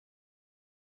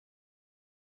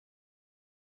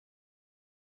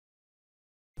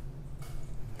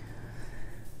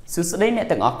Sự đây nè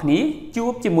từng ọc ní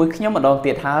chụp chỉ mùi khi mà đòn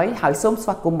tiệt hãy sớm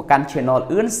xoát cùng một căn channel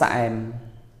ươn xa em.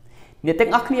 Nè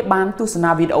từng ọc ní ban tu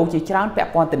sna video chỉ trán bẹp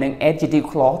quan tình adjective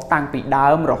clause tăng bị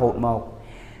đám rồi hột một.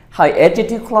 Hãy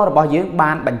adjective clause bao nhiêu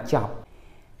ban bánh chọc.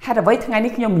 Hay là với ngày này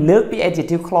khi nhom lướt bị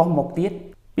adjective clause một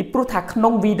tiết. Bị pro thạc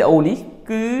nông video ní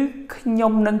cứ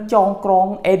nhom nâng tròn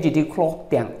con adjective clause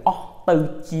tiếng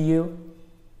từ chiều.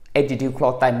 Adjective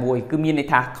clause tại mùi cứ miên này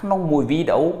thạc nông mùi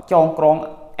video tròn con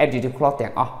adjective clause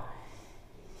tiếng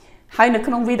hayនៅ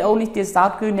ក្នុងវីដេអូនេះទៀតសោត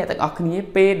គឺអ្នកទាំងអស់គ្នា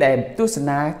ពេលដែលទស្ស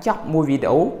នាចប់មួយវីដេ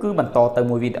អូគឺបន្តទៅ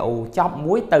មួយវីដេអូចប់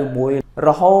មួយទៅមួយរ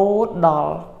ហូតដ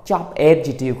ល់ចប់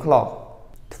adjective clause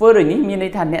ធ្វើដូចនេះមានន័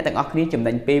យថាអ្នកទាំងអស់គ្នាចំ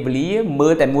ណេញពេលវេលាមើ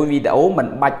លតែមួយវីដេអូមិន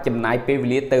បាច់ចំណាយពេលវេ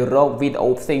លាទៅរកវីដេអូ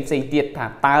ផ្សេងទៀតថា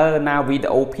តើណាវីដេ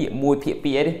អូភាគ1ភាគ2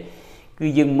អីទេគឺ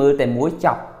យើងមើលតែមួយច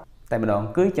ប់តែម្ដង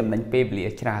គឺចំណេញពេលវេលា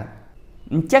ច្រើន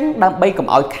អញ្ចឹងដើម្បីកុំ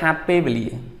ឲ្យខាតពេលវេលា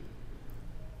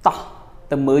តោះ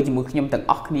ទៅមើលជាមួយខ្ញុំទាំង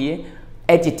អស់គ្នា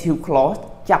adjective clause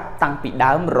ចាប់តាំងពី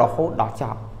ដើមរហូតដល់ច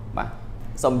ប់បាទ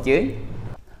សូមអញ្ជើញ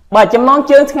បាទចំណង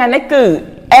ជើងថ្ងៃនេះគឺ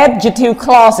adjective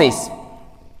clauses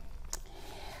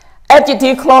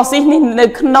adjective clauses នេះនៅ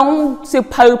ក្នុងសៀវ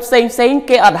ភៅផ្សេង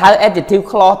គេអត់ហៅ adjective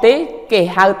clause ទេគេ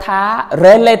ហៅថា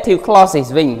relative clauses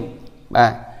វិញបា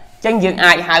ទអញ្ចឹងយើង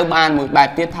អាចហៅបានមួយបែប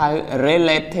ទៀតហៅ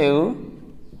relative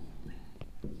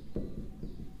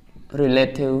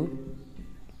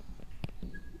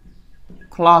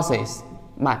clauses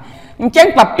បាទអញ្ចឹង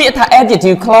ពាក្យថា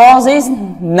adjective clauses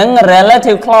និង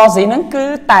relative clauses ហ្នឹងគឺ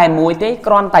តែមួយទេ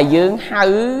គ្រាន់តែយើងហៅ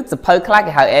សភៅខ្លះ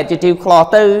គេហៅ adjective clause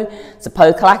ទៅសភៅ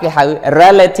ខ្លះគេហៅ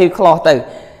relative clause ទៅ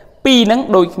ពីរហ្នឹង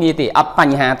ដូចគ្នាទេអត់ប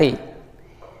ញ្ហាទេ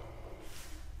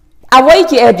អ្វី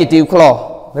ជា adjective clause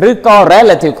ឬក៏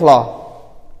relative clause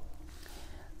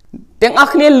ទាំងអ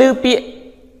ស់គ្នាឮពាក្យ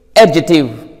adjective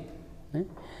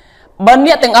បើ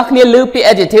អ្នកទាំងអស់គ្នាឮពី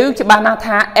adjective ច្បាស់ណាស់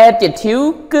ថា adjective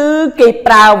គឺគេ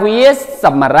ប្រើវាស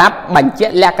ម្រាប់បញ្ជា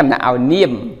ក់លក្ខណៈឲ្យនា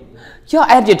មចុះ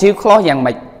adjective clause យ៉ាង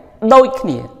ម៉េចដូចគ្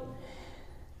នា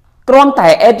គ្រាន់តែ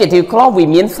adjective clause វា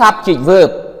មាន subject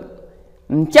verb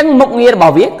អញ្ចឹងមុខងាររប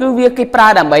ស់វាគឺវាគេប្រើ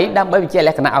ដើម្បីបញ្ជាក់ល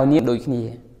ក្ខណៈឲ្យនាមដូចគ្នា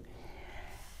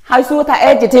ហើយសួរថា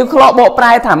adjective clause បកប្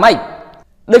រែថាម៉េច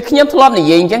ដូចខ្ញុំធ្លាប់និ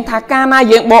យាយអញ្ចឹងថាកាលណា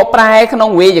យើងបកប្រែក្នុង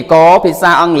វេយ្យាករណ៍ភាសា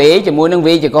អង់គ្លេសជាមួយនឹង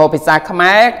វេយ្យាករណ៍ភាសាខ្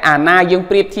មែរអាណាយើង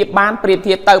ប្រៀបធៀបបានប្រៀប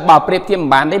ធៀបទៅបើប្រៀបធៀបមិន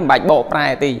បានទេមិនបាច់បកប្រែ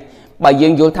ទេបើយើ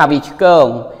ងយល់ថាវាឆ្កង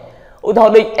ឧទាហរ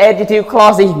ណ៍ដូច adjective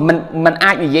clause នេះមិន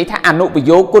អាចនិយាយថាអនុប្រ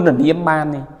យោគគុណនាមបាន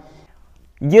ទេ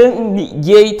យើងនិ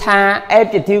យាយថា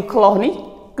adjective clause នេះ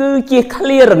គឺជា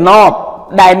clear រណប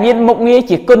ដែលមានមុខងារ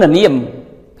ជាគុណនាម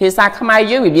ភាសាខ្មែរ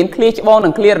យើងវាមាន clear ច្បងនិ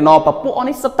ង clear រណបពពួក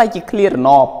នេះសុទ្ធតែជា clear រ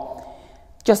ណប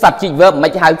ចុះ subject verb មិ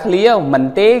នហៅ clear មិន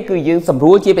ទេគឺយើងសម្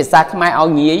រួលជាភាសាខ្មែរឲ្យ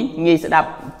ងាយស្ដាប់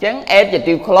អញ្ចឹង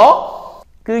adjective clause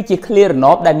គឺជា clear រណ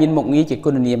បដែលមានមុខងារជា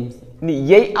គុណនាមនិ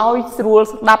យាយឲ្យស្រួល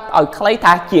ស្ដាប់ឲ្យខ្លី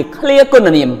ថាជា clear គុណ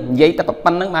នាមនិយាយតែ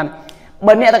ប៉ុណ្្នឹងបាន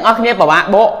បើអ្នកទាំងអស់គ្នាពិបាក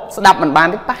បកស្ដាប់មិនបាន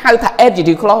ទេហៅថា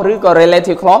adjective clause ឬក៏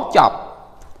relative clause ចប់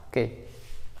អូខេ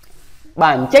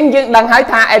បាទអញ្ចឹងយើងដឹងហើយ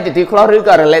ថា adjective clause ឬ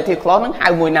ក៏ relative clause នឹងហៅ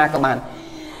មួយណាក៏បាន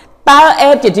តើ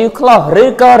adjective clause ឬ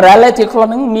ក៏ relative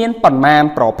clause នឹងមានប៉ុន្មាន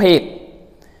ប្រភេទ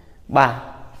បាទ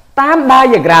តាម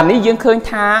diagram នេះយើងឃើញ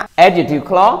ថា adjective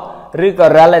clause ឬក៏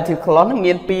relative clause នឹង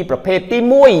មានពីរប្រភេទទី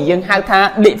1យើងហៅថា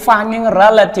defining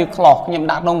relative clause ខ្ញុំ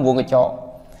ដាក់ក្នុងវងកញ្ចក់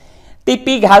ទី2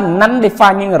គេហៅ non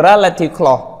defining relative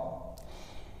clause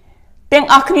ទាំង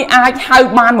អស់គ្នាអាចហៅ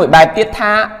បានមួយបែបទៀត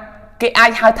ថាគេអា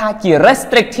ចហៅថាជា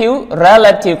restrictive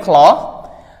relative clause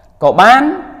ក៏បាន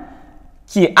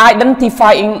ជា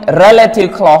identifying relative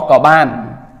clause ក៏បាន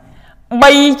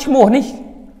3ឈ្មោះនេះ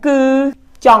គឺ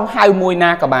ចង់ហៅមួយ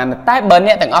ណាក៏បានតែបើ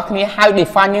អ្នកទាំងអស់គ្នាហៅ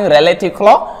defining relative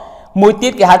clause មួយទៀ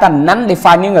តគេហៅថា non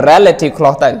defining relative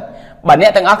clause ទៅបើអ្ន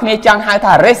កទាំងអស់គ្នាចង់ហៅ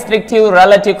ថា restrictive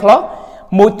relative clause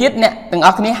មួយទៀតអ្នកទាំងអ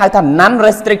ស់គ្នាហៅថា non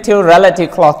restrictive relative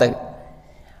clause ទៅ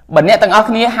បើអ្នកទាំងអស់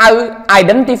គ្នាហៅ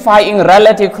identifying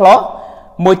relative clause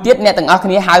មួយទៀតអ្នកទាំងអស់គ្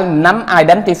នាហៅ non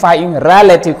identifying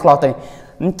relative clause ទៅ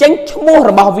អញ្ចឹងឈ្មោះ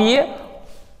របស់វា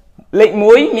លេខ1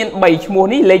មាន3ឈ្មោះ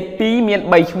នេះលេខ2មាន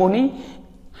3ឈ្មោះនេះ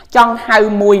ចង់ហៅ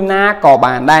មួយណាក៏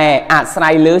បានដែរអាស្រ័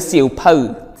យលើសៀវភៅ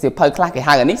ខ្លះគេ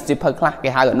ហៅអានេះសៀវភៅខ្លះគេ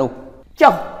ហៅអានោះ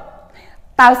ចុះ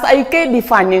តើស្អីគេ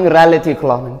defining relative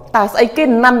clause ហ្នឹងតើស្អីគេ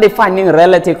non defining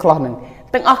relative clause ហ្នឹង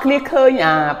ទាំងអស់គ្នាឃើញ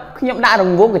ខ្ញុំដាក់រ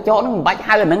ង្វង់កញ្ចក់ហ្នឹងមិនបាច់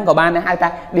ហៅអាហ្នឹងក៏បានហៅថា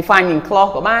defining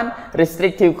clause ក៏បាន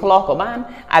restrictive clause ក៏បាន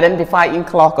identifying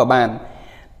clause ក៏បាន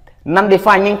non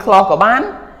defining clause ក៏បាន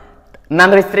non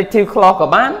restrictive clause ក៏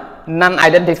បាន non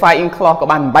identifying clause ក៏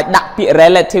បានមិនបាច់ដាក់ពាក្យ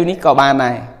relative នេះក៏បាន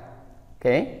ដែរអូ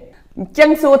ខេអញ្ចឹង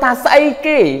សួរថាស្អី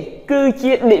គេ cứ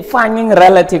chỉ defining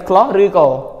relative clause ឬក៏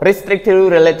restrictive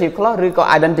relative clause ឬក៏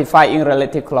identifying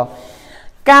relative clause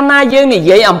កាលណាយើងនិ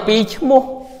យាយអំពីឈ្មោះ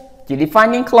ជា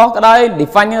defining clause ក៏ដោយ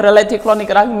defining relative clause នេះ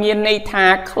ក៏ដោយមានន័យថា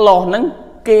clause ហ្នឹង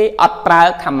គេអត់ប្រើ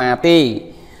comma ទេ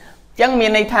អញ្ចឹងមា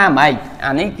នន័យថាម៉េច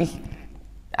អានេះគេ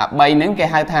អា3ហ្នឹងគេ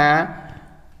ហៅថា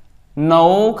no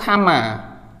comma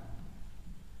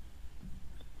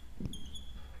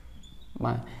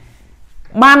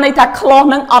បានន័យថា clause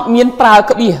ហ្នឹងអត់មានប្រើ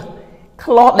ក្បៀស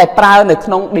clause ដែលប្រើនៅក្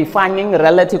នុង defining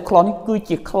relative clause នេះគឺ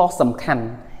ជា clause សំខាន់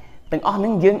ទាំងអស់ហ្នឹ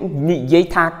ងយើងនិយាយ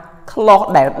ថា clause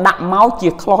ដែលដាក់មកជា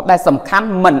clause ដែលសំខាន់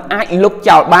មិនអាចលុប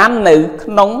ចោលបាននៅ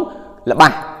ក្នុងល្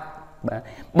បះបាទ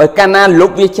បើកាលណាលុ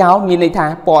បវាចោលមានន័យថា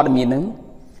ព័ត៌មានហ្នឹង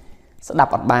ស្ដា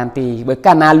ប់អត់បានទេបើ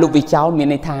កាលណាលុបវាចោលមាន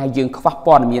ន័យថាយើងខ្វះ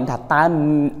ព័ត៌មានថាតើ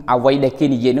អ្វីដែលគេ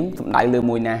និយាយហ្នឹងសំដៅលើ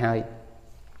មួយណាហើយ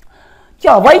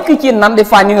ចុះអ្វីគឺជា non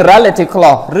defining relative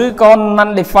clause ឬក៏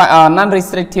non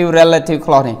restrictive relative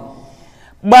clause នេះ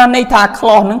បានន័យថា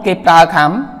clause ហ្នឹងគេប្រើ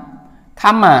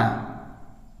comma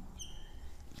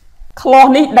clause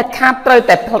នេះដាច់ខាតត្រូវ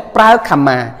តែប្រើ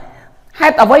comma ហេ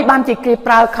តុអ្វីបានជាគេ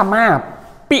ប្រើ comma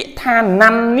ពាក្យថា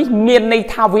non នេះមានន័យ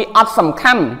ថាវាអត់សំ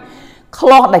ខាន់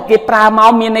clause ដែលគេប្រើមក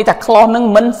មានន័យថា clause ហ្នឹង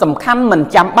មិនសំខាន់មិន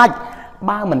ចាំបាច់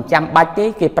បើមិនចាំបាច់ទេ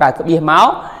គេប្រើក្បៀសមក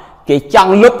គេច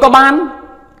ង់លុបក៏បាន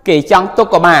គេចង់ទុក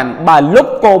ក៏បានបើលុប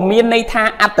ក៏មានន័យថា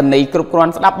អត្ថន័យគ្រប់គ្រា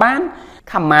ន់ស្ដាប់បាន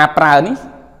comma ប្រើនេះ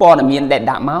ព័ត៌មានដែល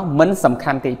ដាក់មកមិនសំ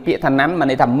ខាន់ទេពាក្យថាណាន់មាន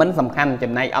ន័យថាមិនសំខាន់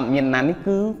ចំណែកអត់មានណាន់នេះ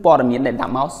គឺព័ត៌មានដែលដា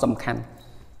ក់មកសំខាន់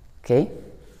អូខេឥ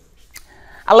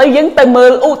ឡូវយើងទៅមើ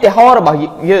លឧទាហរណ៍របស់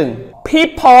យើង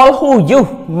people who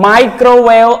use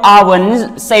microwave ovens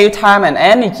save time and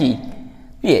energy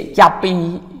នេះចាប់ពី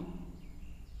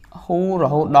who រ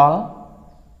ហូតដល់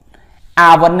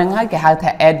oven ហ្នឹងហើយគេហៅថា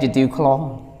adjective clause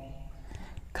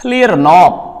clear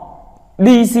enough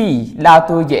DC ដើរ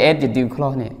តួជា adjective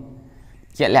clause នេះ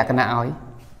ជាលក្ខណៈឲ្យ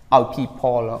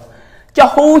people ចុះ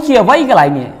who ជាអ្វីកន្លែ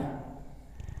ងនេះ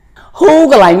who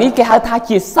កន្លែងនេះគេហៅថា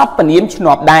ជាសព្វនាមឈ្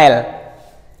នាប់ដែល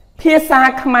ភាសា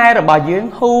ខ្មែររបស់យើង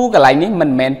who កន្លែងនេះមិ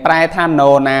នមែនប្រែថាន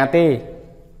រណាទេ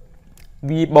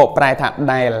វាបកប្រែថា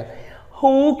ដែល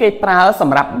who គេប្រើស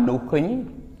ម្រាប់មនុស្សឃើញ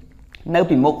នៅ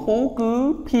ពីមុខ who គឺ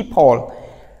people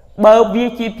បើវា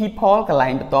ជា people កន្លែ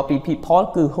ងបន្ទាប់ពី people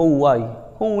គឺ who ហើយ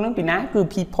who ហ្នឹងពីណាគឺ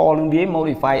people នឹងវា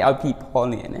modify ឲ្យ people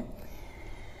នេះណា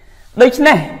ដូច្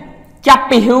នេះចាប់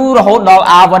ពី who រហូតដល់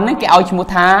oven ហ្នឹងគេឲ្យឈ្មោះ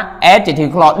ថា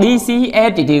adjective clause DC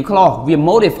adjective clause វា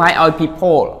modify ឲ្យ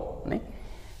people ណា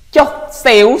ចុះ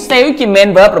save ជា main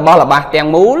verb របស់ល្បះទាំង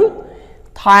មូល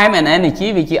time and energy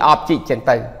វាជា object ចឹង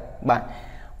ទៅបាទ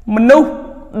មនុស្ស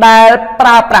ដែលប្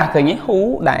រើប្រាស់ឃើញទេ who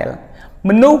ដែល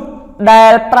មនុស្សដែ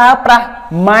លប្រើប្រាស់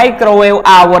microwave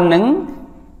oven ហ្នឹង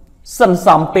សន្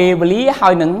សំពេលវេលាហើ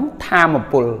យនឹងថាម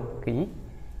ពលឃើញ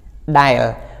ដែល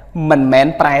មិនមែន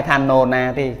ប្រែថានរណា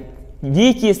ទេវា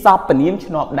ជាសព្វនាម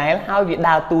ឈ្នាប់ដែលហើយវា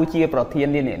ដើរតួជាប្រធាន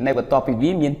នេះនៅបន្ទាប់ពី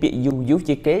វាមានពាក្យ use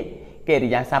ជាកិរិ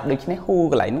យាសព្ទដូច្នេះ who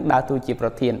កន្លែងហ្នឹងដើរតួជាប្រ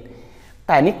ធាន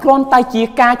តែនេះគ្រាន់តែជា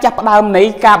ការចាប់ផ្ដើមនៃ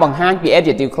ការបង្ហាញពី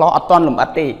adjective clause អត់ទាន់លម្អិត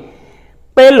ទេ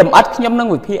ពេលលម្អិតខ្ញុំនឹង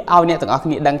វិភាគឲ្យអ្នកទាំងអស់គ្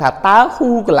នាដឹងថាតើ who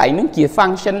កន្លែងហ្នឹងជា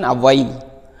function អ្វី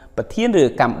ប្រធានឬ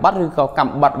កម្មបត្តិឬក៏ក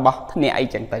ម្មបត្តិរបស់អ្នកអី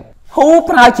ចឹងទៅ who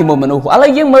ប្រើជាមួយមនុស្សឥឡូ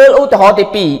វយើងមើលឧទាហរណ៍ទី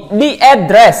2 the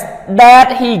address that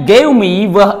he gave me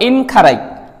was incorrect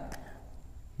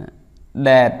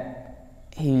that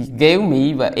he gave me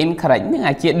was incorrect នឹង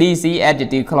អាចជា DC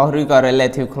adjective clause ឬក៏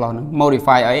relative clause ហ្នឹង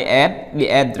modify ឲ្យ add the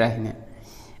address នេះ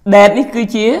that នេះគឺ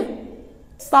ជា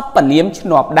សព្វនាមឈ្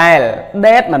នាប់ដែល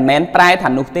that មិនមែនប្រែថា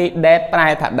នោះទេ that ប្រែ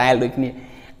ថាដែលដូចគ្នា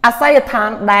អាស័យដ្ឋាន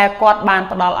ដែលគាត់បាន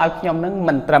ផ្ដល់ឲ្យខ្ញុំនឹង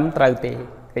មិនត្រឹមត្រូវទេ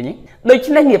ឃើញទេដូ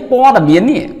ច្នេះនេះព័ត៌មាន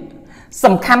នេះ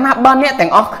សំខាន់ណាស់បើអ្នកទាំ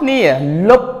ងអស់គ្នា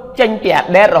លុបចេញពី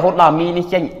that រហូតដល់ me នេះ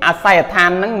ចេញអាស័យដ្ឋាន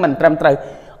នឹងមិនត្រឹមត្រូវ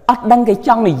អត់ដឹងគេច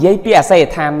ង់និយាយពីអាស័យ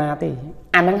ដ្ឋានណាទេ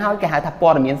អាហ្នឹងហើយគេហៅថាព័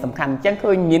ត៌មានសំខាន់អញ្ចឹង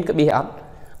ឃើញមានក្បៀស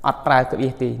អត់ប្រើក្បៀ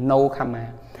សទេ no comma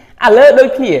ឥឡូវដូច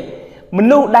គ្នាម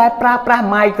នុស្សដែលប្រើប្រាស់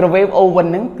microwave oven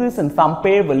ហ្នឹងគឺសន្សំ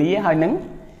ពេលវេលាហើយនឹង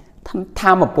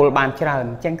ថាមពលបានច្រើន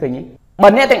អញ្ចឹងឃើញទេបើ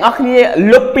អ្នកទាំងអស់គ្នា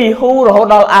លុបពី who រហូត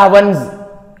ដល់ oven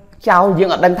ចោលយើង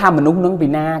អត់ដឹងថាមនុស្សនឹងពី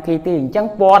ណាគេទេអញ្ចឹង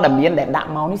ព័ត៌មានដែលដាក់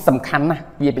មកនេះសំខាន់ណាស់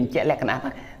វាបញ្ជាក់លក្ខណៈថា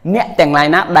អ្នកទាំងឡាយ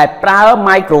ណាដែលប្រើ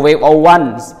microwave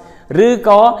ovens ឬ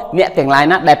ក៏អ្នកទាំងឡាយ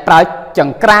ណាដែលប្រើច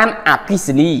ង្ក្រានអគ្គិស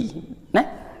នីណា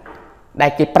ដែ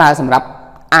លគេប្រើសម្រាប់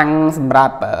អាំងសម្រា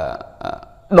ប់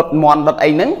ដុតមាន់ដុតអី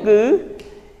ហ្នឹងគឺ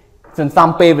សន្សំ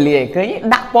ពេលវេលាឃើញ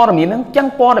ដាក់ព័ត៌មានហ្នឹងចឹង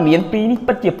ព័ត៌មានពីរនេះ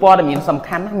ពិតជាព័ត៌មានសំ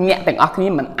ខាន់ណាស់អ្នកទាំងអស់គ្នា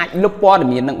មិនអាចលុបព័ត៌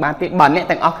មានហ្នឹងបានទេបើអ្នក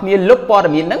ទាំងអស់គ្នាលុបព័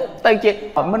ត៌មានហ្នឹងទៅជា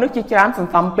មនុស្សជាច្រើនស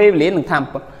ន្សំពេលវេលានឹងថា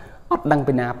អត់ដឹង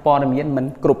ពីណាព័ត៌មានមិន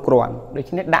គ្រប់គ្រាន់ដូ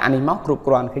ច្នេះដាក់អានេះមកគ្រប់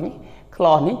គ្រាន់ឃើញ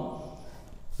clause នេះ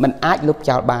mình ai lúc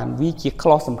chào bàn vì chỉ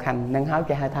clause sầm khăn năng háo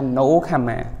cái hai thành no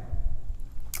comma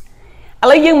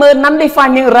lấy dương mơ nắn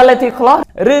defining relative clause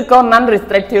rư con nắn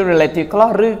restrictive relative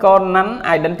clause rư con nắn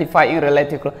identifying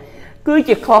relative clause cứ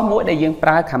chỉ clause mỗi đại dương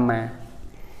pra comma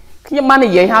nhưng mà này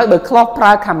vậy hai bởi clause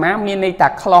pra comma miền này ta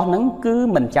clause nắng cứ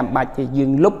mình chạm bài chỉ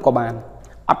dương lúc của bạn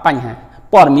ấp bánh hả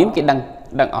bỏ miếng cái đằng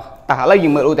ta lấy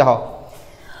dương mơ ưu họ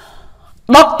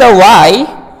Dr. White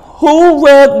who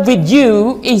worked with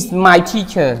you is my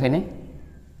teacher cái này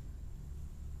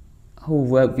who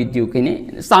work with you cái này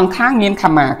sang kháng miền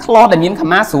comma clause đại miền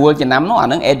comma số chỉ nắm nó ở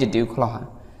nâng adjective clause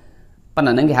phần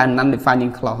là nâng cái hàng năm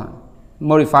defining clause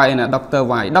modify là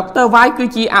Dr. White cứ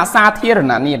chỉ asa thiên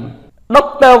là niệm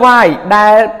Dr. White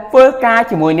đại phơi ca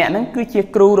chỉ mùi nè nâng cứ chỉ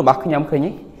kêu rồi bác nhom khơi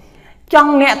nhé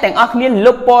trong nè tiếng ác niên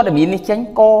lúc po đại miền này tránh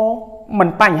co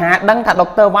mình bành hạ đăng cả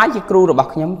Dr. White chỉ kêu rồi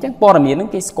bác nhom tránh po đại miền nâng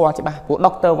cái score chứ bà của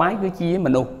Dr. White cứ chỉ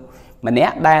mình đâu mà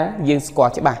nè đại dương score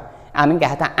chứ bà nâng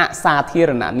cái ta asa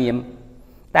thiên là niệm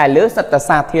แต่เลือกสัตว์ศ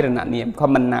าสตร์ที่ระดับนี้ค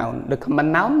ำมันนาวหรือคำมัน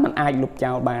นาวมันอายลุกเจ้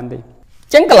าบานดิ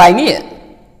จังกะไรนี่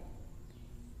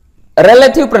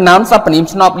relative pronoun สัพพนิม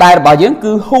ชนอบได้ระบายยัง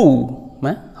คือ who น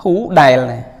ะ who ได้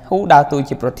เลย who ดาวตัว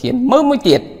จีประเทียนเมื่อไม่เ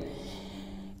จ็ด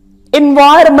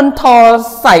environmental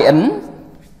science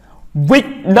which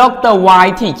Dr.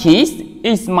 White teaches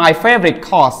is my favorite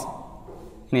course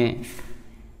นี่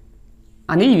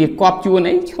อันนี้วิกอบจูนไ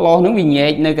อ้คลอนึงวิญญา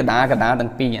ณในกระดาษต่าง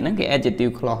ปีอย่างนั้นคือ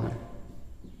adjective clause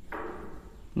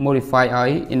modify ไอ้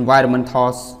environmental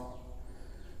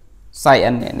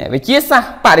science เนี่ยวิจิตรศาสต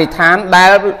ร์ปริธานได้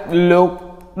ลูก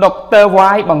ดร.ไว้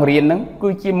บางเรียนนั้นคื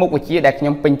อจีมุกวิจิตรได้ขย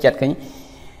มเป็นจัดกัน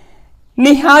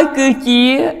นี่ให้คือจี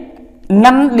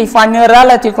นั้น define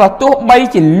relative clause ตัวใบ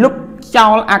จีลุกเจ้า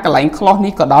อากาศไหล clause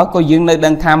นี้ก็ได้ก็ยืนในดั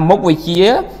งทำมุกวิจิ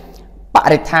ตรป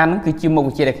ริธานคือจีมุก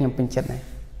วิจิตรได้ขยมเป็นจัด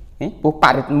นี่พวกป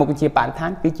ริมุกวิจิตรปริธา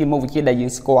นคือจีมุกวิจิตรได้ยื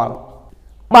นสกอร์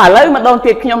บ่าเลยมาโดน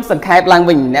ติดขยมสังเกตลัง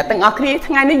วิ่งเนี่ยตั้งอักนี้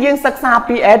ทั้งไงนี่ยังศึกษา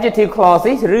ปี adjective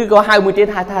clauses หรือก็ให้มวยที่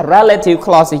ท่า relative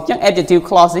clauses จัง adjective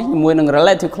clauses มวยหนึ่ง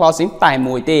relative clauses ตายม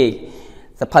วยตี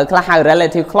สเปอร์คลาสให้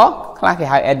relative clause คลาส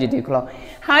ให้ adjective clause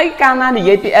ให้การนั้นนี่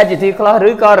ยังปี adjective clause หรื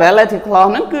อก็ relative clause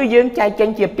นั่นคือยังใจจัง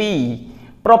เจียปี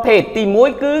ประเภทตีมวย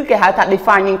คือแกให้ท่า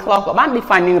defining clause กับบ้าน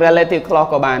defining relative clause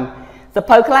กับบ้านสเ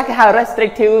ปอร์คลาสให้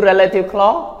restrictive relative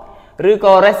clause หรือ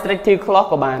ก็ restrictive clause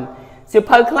กับบ้าน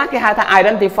Super class គេហៅថា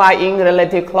identifying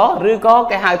relative clause ឬក៏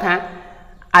គេហៅថា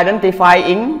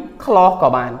identifying clause ក៏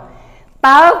បាន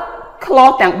តើ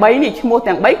clause ទាំង3នេះឈ្មោះ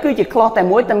ទាំង3គឺជា clause តែ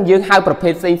មួយទាំងយើងហៅប្រភេ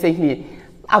ទផ្សេងៗគ្នា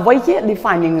អ្វីជា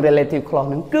defining relative clause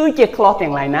នឹងគឺជា clause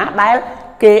ទាំងឡាយណាដែល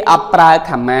គេអត់ប្រើ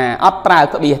comma អត់ប្រើ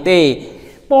ក្បៀសទេ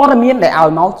ព័ត៌មានដែលឲ្យ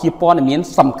មកជាព័ត៌មាន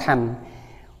សំខាន់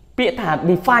ពាក្យថា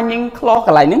defining clause ក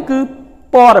ន្លែងហ្នឹងគឺ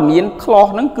ព័ត៌មាន clause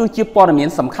ហ្នឹងគឺជាព័ត៌មាន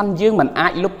សំខាន់យើងមិនអា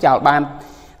ចលុបចោលបាន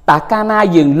តែកាលណា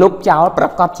យើងលុបចោលប្រ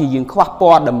កបជាយើងខ្វះ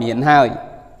ព័ត៌មានហើយ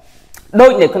ដូ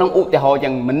ចនៅក្នុងឧទាហរណ៍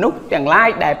យ៉ាងមនុស្សទាំងឡាយ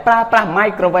ដែលប្រើប្រាស់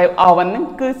microwave oven ហ្នឹង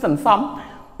គឺសន្សំ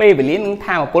ពេលវេលានឹង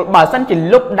ថាមពលបើសិនជា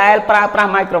លុបដែលប្រើប្រាស់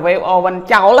microwave oven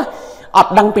ចោលអ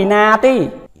ត់ដឹងពីណាទេ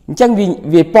អញ្ចឹង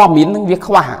វាព័ត៌មាននឹងវា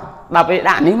ខ្វះដល់ពេល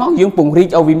ដាក់នេះមកយើងពង្រីក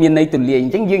ឲ្យវាមានន័យទូលាយអ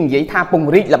ញ្ចឹងយើងនិយាយថាព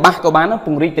ង្រីករបស់ក៏បានព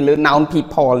ង្រីកទៅលើ noun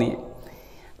people នេះ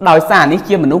ដោយសារនេះ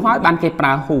ជាមនុស្សហើយបានគេប្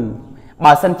រើ who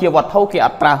បើសិនជាវត្ថុគេអ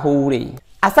ត់ប្រើ who ទេ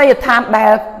អាស័យដ្ឋានដែ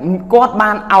លគាត់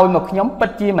បានឲ្យមកខ្ញុំពិត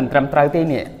ជាមិនត្រឹមត្រូវទេ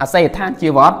នេះអាស័យដ្ឋានជា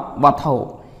វត្ថុ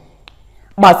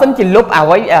បើសិនជាលុបអ្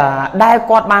វីដែល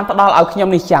គាត់បានផ្ដល់ឲ្យខ្ញុំ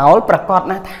នេះចោលប្រកាស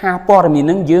ណាស់ថាព័ត៌មាន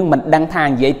នឹងយើងមិនដឹងថា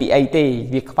និយាយពីអីទេ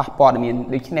វាខ្វះព័ត៌មាន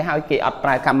ដូច្នេះហើយគេអត់ប្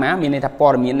រើកម្មាមានន័យថាព័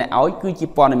ត៌មានដែលឲ្យគឺជា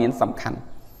ព័ត៌មានសំខាន់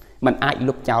មិនអាច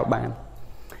លុបចោលបាន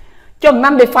ចំ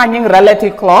ណំ defining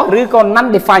relative clause ឬក៏ non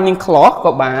defining clause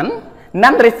ក៏បាន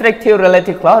non restrictive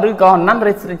relative clause ឬក៏ non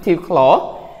restrictive clause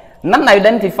non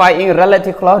identifying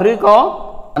relative clause ឬក៏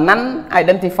non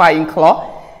identifying clause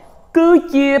គឺ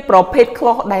ជាប្រភេទ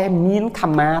clause ដែលមាន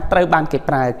comma ត្រូវបានគេ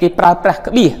ប្រើប្រាស់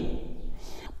ក្បៀស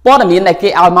ព័ត៌មានដែលគេ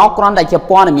ឲ្យមកគ្រាន់តែជា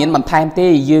ព័ត៌មានបន្ថែមទេ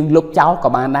យើងលុបចោលក៏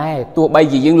បានដែរទោះបី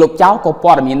ជាយើងលុបចោលក៏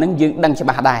ព័ត៌មាននឹងយើងដឹងច្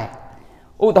បាស់ដែរ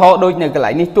ឧទាហរណ៍ដូចនៅកន្លែ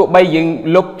ងនេះទោះបីយើង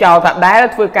លុបចោលថាដែល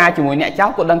ធ្វើការជាមួយអ្នកចោល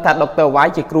ក៏ដឹងថា Dr.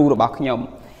 White ជាគ្រូរបស់ខ្ញុំ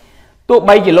ទោះ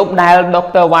បីជាលុបដែល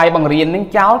Dr. White បង្រៀននឹង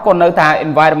ចោលក៏នៅថា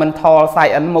environmental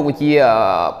science មុខវិជ្ជា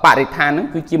បរិស្ថាននឹង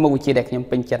គឺជាមុខវិជ្ជាដែលខ្ញុំ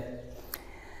ពេញចិត្ត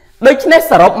ដូច្នេះ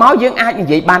សរុបមកយើងអាចនិ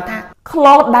យាយបានថា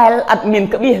clause ដែលអត់មាន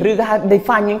ក្បៀសឬក៏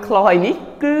defining clause អីនេះ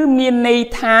គឺមានន័យ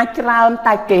ថាច្រើន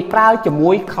តែគេប្រើជា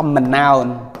មួយ common noun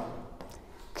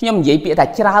ខ្ញុំនិយាយពាក្យថា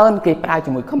ច្រើនគេប្រើ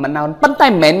ជាមួយ common noun ប៉ុន្តែ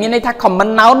មិនមែនមានន័យថា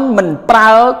common noun មិនប្រើ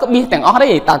ក្បៀសទាំងអស់ទេ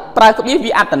តែប្រើក្បៀស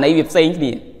វាអត្ថន័យវាផ្សេងគ្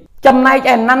នាចំណែក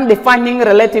ឯ non defining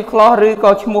relative clause ឬ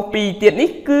ក៏ឈ្មោះពីរទៀតនេះ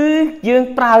គឺយើង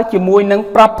ប្រើជាមួយនឹង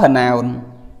proper noun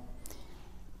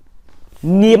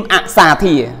niêm ạ xa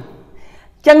thì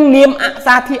chẳng niêm ạ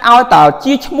xa thì ao tờ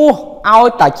chia mua ao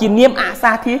tờ chia niêm ạ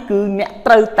xa thì cứ nẹ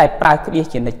trâu tại prao cái bia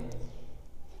trên này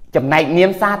chậm này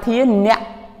niêm xa thì nẹ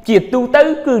chia tu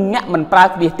tới cứ nẹ mình prao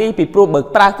cái bia tí vì pro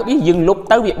bực prao cái bia dừng lúc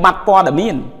tới việc mặt po đầm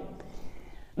miên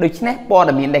đôi chân po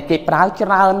đầm miên để cái prao cho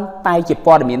ra tay chỉ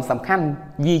po đầm miên sầm khăn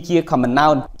vì chia common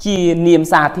noun chia niêm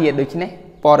xa thì đôi chân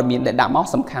po đầm miên để đảm bảo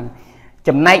sầm khăn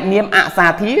chậm này niêm ạ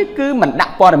xa thì cứ mình đặt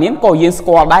po đầm miên coi yên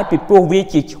score đấy vì pro vi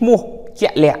chỉ mua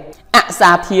chạy lẹ ạ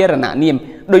xa thì là nạ niêm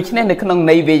đôi chân này không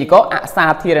này về có ạ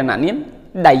xa thì là nạ niêm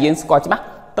đại dương score chứ bác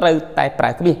trâu tay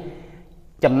prao cái bia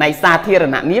chậm này xa thì là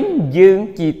nạ niêm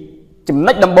dương chỉ chậm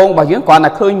nách đầm bông vào dương còn là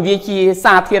khơi vi chia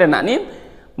xa thì là nạ niêm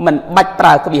mình bạch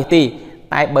prao cái bia tì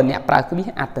tại bên nhà prao cái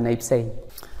bia at này xây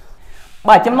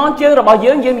bài chấm non chương rồi bao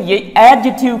dương dương gì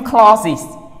adjective clauses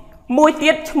môi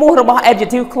tiết mua rồi bao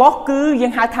adjective clause cứ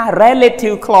dương hai tha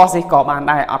relative clauses có bàn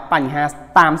đây ở bành hà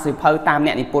tam sự phơi tam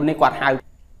nè đi bốn này quạt hai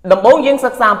đầm bông dương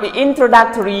sắc sam về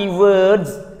introductory words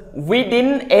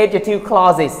within adjective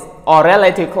clauses or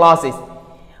relative clauses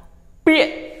bịa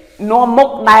nó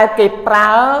mốc đại cái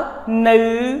prao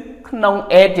nữ nông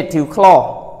adjective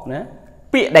clause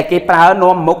bịa đại cái prao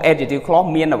nó mốc adjective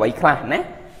clause miên ở vậy khác nè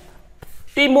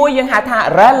tí môi dương hai tha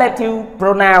relative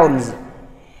pronouns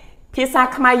phía xa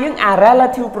khai dương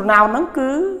relative pronoun nó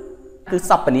cứ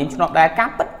sập bản niệm cho nó đại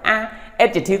các bất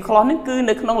adjective clause nó cứ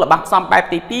nơi không là bạc xăm bài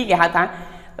tí pi cái hai tháng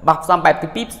bạc xăm bài tí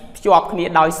pi choគ្នា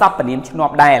ដោយសពនាមឆ្ន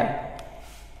ប់ដែរ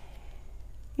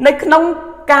នៅក្នុង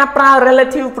ការប្រើ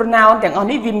relative pronoun ទាំងអស់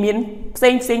នេះវាមានផ្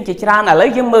សេងជាច្រើនឥឡូវ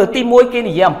យើងមើលទី1គេ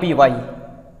និយាយអំពីអ្វី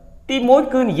ទី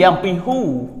1គឺនិយាយអំពី who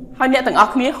ហើយអ្នកទាំងអ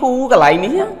ស់គ្នា who កន្លែង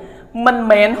នេះមិន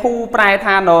មែន who ប្រែ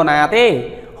ថានរណាទេ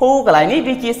who កន្លែងនេះ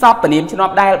វាជាសពនាមឆ្ន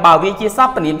ប់ដែរបើវាជាស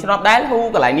ពនាមឆ្នប់ដែរ who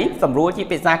កន្លែងនេះសម្រួលជា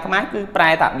ភាសាខ្មែរគឺប្រែ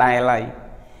ថាដែរហើយ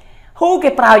who គេ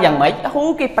ប្រើយ៉ាងម៉េច who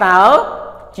គេប្រើ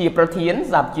ជាប្រធាន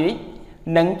subject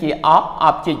និងជា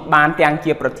object បានទាំង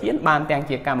ជាប្រធានបានទាំង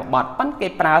ជាកម្មបទប៉ុន្តែគេ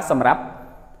ប្រើសម្រាប់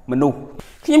មនុស្ស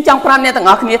ខ្ញុំចង់ប្រាប់អ្នកទាំង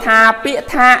អស់គ្នាថាពាក្យ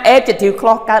ថា adjective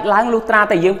clause កើតឡើងលុះត្រា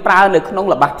តែយើងប្រើនៅក្នុង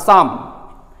ល្បះផ្សំ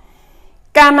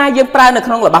កាលណាយើងប្រើនៅ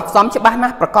ក្នុងល្បះផ្សំច្បាស់ណា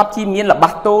ស់ប្រកបជាមានល្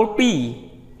បះទល់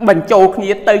2បញ្ចូលគ្នា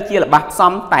ទៅជាល្បះផ្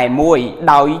សំតែមួយ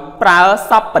ដោយប្រើ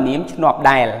សព្វនាមឆ្នប់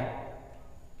ដែល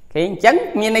គេអញ្ចឹង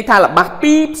មានន័យថាល្បះ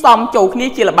2ផ្សំចូលគ្នា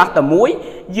ជាល្បះតែមួយ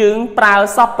យើងប្រើ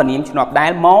សព្វនាមឆ្នប់ដែ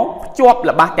លមកភ្ជាប់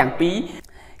ល្បះទាំងពីរ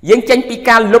យើងចេញពី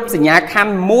ការលុបសញ្ញាខណ្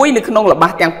ឌមួយនៅក្នុងល្បះ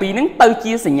ទាំងពីរហ្នឹងទៅ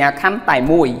ជាសញ្ញាខណ្ឌតែ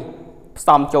មួយផ្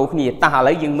សំចូលគ្នាតោះឥ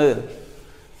ឡូវយើងមើល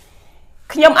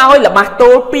ខ្ញុំឲ្យល្បះទ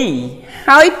ល់2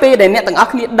ហើយពេលដែលអ្នកទាំងអស់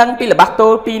គ្នាដឹងពីល្បះទ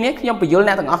ល់2នេះខ្ញុំបញ្យល់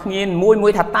អ្នកទាំងអស់គ្នាមួ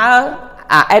យថាតើ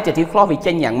adjective clause វា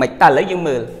ចេញយ៉ាងម៉េចតើឥឡូវយើង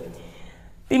មើល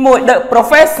ទី1 The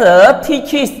professor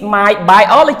teaches my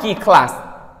biology class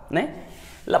ណា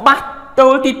ល្បះទ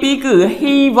ល់ទី2គឺ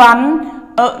he won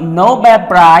a Nobel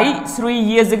Prize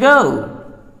 3 years ago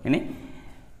នេះ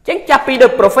ចឹងចាប់ពី The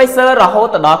professor រហូ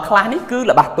តដល់ class នេះគឺ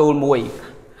ល្បះទល់មួយ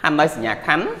ហាន់ដោយសញ្ញាខ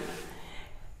ណ្ឌ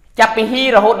ចាប់ពី he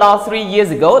រហូតដល់ 3 years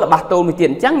ago ល្បះទល់មួយទៀត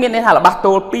អញ្ចឹងមានន័យថាល្បះទ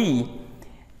ល់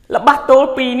2ល្បះទល់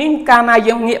2នេះកាលណា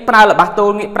យើងងាកប្រើល្បះទ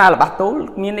ល់ងាកប្រើល្បះទល់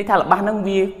មានន័យថាល្បះហ្នឹង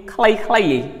វាខ្លី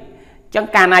ចឹង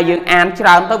កាលណាយើងអានច្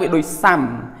រើនទៅវាដូចសាំ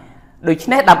ដូច្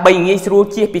នេះដើម្បីងាយស្រួល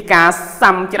ជៀសពីការ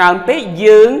សាំច្រើនពេក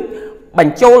យើងប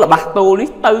ញ្ចូលល្បះទល់នេះ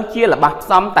ទៅជាល្បះផ្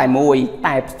សំតែមួយ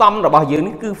តែផ្សំរបស់យើង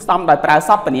នេះគឺផ្សំដោយប្រើស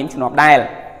ព្វនាមឆ្នប់ដែល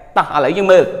តោះឥឡូវយើង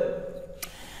មើល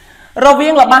រវា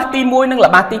ងល្បះទី1និង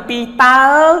ល្បះទី2តើ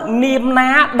នាមណា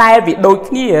ដែលវាដូច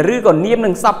គ្នាឬក៏នាមនិ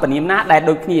ងសព្វនាមណាដែល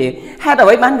ដូចគ្នាហេតុអ្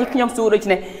វីបានខ្ញុំសួរដូច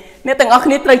នេះអ្នកទាំងអស់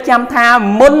គ្នាត្រូវចាំថា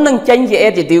មុននឹងចេញជា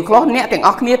adjective clause អ្នកទាំងអ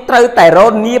ស់គ្នាត្រូវតែរ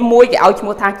កនាមមួយគេឲ្យឈ្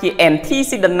មោះថាជា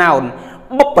antecedent noun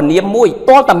បុព្វនាមមួយ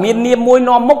តើតើមាននាមមួយ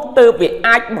នាំមុខទើបវា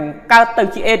អាចបង្កើតទៅ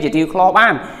ជា adjective clause បា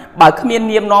នបើគ្មាន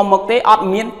នាមនាំមុខទេអត់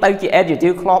មានទៅជា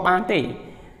adjective clause បានទេ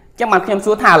ចឹងមកខ្ញុំ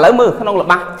សួរថាឥឡូវមើលក្នុងល្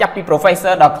បះចាប់ពី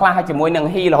professor ដល់ class ជាមួយនឹង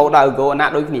he រហូតដល់ ago ណា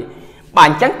ដូចគ្នាបាទ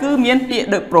អញ្ចឹងគឺមានពាក្យ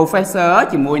the professor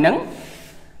ជាមួយនឹង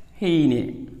he នេះ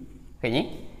ឃើញទេ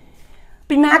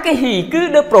ពីណាគេ he គឺ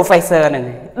the professor ហ្នឹង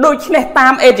ដូច្នេះតា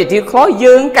ម adjective clause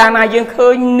យើងកាលណាយើងឃើ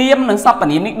ញនាមនិងសព្វ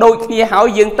នាមនេះដូចគ្នាហើយ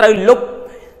យើងត្រូវលុប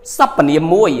សព្វនាម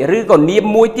មួយឬក៏នាម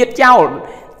មួយទៀតចោល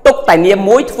ទុកតែនាម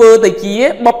មួយធ្វើទៅជា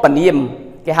បុព្វនាម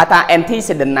គេហៅថា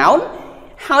antecedent noun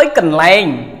ហើយកន្លែង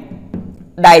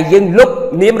ដែលយើងលុប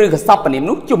នាមឬក៏សព្វនាម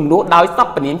នោះជំនួសដោយស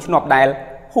ព្វនាមឆ្នប់ដែល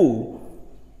who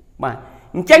បាទ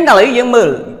អញ្ចឹងដល់ឥឡូវយើងមើល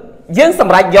យើងស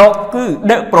ម្រេចយកគឺ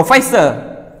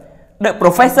the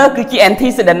professor គឺជា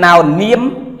antecedent noun នាម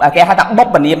គេហៅថាបុ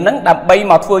ព្វនាមហ្នឹងដើម្បី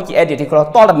មកធ្វើជា adjective clause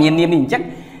តតែមាននាមនេះអញ្ចឹង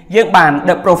យើងបាន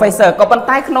the professor ក៏ប៉ុន្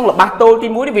តែក្នុងល្បះទល់ទី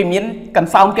1នេះវាមាន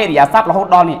confirm កិរិយាសព្ទរហូត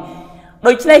ដល់នេះ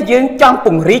đôi khi này dương trong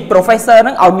cùng rít professor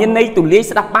nó ở miền này tụi lý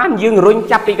sẽ đáp bán dương rung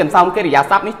chắp đi cần xong cái giả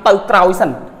sắp ní từ trâu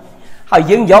sân hỏi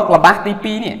dương dọc là bát tí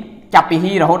pi nè chắp pi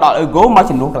hi rồi hỗ trợ ở gỗ mà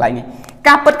chừng luôn cái này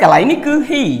cáp bất cả lấy ní cứ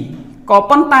hi có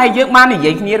con tay dương ban thì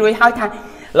vậy kia rồi hai thằng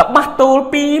là bát tô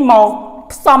pi màu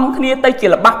xong kia tay chỉ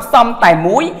là bát xong tài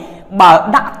muối bà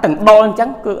đã từng đo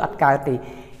chẳng cứ ắt cài thì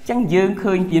chẳng dương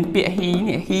khơi biến bịa hi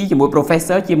nè hi chỉ mùi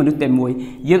professor chỉ mà được tiền mùi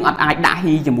dương ắt ai đã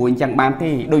hi chỉ mùi chẳng ban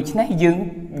thì đôi khi này dương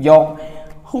do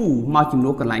hu mà chừng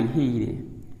luôn cái này hi nè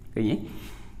cái gì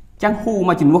chẳng hu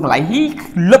mà chừng luôn cái này hi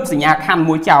lớp sinh nhà khăn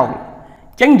mùi chào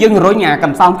chẳng dừng rồi nhà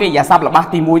cầm xong cái giả sắp là ba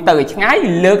tí mùi từ ngay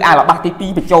lơ à là ba tí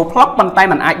pi bị trâu plot bàn tay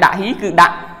mình ai đã hí cứ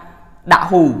đã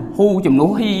hu chùm nó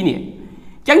hi nè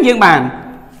chẳng dừng bàn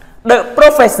the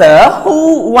professor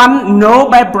who won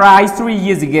Nobel Prize 3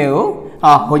 years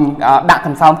ago huỳnh đã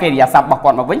cầm xong cái giả sắp bọc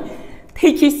còn mà với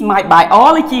teaches my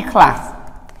biology class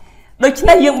đôi chứ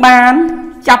này dừng bàn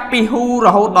chắp pi hu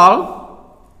rồi hô đó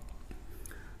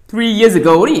 3 years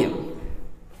ago đi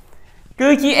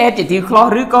cứ chỉ adjective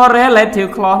clauseឬក៏ relative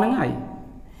clause ហ្នឹងហើយ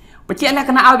បញ្ជាក់លក្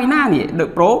ខណៈឲ្យពីណានេះដូច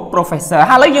professor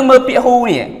ហើយឥឡូវយើងមើលពាក្យ who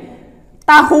នេះ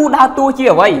តើ who ដើរតួជា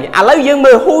អ្វីឥឡូវយើង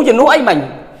មើល who ជំនួសអីមិញ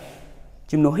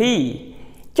ជំនួស he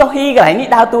ចុះ he កន្លែងនេះ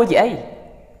ដើរតួជាអី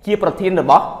ជាប្រធានរ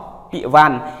បស់ពាក្យ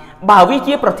one បើវា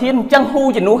ជាប្រធានអញ្ចឹង who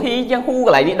ជំនួស he អញ្ចឹង who ក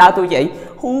ន្លែងនេះដើរតួជាអី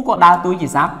who ក៏ដើរតួជា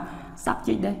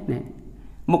subject ដែរនេះ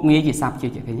មុខងារជា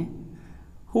subject ឃើញទេ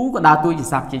who ក៏ដើរតួជា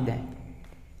subject ដែរ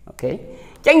អូខេ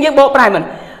chẳng những bộ bài mình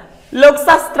lược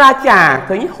sát trà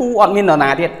thấy hu ở miền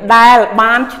nào thì đài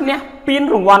ban nhé pin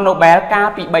rùng quan Nobel ca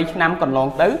bị 7 năm còn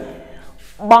lòng tới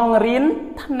bằng riêng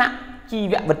thân nặng chi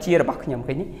vẹn vật chia là bọc nhầm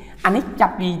cái nhé anh ấy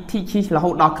chặt đi thi chi là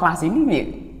hậu đó class ấy nhỉ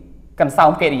cần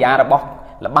sau cái gì là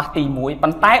bọc là ba tì muối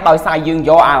bắn tay đòi sai dương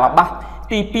do là ba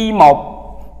tì pi một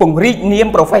cùng riêng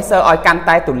niêm professor ở can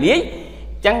tay tụi lý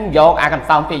chẳng do cần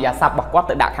sau cái giả sập bọc quá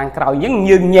tự đạt hàng cầu những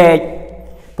như nhẹ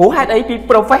phú hai ấy thì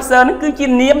professor nó cứ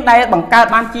chuyên niêm đây bằng cao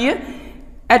ban chia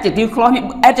adjective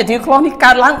clause này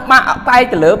cao lắm mà tay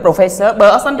từ lứa professor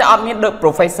bờ sân cho anh miền được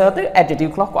professor tới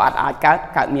adjective clause của anh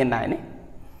cao miền này này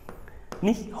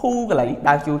ní hu cái này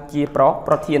đa chú chia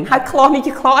protein hai clause này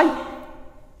chứ clause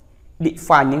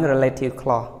define những relative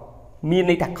clause miền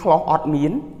này là clause ọt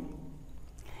miền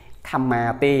tham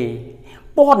mà tê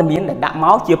po đầm miền để đạm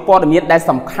máu chia po đầm miền đây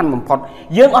tầm khăn một phần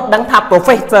dương ọt đăng tháp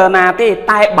professor na tê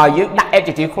tay bảo dương đại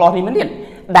adjective clause này mới liền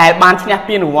đại ban chia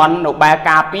pin one nộp ba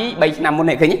capi 7 năm môn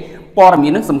này cái nhỉ po đầm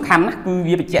miền nó tầm khăn á cứ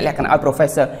việc bị chạy lại cái nào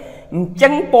professor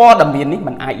chân po đầm miền này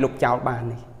mình ai lục chào bàn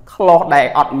này clause đại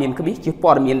ọt miền cứ biết chia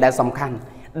po đầm miền đây tầm khăn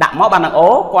đạm máu bàn là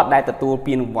ố quạt đại từ tu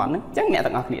pin one chắc mẹ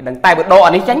tặng này đăng tay bữa độ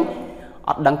này tránh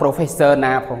ọt đăng professor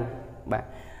na không bà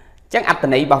chắc ắt từ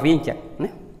này bảo viên chắc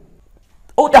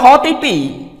ủa cho họ tí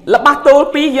pì là bác tô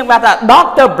pì nhưng mà là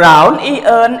Dr. Brown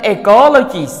Oeun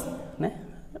ecologist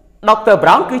Dr.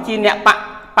 Brown cứ chi nè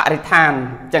bạ rì thàn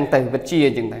chẳng từ vật chia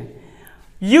chẳng từ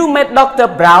you met Dr.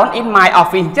 Brown in my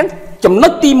office chẳng chấm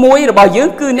nốt ti môi rồi bao nhiêu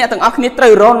cứ nè tầng óc nè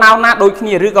trời rồi nào na đôi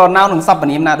khi rưỡi còn nào nông sập bản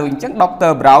niệm na đôi chẳng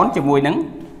Dr. Brown chấm môi nắng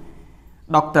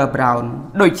Dr. Brown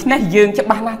đôi khi nè dương chắc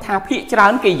ba na tha phi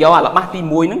trán kỳ do là ba ti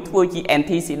môi nắng thua chi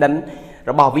antecedent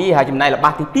rồi bảo vi hai chấm này là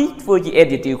ba tí pí vừa chỉ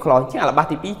adjective clause chứ là ba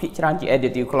tí pí phía trên chỉ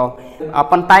adjective clause ở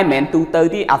bên tay mền tu tới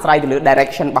thì apply từ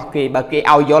direction bảo kê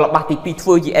ao do là ba tí pí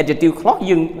vừa chỉ adjective clause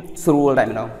dương sưu lại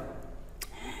mình đâu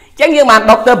chẳng như mà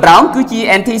Dr. Brown cứ chỉ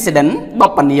antecedent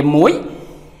bọc bản niệm muối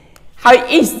hay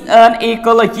is an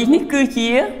ecology ní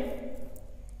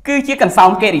cứ chỉ cần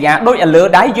xong cái gì đôi ở lửa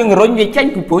đáy dương rồi vì tranh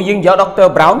của dương do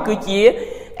Dr. Brown cứ chỉ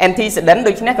antecedent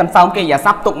đôi khi nó cần xong cái giả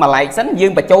sắp tục mà lại sẵn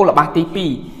dương và châu là ba tí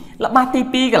pí là ba tí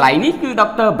pi cái này ní cứ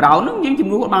Dr. Brown nó những chùm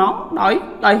nuôi máu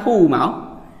đói hu máu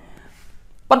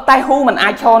bên tay hu mình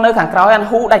ai cho nơi thằng anh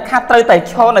hu đây khác tới tay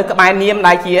cho nơi cái bài niệm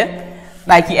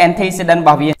đại chị antecedent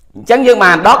bảo viên chẳng như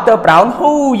mà Dr. Brown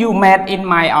who you met in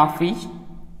my office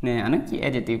nè nó chỉ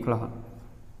adjective clause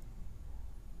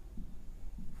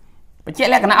và chị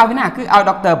lại cái nào cứ ao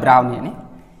Dr. Brown này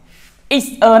is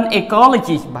an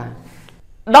ecologist bà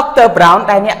Dr. Brown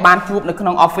đây nè ban chụpនៅក្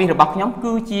នុង office របស់ខ្ញុំ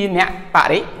គឺជាអ្នកប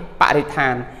រិស្ថា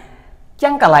នចឹ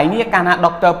ងកន្លែងនេះកាលណា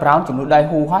Dr. Brown ជំនួសដោយ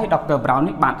who ហើយ Dr. Brown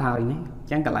នេះបាត់ហើយនេះ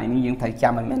ចឹងកន្លែងនេះយើងត្រូវ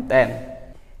ចាំឲ្យមែនតើ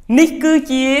នេះគឺ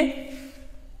ជា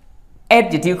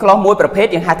adjective clause មួយប្រភេទ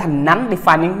យើងហៅថា non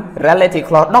defining relative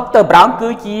clause Dr. Brown គឺ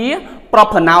ជា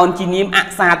proper noun ជានាមអ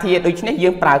ក្សរធាតុដូច្នេះយើ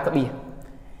ងប្រើក្បៀស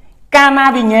កាលណា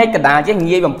វាញែកកណ្ដាលចេះ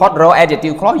ងាយបំផុតរក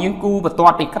adjective clause យើងគូបន្ទា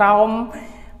ត់ពីក្រោម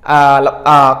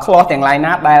clause ទាំងឡាយ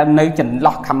ណាដែលនៅចន្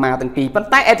លោះ comma ទាំងពីរប៉ុន្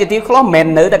តែ adjective clause មិន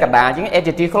នៅតែកណ្ដាលអញ្ចឹង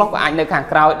adjective clause ក៏អាចនៅខាង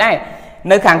ក្រោយដែរ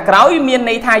នៅខាងក្រោយមាន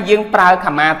ន័យថាយើងប្រើ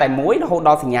comma តែមួយរហូតដ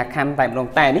ល់សញ្ញាខណ្ឌតែម្ដង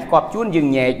តែនេះគាត់ជួនយើង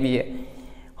ញែកវា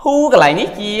who cái này ní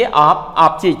chia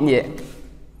object nhỉ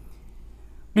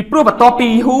vì pro bật to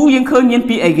pi who nhưng khơi miên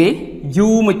pi ấy ghế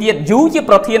you mới tiệt you chứ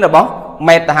protein là bỏ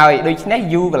mệt hồi đôi khi này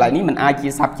you cái này ní mình ai chia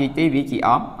subject tí vì chỉ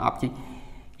object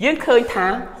nhưng khơi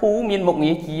thá who miên một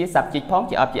nghĩa chia subject phóng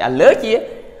chỉ object lỡ chia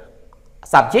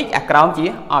subject ground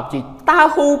chia object ta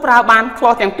who pra ban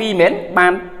clauseទាំងពីរមែនបា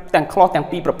នទាំង clause ទាំង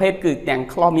ពីរប្រភេទគឺទាំង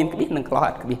clause មានក្បៀសនិង clause អ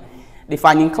ត់ក្បៀស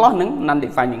defining clause និង non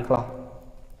defining clause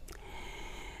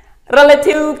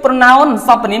relative pronoun ស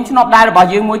ព្វនាមឆ្នប់ដែររបស់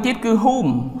យើងមួយទៀតគឺ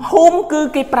whom គឺ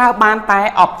គេប្រើបានតែ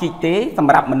object ទេស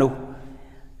ម្រាប់មនុស្ស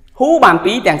who បាន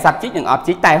ពីរទាំង subject និង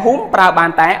object តែ whom ប្រើបាន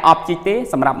តែ object ទេ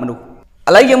សម្រាប់មនុស្ស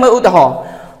ឥឡូវយើងមើលឧទាហរណ៍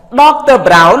Dr.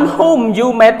 Brown whom you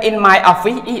met in my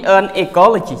office is an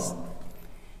ecologist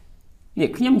នេះ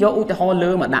ខ្ញុំយកឧទាហរណ៍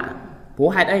លើមកដាក់ព្រោះ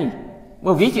ហេតុអី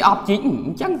បើវាជា object អ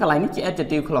ញ្ចឹងកន្លែងនេះជា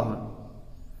adjective clause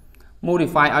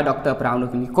modify ឲ្យ Dr. Brown នោះ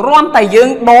នេះគ្រាន់តែយើង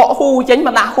ដក who ចេញម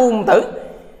កដាក់ whom ទៅ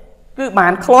គឺបា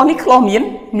ន clause នេះ clause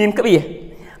មានក្បៀស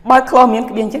បើ clause មាន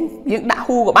ក្បៀសអញ្ចឹងយើងដាក់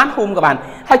who ក៏បាន whom ក៏បាន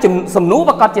ហើយសំណួរ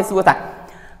ប្រកាសជាសួរថា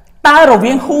តើរ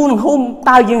វាង who និង whom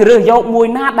តើយើងរើសយកមួយ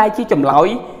ណាដែលជាចម្លើយ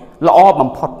ល្អបំ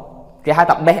ផុតគេហៅ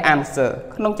ថា best answer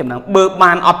ក្នុងចំណោមបើ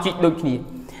បាន object ដូចគ្នាឥ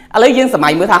ឡូវយើងសម័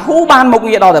យមើលថា who បានមុខ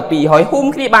ងារដល់តែ2ហើយ whom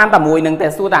គ្នាបានតែមួយនឹងតែ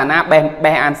សួរថាណា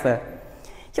best answer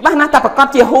ច្បាស់ណាស់តែប្រកាស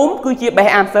ជា whom គឺជា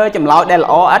best answer ចម្លើយដែល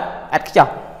ល្អឥតខ្ចោះ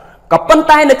ក៏ប៉ុន្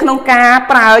តែនៅក្នុងការ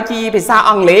ប្រើជាភាសា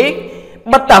អង់គ្លេស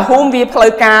បិទតែ whom វាផ្លូ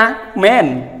វការមែន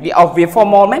វា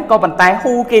formal មែនក៏ប៉ុន្តែ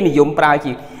who គេនិយមប្រើ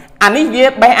ជាងអានេះវា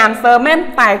best answer មែន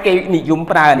តែគេនិយម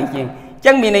ប្រើនេះជាងអញ្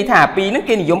ចឹងមានន័យថាពីរហ្នឹង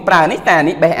គេនិយមប្រើនេះតែអា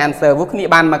នេះ best answer ពួកគ្នា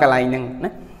បានមកកន្លែងហ្នឹងណា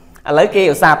ឥឡូវគេ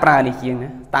ឧស្សាហ៍ប្រើនេះជាងណា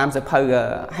តាមសភៅ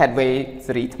headway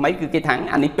series ថ្មីគឺគេថា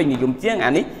អានេះពេញនិយមជាង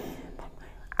អានេះ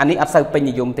អត់សូវពេញ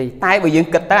និយមទេតែបើយើង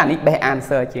គិតទៅអានេះ best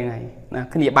answer ជាងហើយណា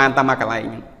គ្នាបានតាមមកកន្លែង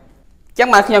ហ្នឹងអញ្ចឹង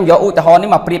មកខ្ញុំយកឧទាហរណ៍នេះ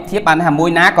មកប្រៀបធៀបបានថាមួយ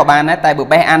ណាក៏បានដែរតែបើ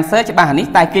best answer ច្បាស់អានេះ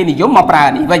តែគេនិយមមកប្រើ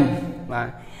នេះវិញបាទ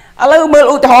ឥឡូវមើល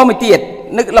ឧទាហរណ៍មួយទៀត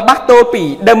នឹករបស់តូល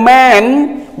2 The man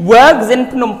works in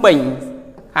ភ្នំពេញ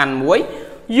ខាងមួយ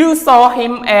You saw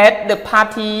him at the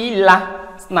party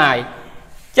last night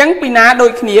ចឹងពីណាដូ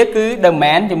ចគ្នាគឺ the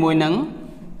man ជាមួយនឹង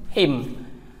him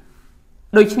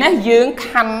ដូច្នេះ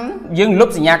យើងលុប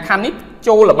សញ្ញាខណ្ឌនេះ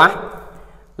ចូលរបស់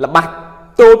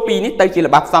តូល2នេះទៅជារ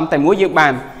បស់ផ្សំតែមួយយើងបា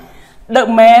ន the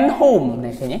man whom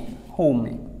នេះឃើញទេ whom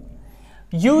នេះ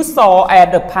You saw at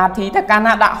the party តែកាល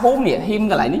ណាដាក់ whom នេះ him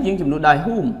កន្លែងនេះយើងចំនួនដោយ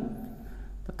whom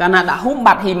តែកាលណាដាក់ whom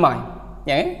បាត់ him ហើយ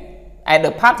ចឹង at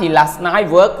the party last night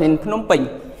work in ភ្នំពេញ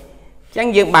ចឹង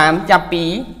យើងបានចាប់ពី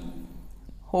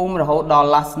whom រហូតដល់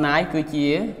last night គឺជា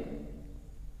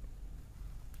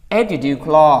adjective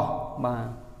clause បាទ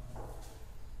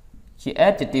ជា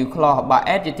adjective clause បាទ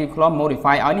adjective clause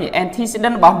modify ឲ្យនេះ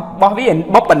antecedent របស់វា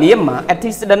បុព្វនាម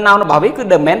antecedent noun របស់វាគឺ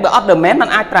the man បើអត់ the man มัน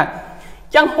អាចប្រើ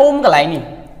ចឹង whom កន្លែងនេះ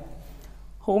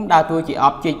whom ដើរតួជា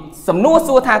object សំណួរ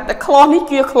សួរថាតែ clause នេះ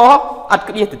គឺ clause អត់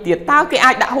ក្បៀសទៅទៀតតើគេ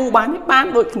អាចដាក់ who បានទេបាន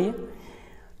ដូចគ្នា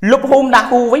លុប whom ដាក់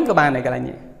who វិញក៏បានដែរកន្លែង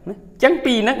នេះចឹង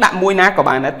ពីរហ្នឹងដាក់មួយណាក៏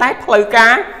បានដែរតែផ្លូវកា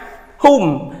រ whom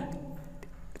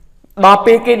ដល់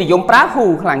ពេលគេនិយមប្រើ who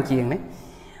ខ្លាំងជាងណា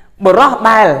បរោះ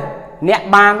ដែលអ្នក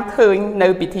បានឃើញនៅ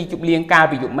ពិធីជប់លៀងកាល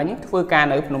ពីយប់មិញធ្វើការ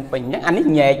នៅភ្នំពេញអញ្ចឹងអានេះ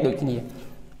ញែកដូចគ្នា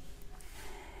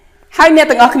ហើយអ្នក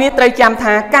ទាំងអស់គ្នាត្រូវចាំ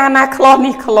ថាកាលណា clause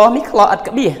នេះ clause អត់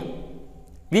ក្បៀស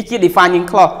វាជា defining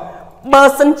clause បើ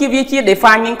សិនជាវាជា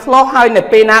defining clause ហើយនៅ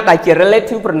ពេលណាដែលជា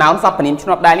relative pronoun សព្វនាមឆ្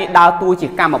នប់ដែរនេះដើរតួជា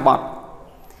កម្មបទ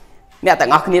អ្នកទាំ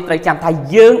ងអស់គ្នាត្រូវចាំថា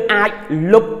យើងអាច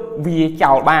លុបវា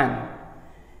ចោលបាន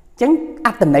អញ្ចឹងអ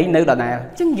ត្ថន័យនៅដដែល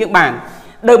អញ្ចឹងយើងបាន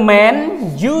The man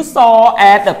you saw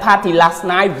at the party last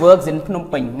night works in ភ្នំ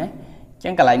ពេញណាអញ្ចឹ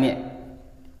ងកន្លែងនេះ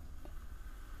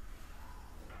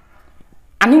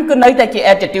អានេះគឺនៅតែជា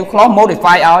adjective clause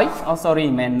modify ឲ្យ sorry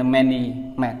man the many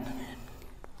man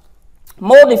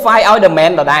modify ឲ្យ the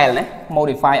man ដដែលណា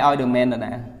modify ឲ្យ the man ដ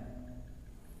ដែល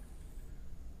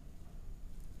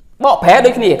បកប្រែ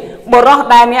ដូចគ្នាបរោះ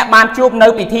ដែលអ្នកបានជួបនៅ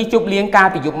ពិធីជប់លៀងកាល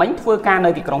ពីយប់មិញធ្វើការនៅ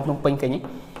ទីក្រុងភ្នំពេញឃើញទេ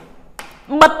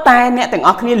បិទតែអ្នកទាំងអ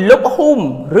ស់គ្នាលុប whom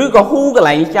ឬក៏ who កន្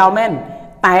លែងចោលមែន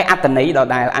តែអត្ថន័យដ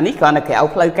ដែលអានេះគ្រាន់តែក្រៅ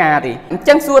ផ្លូវការទេអញ្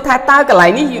ចឹងសួរថាតើកន្លែ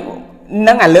ងនេះ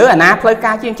នឹងអាលើអាណាផ្លូវ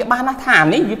ការជាងច្បាស់ណាស់ថាអា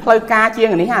នេះវាផ្លូវការជាង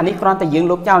អានេះគ្រាន់តែយើង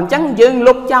លុបចោលអញ្ចឹងយើង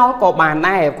លុបចោលក៏បាន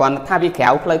ដែរគ្រាន់តែថាវាក្រៅ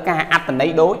ផ្លូវការអត្ថន័យ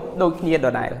ដូចគ្នាដ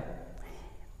ដែល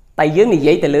តែយើងនិ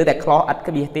យាយទៅលើតែ clause អត់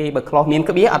ក្បៀសទេបើ clause មាន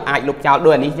ក្បៀសអត់អាចលុបចោលដូ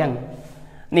ចអានេះអញ្ចឹង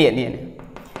នេះ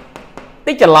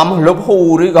តិចច្រឡំលុប who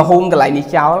ឬក៏ whom កន្លែងនេះ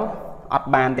ចោលអត់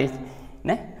បានទេ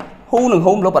ណា who និង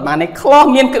whom លុបអត់បានទេ clause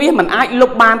មានក្បៀសមិនអាចលុ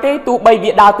បបានទេទោះបី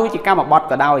វាដើរតួជាកម្មបទ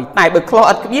ក៏ដោយតែបើ clause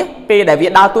អត់ក្បៀសពេលដែលវា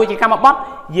ដើរតួជាកម្មបទ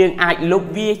យើងអាចលុប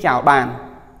វាចោលបាន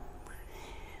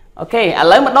ok ឥ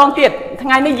ឡូវម្ដងទៀតថ្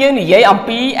ងៃនេះយើងនិយាយអំ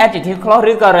ពី adjective clause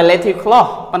ឬក៏ relative clause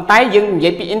ប៉ុន្តែយើងនិយា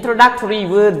យពី introductory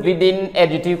word within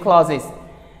adjective clauses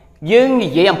យើងនិ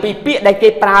យាយអំពីពាក្យដែលគេ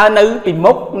ប្រើនៅពី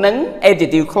មុខនិង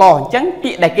adjective clause អញ្ចឹងពា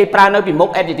ក្យដែលគេប្រើនៅពីមុខ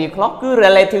adjective clause គឺ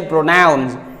relative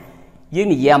pronouns យើង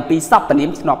និយាយអំពីសព្វនាម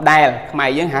ឆ្នប់ដែលខ្មែរ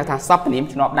យើងហៅថាសព្វនាម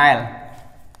ឆ្នប់ដែល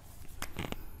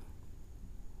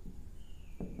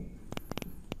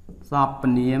សព្វ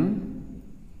នាម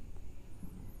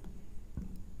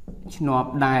ឆ្នប់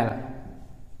ដែល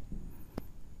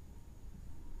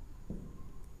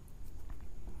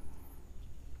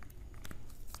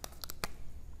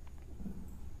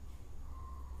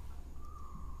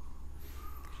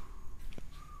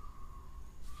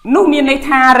នោះមានន័យ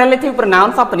ថា relative pronoun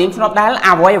សព្វនាមឆ្នប់ដែល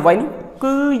អ្វីនោះ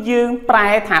គឺយើងប្រែ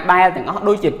ថាដែលទាំងអស់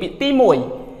ដូចជាពាក្យទី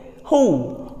1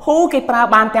 who គេប្រើ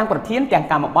បានទាំងប្រធានទាំង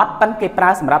កម្មបត្តិប៉ុន្តែគេប្រើ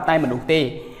សម្រាប់តែមនុស្សទេ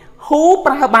who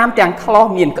ប្រើបានទាំងclause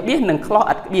មានក្បៀសនិងclause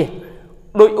ឥតក្បៀស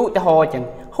ដោយឧទាហរណ៍អញ្ចឹង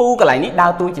who កន្លែងនេះដើ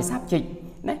រតួជា subject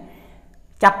ណា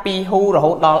ចាប់ពី who រ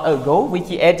ហូតដល់ ago វា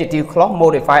ជា adjective clause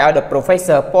modify ឲ្យដល់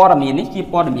professor ព័ត៌មាននេះជា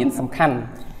ព័ត៌មានសំខាន់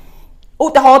ឧ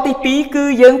ទាហរណ៍ទី2គឺ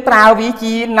យើងប្រើវា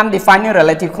ជា non defining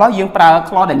relative clause យើងប្រើ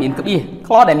clause ដែលមានក្បៀស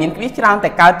clause ដែលមានក្បៀសច្រើនតែ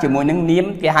កើតជាមួយនឹងនាម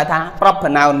គេហៅថា proper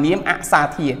noun នាមអសា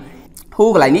ធារ who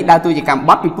កន្លែងនេះដើរតួជាកម្ម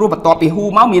បត្តិពីព្រោះបន្ទាប់ពី who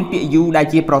មកមានពាក្យ you ដែល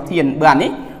ជាប្រធានបើអានេះ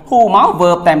who មក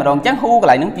verb តែម្ដងអញ្ចឹង who កន្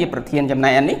លែងហ្នឹងជាប្រធានចំណែ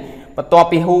កអានេះបន្ទាប់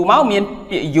ពី who មកមាន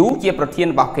ពាក្យ you ជាប្រធាន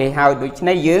របស់គេហើយដូច្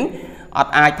នេះយើងអ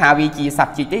ត់អាចថាវាជា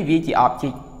subject ទេវាជា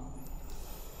object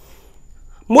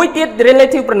មួយទៀត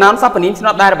relative pronoun សព្វនាមឆ្ន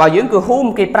ប់ដែលរបស់យើងគឺ whom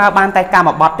គេប្រើបានតែកម្ម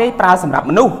បត្តិទេប្រើសម្រាប់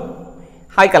មនុស្ស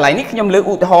ហើយកន្លែងនេះខ្ញុំលើក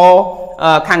ឧទាហរណ៍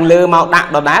ខាងលើមកដាក់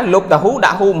ដដែលលុបតា who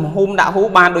ដាក់ whom ដាក់ who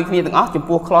បានដូចគ្នាទាំងអស់ចំ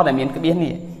ពោះ clause ដែលមានក្បៀស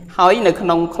នេះហើយនៅក្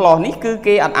នុង clause នេះគឺ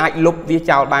គេអត់អាចលុបវា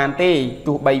ចោលបានទេ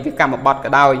ទោះបីវាកម្មបត្តិក៏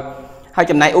ដោយហើយ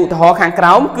ចំណែកឧទាហរណ៍ខាងក្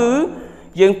រោមគឺ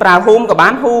យើងប្រើ whom ក៏បា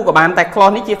ន who ក៏បានតែ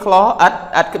clause នេះជា clause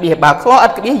ឥតក្បៀសបើ clause ឥ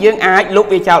តក្បៀសយើងអាចលុប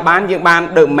វាចោលបានយើងបាន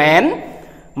the man មិន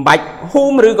បាច់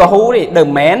whom ឬក៏ who ទេ the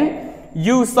man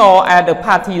you saw at the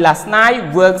party last night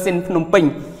works in ភ្នំពេញ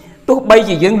ទោះបី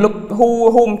ជាយើងលុប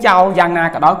whom ចោលយ៉ាងណា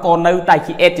ក៏ដោយក៏នៅតែ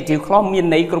ជា adjective clause មាន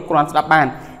ន័យគ្រប់គ្រាន់ស្ដាប់បាន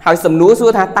ហើយសំណួរសួ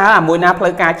រថាតើអាមួយណាផ្លូ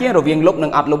វការជាងរវាងលុបនិ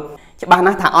ងអត់លុបច្បាស់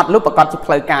ណាស់ថាអត់លុបប្រកាសជា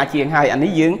ផ្លូវការជាងហើយអា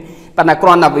នេះយើងប៉ុន្តែគ្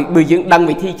រាន់តែបើយើងដឹង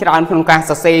វិធីច្រើនក្នុងការ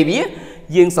សរសេរវា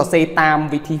យើងសរសេរតាម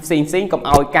វិធីផ្សេងកុំ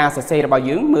ឲ្យការសរសេររបស់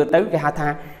យើងមើលទៅគេហៅថា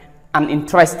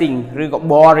uninteresting ឬក៏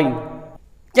boring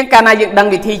អញ្ចឹងកាលណាយើងដឹង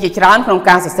វិធីជាច្រើនក្នុង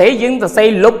ការសរសេរយើងសរសេរ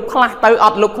លុបខ្លះទៅអ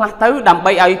ត់លុបខ្លះទៅដើម្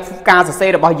បីឲ្យការសរសេរ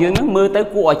របស់យើងនឹងមើលទៅ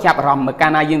គួរឲ្យចាប់អារម្មណ៍មើលកា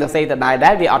លណាយើងសរសេរដ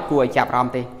ដែលវាអត់គួរឲ្យចាប់អារម្ម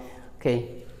ណ៍ទេអូខេ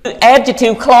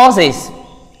adjective clauses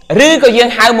ឬក៏យើង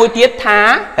ហៅមួយទៀតថា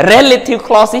relative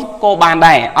clauses ក៏បាន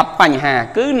ដែរអត់បញ្ហា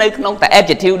គឺនៅក្នុងតែ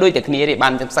adjective ដូចតែគ្នាទេបា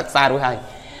នសិក្សារួចហើយ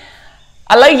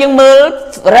ឥឡូវយើងមើល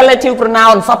relative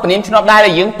pronoun សព្វនាមឆ្នប់ដែល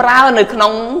យើងប្រើនៅក្នុ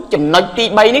ងចំណុចទី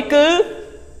3នេះគឺ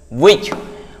which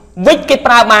គេ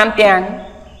ប្រើបានទាំង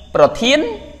ប្រធាន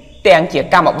ទាំងជា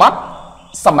កម្មបត្តិ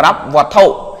សម្រាប់វត្ថុអ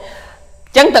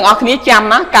ញ្ចឹងទាំងអស់គ្នាចាំ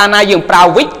ណាកាលណាយើងប្រើ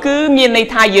which គឺមានន័យ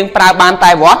ថាយើងប្រើបាន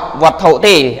តែវត្ថុ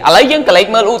ទេឥឡូវយើងក៏លេខ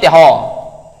មើលឧទាហរណ៍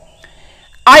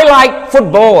I like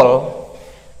football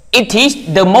it is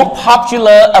the most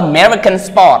popular American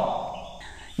sport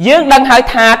យើងដឹងហើយ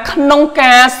ថាក្នុង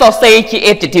ការសរសេរជា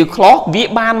adjective clause វា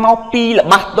បានមកពីល្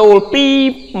បះតូលពីរ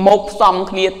មកផ្សំ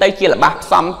គ្នាទៅជាល្បះផ្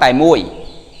សំតែមួយ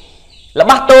ល្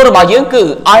បះតូលរបស់យើងគឺ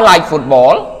I like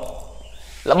football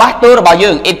ល្បះតូលរបស់យើ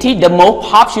ង it is the most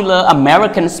popular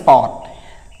American sport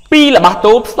ពីរល្បះ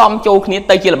តូលផ្សំចូលគ្នា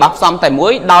ទៅជាល្បះផ្សំតែមួ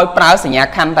យដោយប្រើសញ្ញា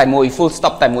ខណ្ឌតែមួយ full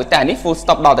stop តែមួយតែនេះ full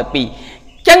stop ដល់តែពីរ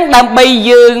ចឹងដើម្បី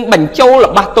យើងបញ្ចូល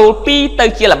ល្បះតូល2ទៅ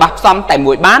ជាល្បះផ្សំតែ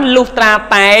មួយបានលុះត្រា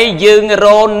តែយើងរ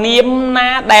កនាមណា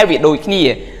ដែលវាដូចគ្នា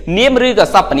នាមឬក៏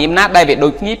សព្វនាមណាដែលវាដូ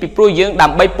ចគ្នាពីព្រោះយើងដើ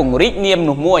ម្បីពង្រីកនាម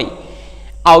នោះមួយ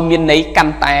ឲ្យមានន័យកា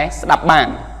ន់តែស្ដាប់បាន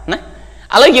ណា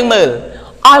ឥឡូវយើងមើល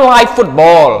I like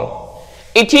football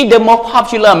it is the most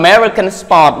popular American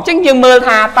sport អញ្ចឹងយើងមើល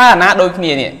ថាតើអាណាដូចគ្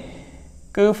នានេះ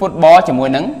គឺ football ជាមួយ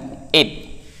នឹង it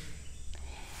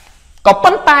ក៏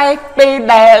ប៉ុន្តែពេល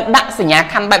ដែលដាក់សញ្ញា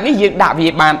ខណ្ឌបែបនេះយើងដាក់វា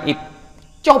បាន it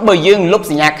ចុះបើយើងលុប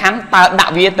សញ្ញាខណ្ឌតើដា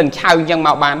ក់វាទាំងឆៅអញ្ចឹងម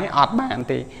កបានទេអត់បាន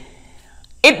ទេ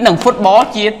it និង football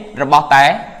ជារបស់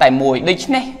តែមួយដូច្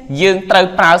នេះយើងត្រូវ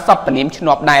ប្រើសព្វនាមឆ្ន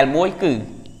ប់ដែលមួយគឺ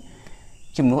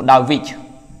ជំនួសដោយ which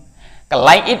កន្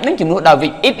លែង it នឹងជំនួសដោយ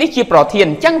which it នេះជាប្រធាន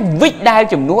អញ្ចឹង which ដែល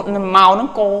ជំនួសមកនឹង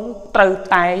ក៏ត្រូវ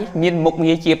តែមានមុខ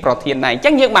ងារជាប្រធានដែរអញ្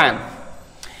ចឹងយើងបាន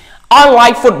I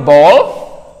like football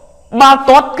បាល់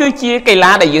ទាត់គឺជាកី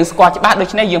ឡាដែលយើងស្គាល់ច្បាស់ដូ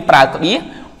ច្នេះយើងប្រើក្បៀស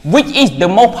which is the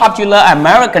most popular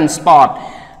American sport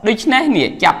ដូច្នេះនេះ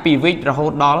ចាប់ពី which រហូ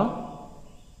តដល់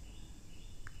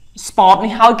sport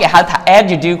នេះហើយគេហៅថា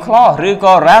adjective clause ឬ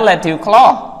ក៏ relative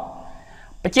clause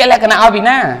bây giờ lại cái nào vì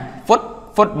na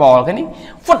football cái này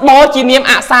football chỉ niệm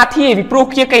ạ sa thi vì pro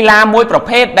kia cây la môiประเ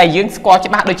ภท đại dương score cho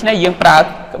bạn đối với dương prao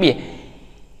cái gì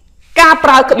ca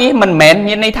prao cái gì mình mến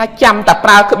như này tha chăm ta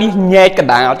prao cái gì nhẹ cái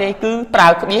đảo thế cứ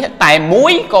prao cái gì tại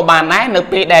mũi của bạn ấy nơi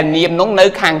pe đèn niệm nóng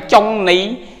nơi hàng trong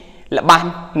này là ban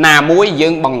nà mũi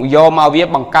dương bằng do màu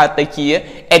viết bằng cao tới chia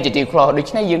adjective clause đối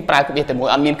với dương prao cái gì tại mũi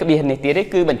ăn miên cái gì này tí đấy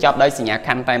cứ mình chọn đây xì nhà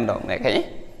khăn tay đồng này cái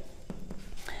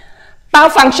tao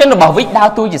function là bảo vịt đau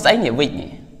tôi chỉ thấy nhiều vịt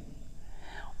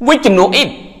vịt chừng nụ ít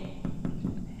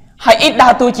hay ít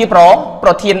đau tôi chỉ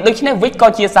pro thiên đối với vịt có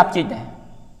chia sắp chỉ này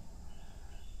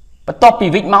và top bị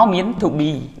vịt máu miến thuộc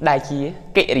bì đại chia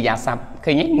kệ rìa sắp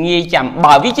khi nhé nghe chậm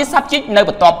bảo vịt chia sắp chứ nơi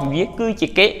và top viết cứ chỉ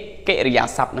kệ rìa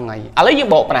sắp là ngày à lấy những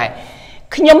bộ này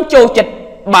khi nhóm châu chật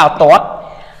bảo tốt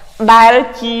đại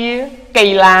chia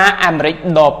cây la Americ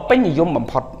đọc bên nhiều dùng bằng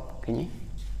phật cái nhé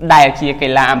đại chia cây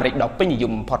la Americ đọc bên nhiều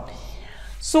dùng bằng phật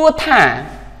xua thả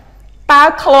ta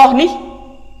clause ní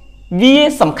vì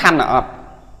sầm khăn ở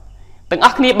từng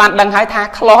ác ní bạn đang hái tha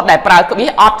clause đại prao có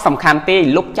biết ớt sầm khăn tê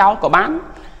lúc cháu của bạn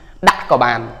đặt của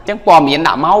bạn chẳng bò miệng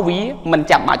đã máu ví mình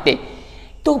chậm mãi tê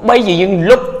tôi bây giờ nhưng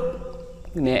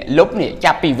lúc này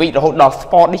chạp bị vị rồi đọc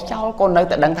sport đi cháu con nơi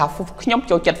tại đang thảo nhóm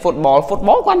cho chật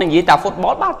football quan là gì ta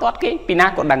football bao toát cái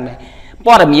pina còn đằng này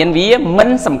bò là miệng ví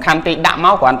mình sầm khăn tê đã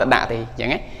máu của anh ta đã thì chẳng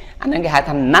ấy anh ấy hai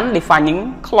thằng nắn define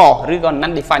những clause rồi còn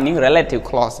nắn define những relative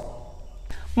clause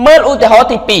mới ưu thế họ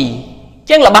thì pì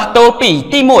chẳng là bác tô pì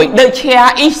ti mũi the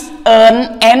chair is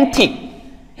an antique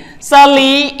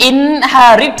Sally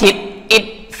inherited it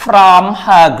from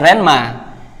her grandma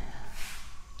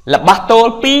là bác tô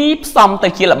pì xong tới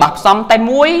chỉ là bác xong tay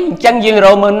mũi chẳng dừng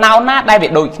rồi mà nào nát đây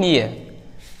việc đôi kia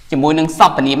chỉ mũi nâng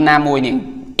sọc và niệm nam mũi nè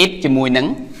ít chỉ mũi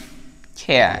nâng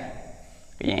chair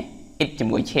ít chỉ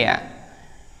mũi chair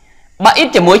bà ít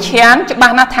chỉ mũi chén cho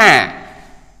ba nó thả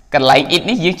cần lấy ít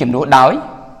ní dưới chùm nụ đói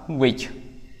which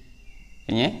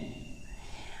nhé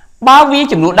bao vi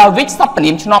chùm nụ đói which sắp tình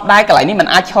im cho nó đai cái lại ní mình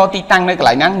ai cho ti tăng nơi cái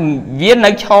lại năng viên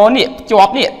nơi cho nè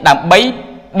chọp nè đầm bấy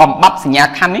bầm bắp nhà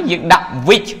khăn ní dựng đậm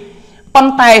which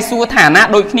con tay xua thả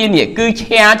nát đôi khi nè cứ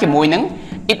che chỉ mũi nắng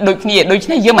ít đôi khi đôi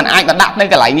khi dưới mình ai mà đậm nơi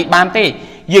cái lại ní ban tê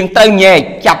dừng tơ nhẹ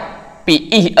chập bị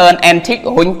Oeun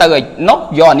antique huynh tơ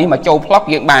nốt giò ní mà châu plug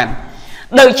dựng bàn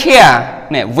the chair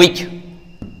nè which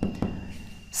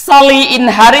Sally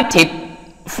inherited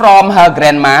from her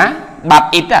grandma but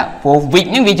it for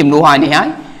which những vị chùm nụ hoài này hả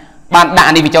bạn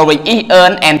đã đi vì cho mình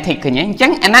Oeun antique nhé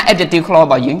chẳng anh adjective clause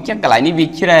bảo dưỡng chắc cả lại ní vị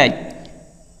chưa đây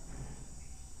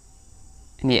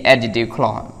nè adjective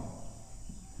clause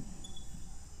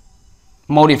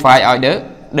modify ở đó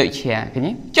the chair cái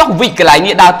nhé cho vị cái lại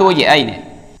ní đau tôi vậy ấy nè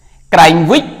cái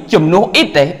viết chùm nụ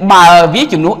ít đấy mà viết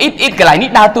chùm nụ ít cái lại ní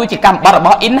đau tôi chỉ cầm bắt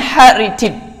bỏ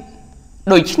inherited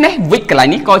đôi khi này viết cái lại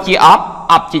ní coi chia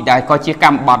off chỉ đại coi chia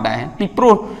cầm bọt đấy vì pro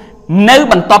nếu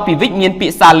bằng top vì viết miền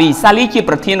bị Sally chia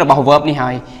ประเทศlà bảo verb này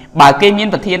hay bà kê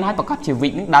miềnประเทศnói bà có chỉ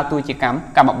viết những đau tôi chỉ cầm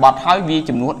bọt hỏi vì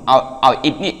chùm nụ ở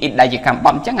ít đại chỉ cầm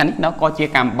bọt chắc là nó coi chia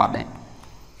cầm bọt đấy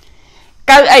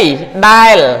cái ấy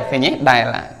dial cái nhé dial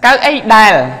là cái ấy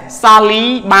dial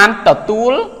Sally ban tờ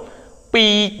túi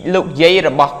pi lục dây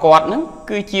rồi bọc quạt nó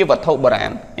cứ chia vào thâu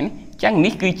bản chẳng ní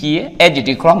cứ chia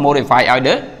adjective clause modify ở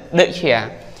đó đợi chia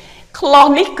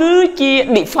clause ní cứ chia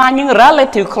define những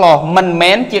relative clause mình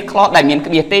mến chia clause đại miền cái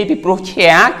biệt tê bị pro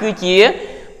chia cứ chia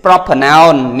proper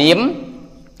noun niệm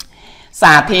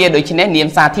xà thia đối với niệm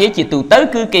xà thia chỉ từ tới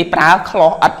cứ cái pra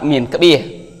clause ở miền cái biệt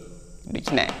đối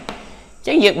với này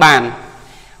chẳng việc bàn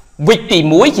việc tỉ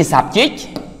mũi chỉ sạp chết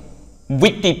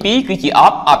viết tí pí cứ chỉ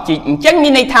ốp chỉ chẳng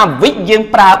như này tham viết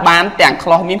dương pra bán tàng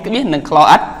clause miếng cái biết nâng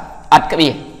clause ắt cái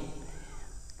biết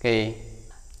okay.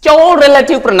 Chỗ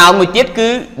relative pronoun một tiết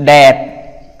cứ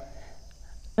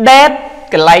that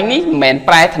cái lấy ní mền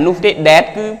prai thành nút thế that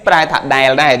cứ prai thật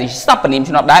đài này thì sắp phần niệm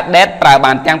cho nó đã that prai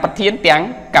bàn tàng phát thiên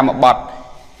tàng cả một bọt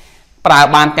prai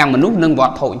bàn tàng một nút nâng vọt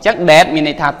thổ chắc that như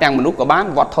này tham tàng một nút của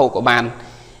bán vọt thổ của bàn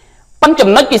phân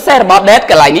chấm nói cái xe bảo dead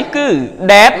cái lại ní cứ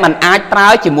dead mình ai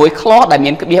trai chỉ mùi clause đại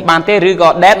miền cái biết bàn tê rư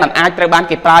gọi dead mình ai trai ban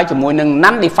cái trai chỉ mùi nâng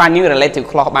nắn define những relative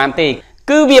clause bàn tê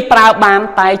cứ việc trai ban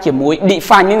tay chỉ mùi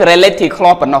define những relative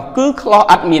clause của nó cứ clause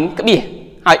admin cái biết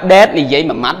hỏi dead này vậy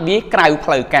mà mắt biết cài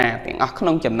phơi cả tiếng ở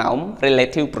không chấm nóng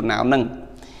relative pronoun nâng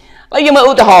lấy như mà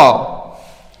ưu họ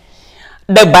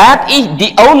the bat is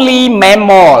the only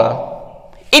mammal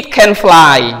it can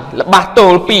fly là bát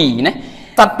tổ pì này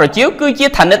sắtประchiếu cứ chia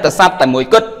thành đất sắt tại mũi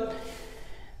cất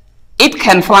it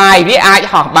can fly với ai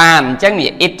họ bàn chẳng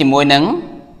nghĩa it chỉ mũi nắng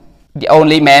the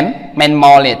only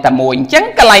mammal này tại mũi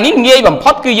chẳng cái này nghe bằng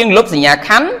phốt cứ dừng lúc gì nhà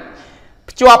khánh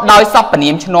cho đôi sắp bản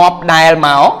niệm cho nó đài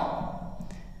máu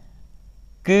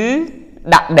cứ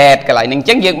đặt dead cái lại nên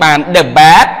chẳng dương bàn the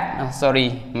bat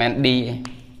sorry man đi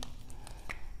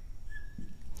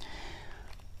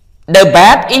the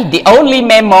bat is the only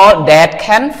mammal that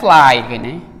can fly cái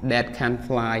này that can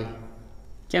fly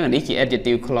chẳng là đi chỉ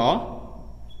adjective clause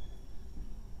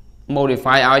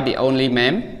modify out the only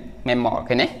mammal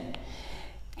cái này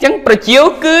chẳng chiếu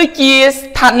cứ chia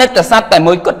thành nước ta sát tại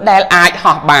mỗi cốt đai ai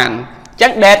họ bàn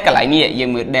chẳng dead cái lại như vậy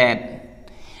dương mới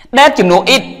dead chừng nụ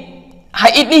ít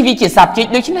hay ít đi vì chỉ sạp chỉ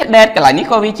đối chính là dead cái lại ní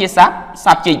có vì chỉ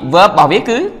sạp chỉ verb bảo viết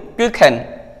cứ can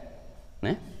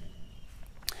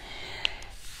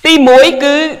tí mỗi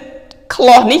cứ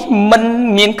clause ní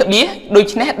mình miền cái biết đối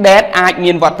chính là dead ai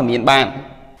miền vật thẩm miền bàn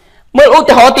mới ưu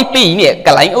tiên họ tí pí nè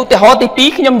cái lại ưu tiên họ tí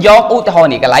pí khi nhom gió ưu tiên họ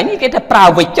nè cái lại ní cái thật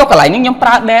prao vịt cho cái lại ní nhom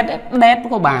prao dead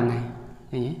của bàn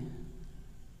này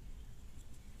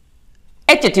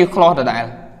adjective clause ở đây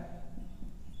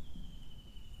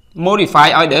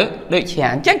modify order đợi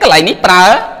chán chắc cái lại ní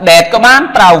prao dead của bàn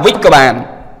prao vịt của bàn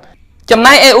trong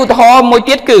này ưu tiên họ mỗi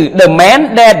tiết cử the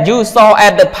man that you saw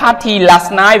at the party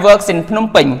last night works in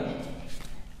Phnom Penh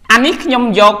anh ấy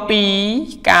nhom gió pí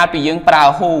ca pí dương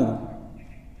prao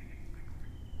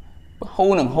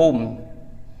hu nằm hùm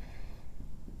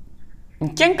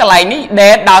chẳng cái này ní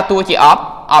dead đào tua chỉ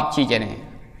op chi vậy này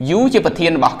dú chỉ bật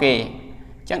thiên bạc kề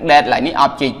chẳng dead lại ní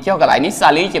op chỉ cho cái lại ní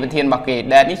xa lý chỉ bật thiên bạc kề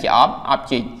dead ní chỉ op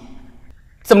chỉ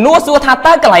sầm nua xua thà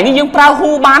ta cái này ní dương prao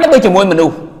hu bán đấy bây giờ môi mình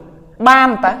đủ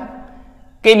ban ta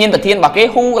cái miền bật thiên bạc kề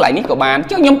hu lại ní của bán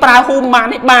chứ dương prao hu bán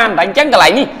đấy ban đánh chẳng cái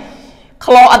này ní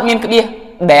klo ăn miền cái bia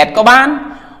dead có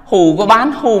bán hù có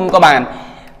bán hùm có bán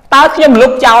ta khi mà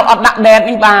lúc cháu ọt đặt đèn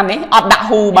đi bàn ấy ọt đặt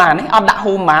hù bàn ấy ọt đặt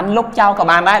hù bàn lúc cháu các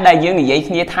bạn đấy đây dương như vậy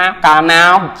như tha cả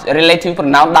nào relative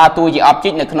pronoun đa tôi chỉ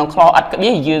object này không khó ọt cái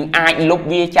biết dương ai lúc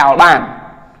vi cháu bàn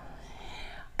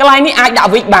cái này ní ai đạo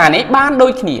vị bàn ấy ban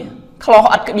đôi khi khó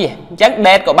ọt cái biết chắc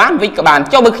đèn của bán vị của bạn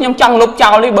cho bực nhom trong lúc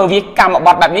cháu đi bởi vì cầm một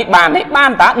bọt đặt vị bàn ấy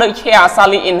ban ta đôi share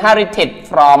Sally inherited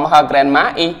from her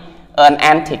grandma is an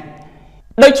antique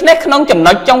đôi khi không chấm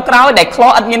nói trong cáo để khó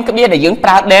ăn miên cái bia để dưỡng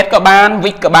pra dead của bạn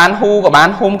vịt của bạn hu của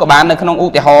bạn hum của bạn là không ưu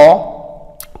tiên họ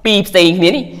pi xì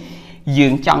ní đi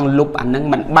dưỡng trong lúc anh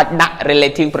nâng mình bạch đặt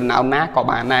relative pronoun ná của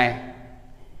bạn này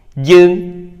dưỡng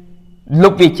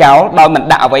lúc vì cháu đôi mình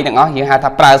đạo vậy đừng nói dưỡng hai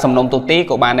tháp pra sầm nông tổ tí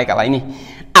của bạn này cả lấy nè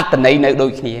ắt tình ấy nơi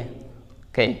đôi khi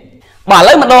ok bỏ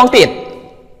lấy một đòn tiền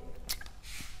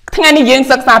thằng này dưỡng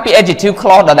sắc xa pi adjective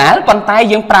clause đó đá con tay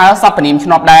dưỡng pra sắp phần im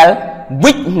snop đá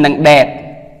vịt nâng dead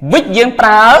vịt dương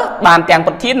prá bàn chàng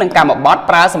bật thiết nâng cả một bót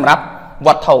prá sầm rắp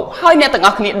vật thổ hơi nè từng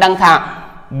ngọc nghĩa đăng thà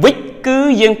vịt cứ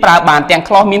dương prá bàn chàng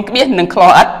klo miên cái biết nâng klo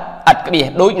ất cái biết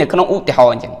đối này không ưu tiên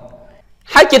họ chẳng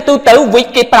hai chữ tu tử vịt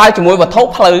cái prá chỉ môi vật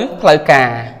thổ phơi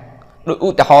cả đối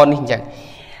ưu tiên họ này chẳng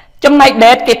trong này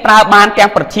dead cái prá bàn chàng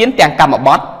bật thiết chàng cả một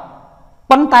bót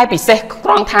bắn tay bị xe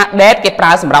con thà dead cái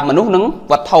prá sầm rắp mà nút nứng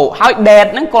vật thổ hơi dead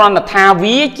nứng con là thà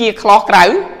vía chia klo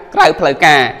cày phơi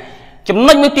cả chúng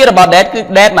mình mới tiêu là bảo dead cứ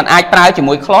dead mà ai prao chỉ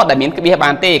môi clause để miễn cái bia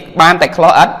bàn tê ban tại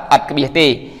clause ất cái bia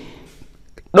tê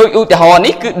đôi ưu tiên họ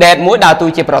ní cứ dead mỗi đào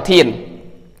tôi chỉ bảo thiên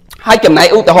hai chấm này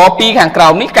ưu tiên họ pi hàng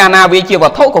cầu ní cana vì chỉ vào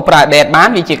thấu của pra dead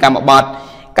bán vì chỉ cầm một bọt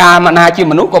ca mà na chỉ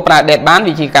មនុស្សcủa pra dead bán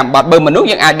vì chỉ cầm bọt bởiមនុស្ស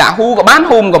những ai đã hu của bán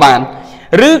hum của bạn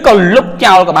rứ còn lúc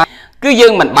chào của bạn cứ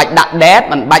dương mình bạch đặt dead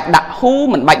mình bạch đặt hu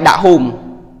mình bạch đặt hum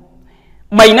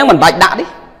bây nó mình bạch đặt đi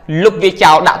lúc vi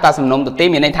chào đã ta sầm nông tự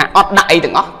tim này thằng ót đại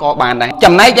từng ót có bàn này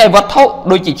chầm này dây vật thấu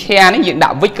đôi chỉ che những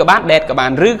đạo vít của bạn dead của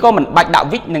bạn rứ có mình bạch đạo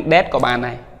vít nâng dead của bạn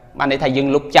này bạn này thầy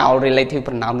dừng lúc chào relative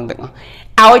pronoun nâng từng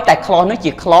ao tại clause nó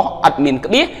chỉ clause admin có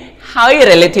biết hơi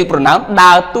relative pronoun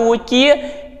đào tua chia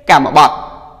cả một bọt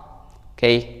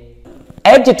ok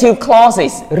adjective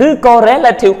clauses rứ có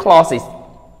relative clauses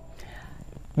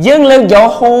dừng lên gió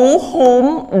hú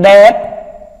húm dead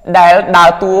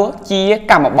đào tua chia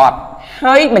cả một bọt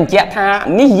hơi mình chạy tha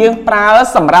ní dương prao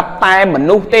sầm rap tay mình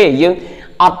nu tê dương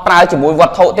ọt prao chỉ mùi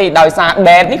vật thổ thì đòi xa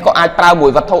dead ní có ai prao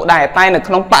mùi vật thổ đài tay là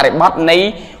không phải để bot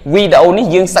ní video ní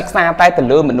dương sắc xa tay từ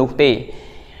lứa mình nu tê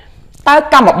ta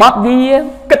cầm một bot vi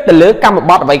kết từ lứa cầm một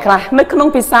bot vậy khai nó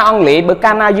không phải sao ông lệ bờ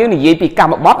cana dương này gì bị cầm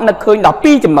một bot nó khơi đỏ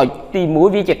pi chừng nói thì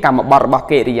mũi vi chỉ cầm một bot bỏ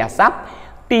kệ thì giả sắp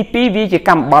pi pi vi chỉ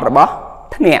cầm một bot bỏ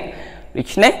thế nè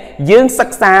đấy dương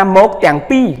sắc xa một chàng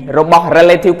pi rồi bỏ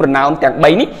relative pronoun chàng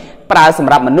bảy ní prao sầm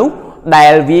rapមនុស្សដែ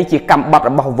លវាជាកម្មបត្តិ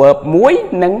របស់ verb មួយ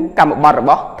និងកម្មបត្តិរ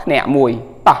បស់ធ្នាក់មួយ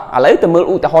តោះឥឡូវទៅមើល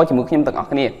ឧទាហរណ៍ជាមួយខ្ញុំទាំងអស់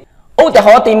គ្នាឧទាហ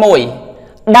រណ៍ទី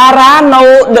1 Dara know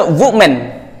the woman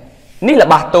នេះល្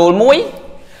បះតូលមួយ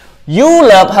You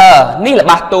love her នេះល្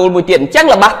បះតូលមួយទៀតអញ្ចឹង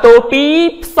ល្បះតូលពីរ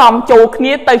ផ្សំចូលគ្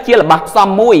នាទៅជាល្បះផ្សំ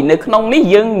មួយនៅក្នុងនេះ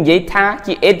យើងនិយាយថា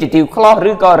ជា adjective clause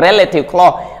ឬក៏ relative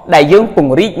clause ដែលយើងព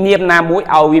ង្រីកនាមណាមួយ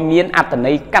ឲ្យវាមានអត្ថ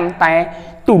ន័យកាន់តែ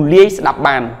ទូលាយស្ដាប់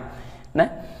បានណា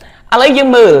ឥឡូវយើង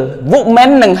មើល woman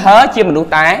និង her ជាមនុស្ស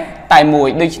តែមួយ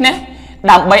ដូច្នេះ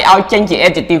ដើម្បីឲ្យចេញជា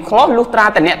adjective clause លុះត្រា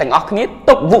តែអ្នកទាំងអស់គ្នា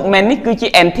ទុក woman នេះគឺជា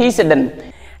antecedent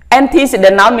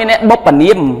antecedent noun មានបុព្វ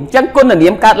នាមអញ្ចឹងគុណនា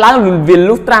មកើតឡើងវា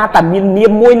លុះត្រាតែមាននា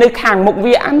មមួយនៅខាងមុខ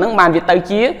វាអាហ្នឹងបានវាទៅ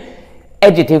ជា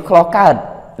adjective clause កើត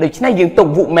ដូច្នេះយើងទុក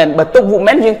woman បើទុក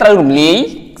woman យើងត្រូវរំលាយ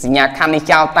សញ្ញាខណ្ឌនេះ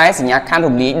ចោលតែសញ្ញាខណ្ឌ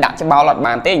រំលាយដាក់ច្បោលអត់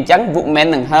បានទេអញ្ចឹង woman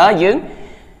និង her យើង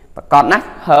ប្រកបណាស់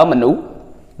her មនុស្ស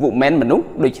woman មនុស្ស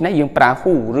ដូច្នេះយើងប្រើ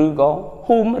who ឬក៏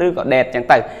whom ឬក៏ that អញ្ចឹង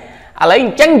ទៅឥឡូវអ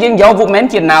ញ្ចឹងយើងយក woman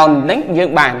ជា noun ហ្នឹងយើង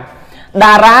បាន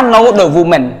តារា know the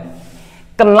woman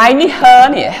កន្លែងនេះ her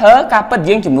នេះ her ការពិត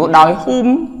យើងជំនួសដោយ whom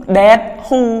that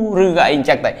who ឬក៏អីអញ្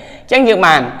ចឹងទៅអញ្ចឹងយើង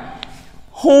បាន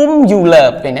whom you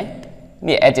love ទេណា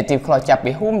នេះ adjective clause ចាប់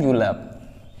ពី whom you love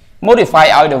modify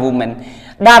ឲ្យ the woman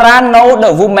តារា know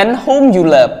the woman whom you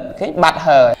love ឃើញបាត់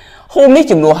her whom នេះ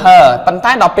ជំនួស her ប៉ុន្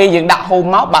តែដល់ពេលយើងដាក់ whom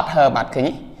មកបាត់ her បាត់ឃើញ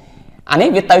អានេះ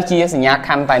វាទៅជាសញ្ញាខ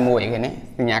ណ្ឌតែមួយឃើញ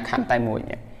សញ្ញាខណ្ឌតែមួយ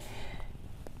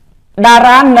តា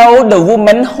រា know the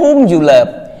woman whom you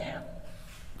love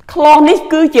clause នេះ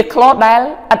គឺជា clause ដែល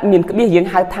អត់មានក្បៀសយើង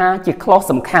ហៅថាជា clause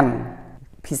សំខាន់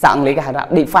ភាសាអង់គ្លេសគេហៅថា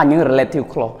defining relative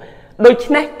clause ដូ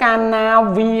ច្នេះកាលណា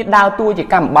វាដើរតួជា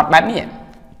កម្មបត្តិបែបនេះ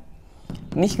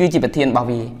នេះគឺជាប្រធានរបស់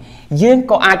វាយើង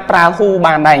ក៏អាចប្រើ who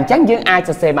បានដែរអញ្ចឹងយើងអាច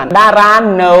សរសេរបាន Dara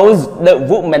knows the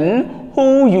woman who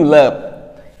you love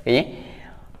ឃើញ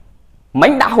មិ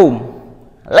នដាក់ whom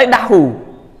ឡើយដាក់ who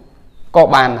ក៏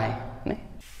បានដែរ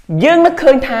យើងនឹក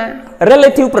ឃើញថា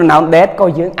relative pronoun that ក៏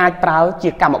យើងអាចប្រើជា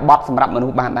កម្មបត្តិសម្រាប់មនុ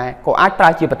ស្សបានដែរក៏អាចប្រើ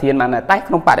ជាប្រធានបានដែរតែ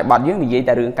ក្នុងបរិបទយើងនិយាយ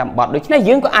តែរឿងកម្មបត្តិដូច្នេះ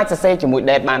យើងក៏អាចសរសេរជាមួយ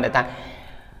that បានដែរថា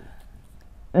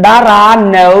Dara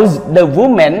knows the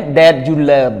woman that you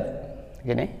love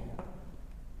ឃើញទេ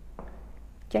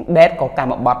ចឹង that ក៏កម្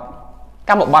មបត្តិ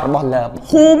របស់ love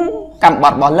whom កម្មប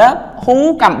ត្តិរបស់ love who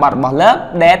កម្មបត្តិរបស់ love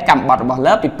that កម្មបត្តិរបស់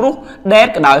love ពីព្រោះ that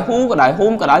ក៏ដោយ who ក៏ដោយ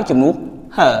whom ក៏ដោយជំនួស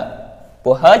her ព្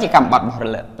រោះ her ជាកម្មបត្តិរបស់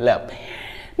love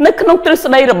នៅក្នុងទ្រឹ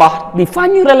ស្ដីរបស់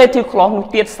defining relative clause នោះ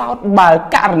ទៀតសោតបើ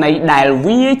ករណីដែល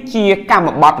វាជាកម្ម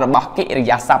បត្តិរបស់កិរិ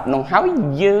យាសព្ទនោះហើយ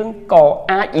យើងក៏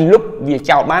អាចលុបវា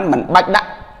ចោលបានមិនបាច់ដាក់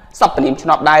សព្វនាមឆ្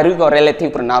នប់ដែរឬក៏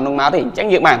relative pronoun នោះមកទេអញ្ចឹង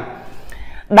យើងបាន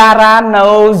Dara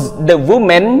knows the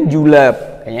woman you love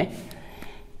ឃើញទេ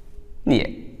នេះ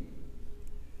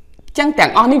ចឹងទាំ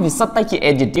ងអស់នេះវាសុទ្ធតែជា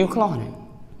adjective clause ណា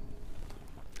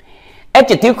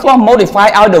adjective clause modify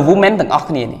ឲ្យ the woman ទាំងអស់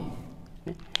គ្នានេះ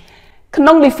ក្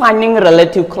នុង defining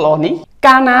relative clause នេះ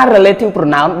កាលណា relative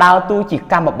pronoun ដើរតួជា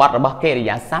កម្មបត្តិរបស់កិរិ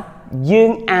យាសព្ទយើ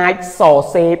ងអាចសរ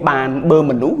សេរបានបើ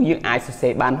មនុស្សយើងអាចសរសេ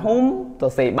របាន whom ស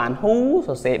រសេរបាន who ស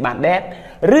រសេរបាន that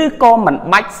ឬក៏មិន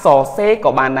បាច់សរសេរក៏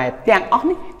បានដែរទាំងអស់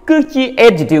នេះគឺជា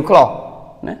adjective clause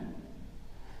ណា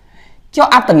ចុះ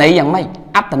អត្ថន័យយ៉ាងម៉េច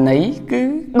អត្ថន័យគឺ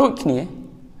ដូចគ្នា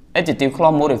adjective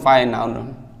clause modify noun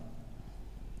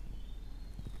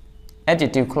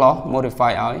adjective clause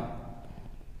modify ឲ្យ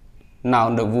noun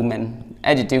the woman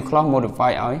adjective clause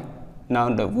modify ឲ្យ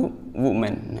noun the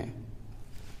woman ណា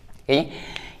អូខេ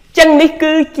ចឹងនេះ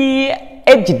គឺជា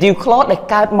adjective clause ដែល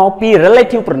កើតមកពី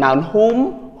relative pronoun whom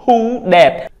who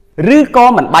that ឬក៏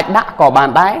មិនបាច់ដាក់ក៏បាន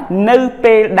ដែរនៅ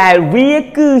ពេលដែលវា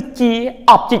គឺជា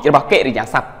object របស់កិរិយា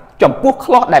សព្ទចំពោះ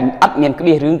clause ដែលអត់មានក្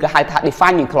បៀសរឿងគេហៅថា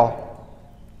defining clause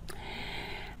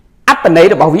អត្ថន័យ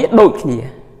របស់វាដូចគ្នា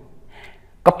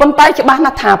ក៏ប៉ុន្តែច្បាស់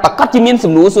ណាស់ថាប្រកាសជាមាន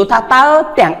សំណួរសួរថាតើ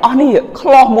ទាំងអស់នេះ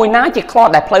clause មួយណាជា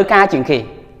clause ដែលផ្លូវការជាងគេ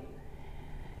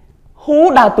who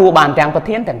ដើរតួបានទាំងប្រ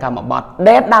ធានទាំងកម្មបត្តិ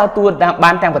that ដើរតួ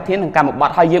បានទាំងប្រធាននិងកម្មបត្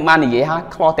តិហើយយើងបាននិយាយថា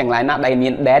clause ទាំងឡាយណាដែលមា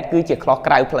ន that គឺជា clause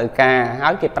ក្រៅផ្លូវការហើ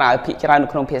យគេប្រើភាគច្រើននៅ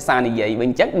ក្នុងភាសានិយាយវិញ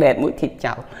អញ្ចឹង that មួយធីប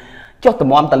ចោលចុះត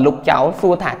ម្រាំតលុបចោលសួ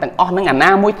រថាទាំងអស់ហ្នឹងអាណា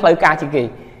មួយផ្លូវការជាងគេ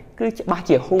គឺច្បាស់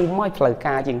ជា whom មកផ្លូវ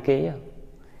ការជាងគេ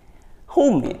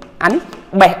whom អានេះ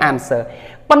best answer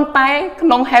ប៉ុន្តែក្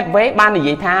នុង headway បាននិ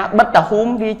យាយថាបិទតា whom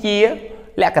វាជា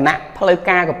លក្ខណៈផ្លូវ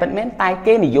ការក៏ពិតមែនតែ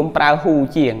គេនិយមប្រើ who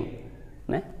ជាង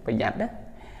ណាប្រយ័ត្នណា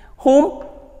whom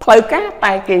ផ្លូវការ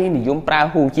តែគេនិយមប្រើ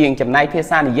who ជាងចំណែកភា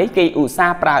សានិយាយគេឧស្សា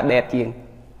ហ៍ប្រើ that ជាង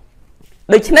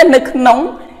ដូច្នេះនៅក្នុង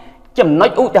ចំណុច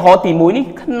ឧទាហរណ៍ទី1នេះ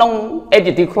ក្នុង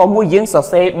adjective clause មួយយើងសរ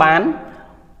សេរបាន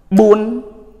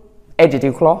4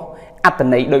 adjective clause អត្ថ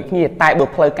ន័យដូចគ្នាតែបើ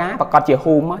ផ្លូវការប្រកាសជា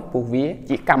whom ហើយព្រោះវា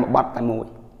ជាកម្មបត្តិតែមួយ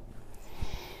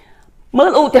មើ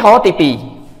លឧទាហរណ៍ទី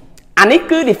2អានេះ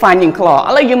គឺ defining clause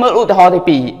ឥឡូវយើងមើលឧទាហរណ៍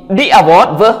ទី2 The award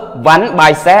was won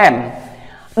by Sam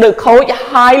The coach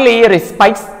highly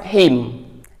respects him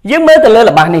យើងមើលទៅលើ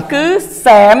របស់នេះគឺ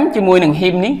Sam ជាមួយនឹង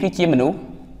him នេះគឺជាមនុស្ស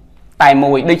តែ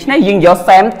មួយដូច្នេះយើងយក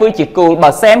Sam ធ្វើជាគោលបើ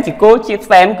Sam ជាគោលជា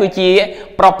Sam គឺជា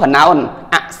proper noun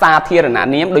អសាធារណ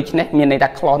នាមដូច្នេះមានន័យថា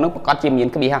clause នោះប្រកាសជាមាន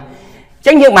ក្បៀសហើយអញ្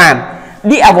ចឹងយើងបាន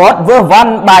The award were won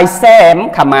by Sam,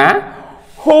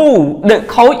 who the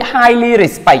coach highly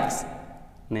respects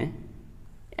ណា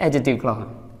adjective clause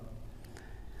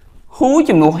who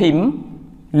ជំនួស him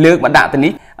លើកមកដាក់ទៅ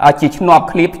នេះជាឆ្នាប់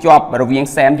ឃ្លាភ្ជាប់រវាង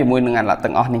Sam ជាមួយនឹង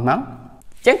ទាំងអស់នេះមក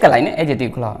អញ្ចឹងកន្លែងនេះ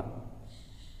adjective clause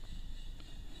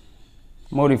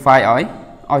modify ឲ្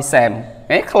យ Sam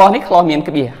clause នេះ clause មាន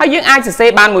ក្បៀសហើយយើងអាចសរសេរ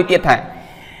បានមួយទៀតថា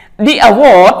The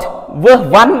award was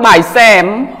won by Sam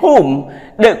whom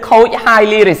the coach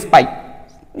highly respect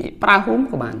នេះប្រើ whom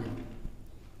ក៏បាន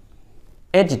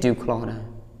adjective clause ដែរ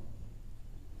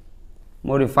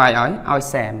modify ឲ្យ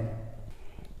Sam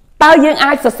តើយើង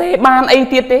អាចសរសេរបានអី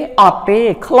ទៀតទេអត់ទេ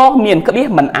clause មានក្បៀស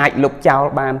មិនអាចលុបចោល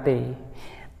បានទេ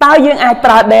តើយើងអាចប្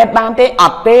រើ that បានទេអ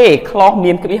ត់ទេ clause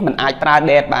មានក្បៀសមិនអាចប្រើ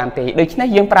that បានទេដូច្នេះ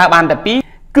យើងប្រើបានតែពីរ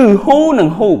គឺ who និង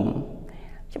whom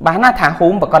ច្បាស់ណាស់ថា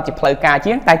whom ប្រកាសជាផ្លូវការ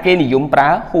ជាងតែគេនិយមប្រើ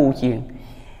who ជាង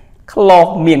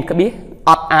clause មានក្បៀស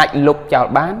អត់អាចលុបចោល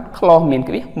បាន clause មាន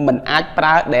ក្បៀសមិនអាចប្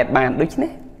រើ that បានដូច្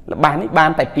នេះរបស់នេះបា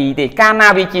នតែពីរទេកាលណា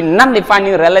វាជា non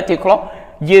defining relative clause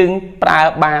យើងប្រើ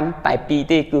បានតែពីរ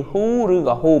ទេគឺ who ឬ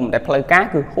ក៏ whom តែផ្លូវការ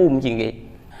គឺ whom ជាងគេ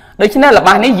ដូច្នេះរប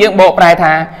ស់នេះយើងបកប្រែ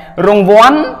ថារង្វា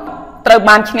ន់ត្រូវ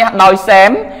បានឈ្នះដោយ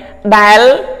Sam ដែល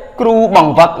គ្រូប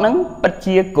ង្វឹកនឹងពិត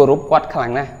ជាគោរពគាត់ខ្លាំ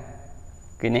ងណាស់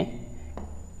គឺ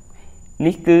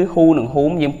នេះគឺ who និង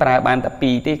whom យើងប្រើបានតែពី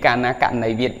រទេកាលណាករណី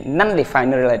វា non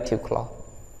defined relative clause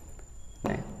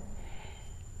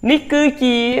នេះគឺ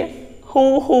ជា who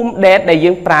whom that ដែល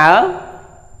យើងប្រើ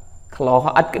clause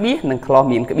អត់ក្បៀសនិង clause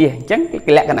មានក្បៀសអញ្ចឹង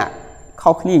គេលក្ខណៈ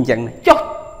ខុសគ្នាអញ្ចឹងចុះ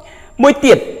មួយ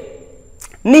ទៀត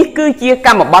នេះគឺជាក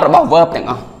ម្មបត្តិរបស់ verb ទាំង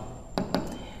អស់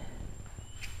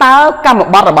តើកម្ម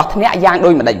បត្តិរបស់ធ្នាក់យ៉ាងដូ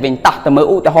ចម្ដេចវិញតោះទៅមើល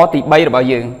ឧទាហរណ៍ទី3របស់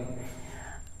យើង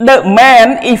The man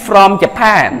is from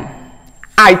Japan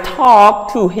I talked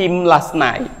to him last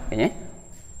night ឃើញទេ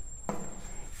អ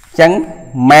ញ្ចឹង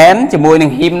man ជាមួយនឹ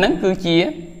ង him ហ្នឹងគឺជា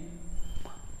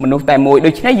មនុស្សតែមួយ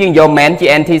ដូច្នេះយើងយក man ជា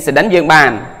antecedent យើងបា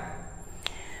ន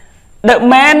The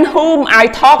man whom I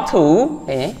talked to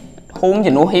whom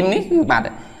ជំនួស him នេះគឺបាត់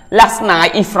last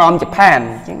night is from Japan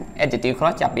អញ្ចឹង adjective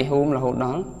clause ចាប់ពី whom រហូតដ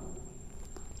ល់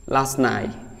last night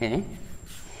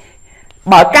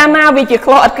បើកាលណាវាជា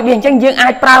clause អត់ក្បៀសអញ្ចឹងយើងអា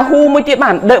ចប្រើ who មួយទៀត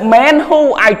បាន The man who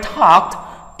I talked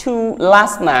to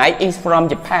last night is from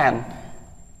Japan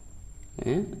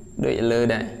ដូចលើ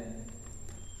ដែរ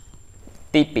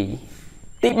ទី2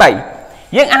ទី3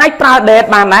យើងអាចប្រើ that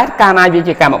បានដែរកាលណាវា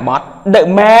ជាកម្មបត្តិ The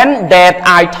man that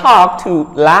I talked to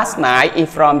last night is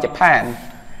from Japan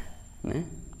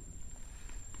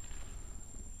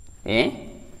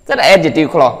這是 adjective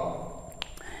clause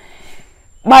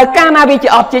បើកាលណាវាជា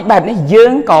object បែបនេះយើ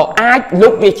ងក៏អាចលុ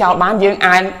បវាចោលបានយើង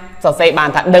អាចសរសេរបាន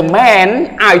ថា The man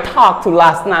I talked to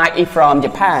last night is from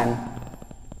Japan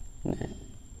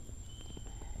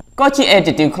ក៏ជា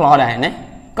adjective clause ដែរណា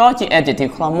ក៏ជា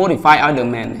adjective clause modify ឲ្យ the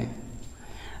man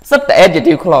សិតតែ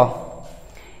adjective clause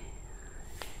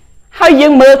ហើយយើ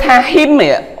ងមើលថា him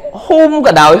whom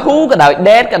ក៏ដោយ who ក៏ដោយ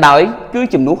that ក៏ដោយគឺ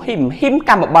ជំនួស him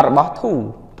កម្មបត្តិរបស់ to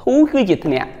គឺជា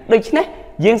ធ្នាក់ដូច្នេះ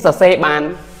យើងសរសេរបាន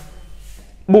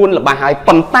4ល្បះហើយ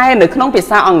ប៉ុន្តែនៅក្នុងភា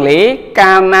សាអង់គ្លេស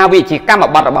កាលណាវាជាកម្ម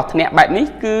បត្តិរបស់ធ្នាក់បែបនេះ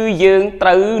គឺយើងត្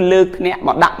រូវលើកធ្នាក់ម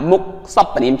កដាក់មុខស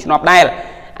ព្វនាមឆ្នប់ដែល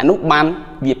អានោះបាន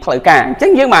វាផ្លូវការអញ្ចឹ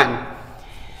ងយើងបាន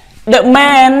The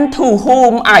man to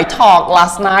whom I talked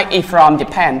last night is from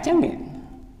Japan អញ្ចឹង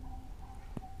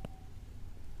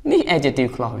នេះ adjective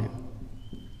clause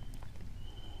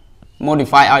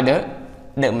modify ឲ្យ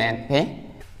the man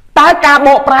តើការប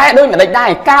កប្រែដូចមិនដេចដែរ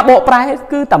ការបកប្រែ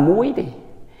គឺតែមួយទេ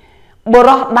ប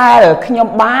រោះដែលខ្ញុំ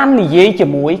បាននិយាយជា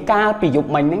មួយកាលពីយប់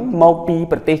មិញហ្នឹងមកពី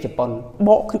ប្រទេសជប៉ុនប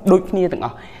កគឺដូចគ្នាទាំងអ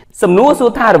ស់សំណួរសួរ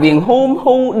ថារវាង whom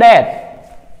who that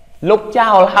លុបចោ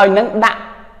លហើយនឹងដាក់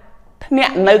ធ្នា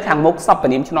ក់នៅខាងមុខសព្វ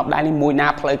នាមឆ្នប់ដែរនេះមួយណា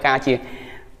ផ្លូវការជាអ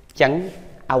ញ្ចឹង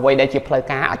អ្វីដែលជាផ្លូវ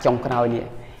ការអាចុងក្រោយនេះ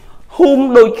whom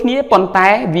ដូចគ្នាប៉ុន្តែ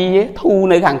វា to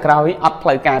នៅខាងក្រោយអត់ផ្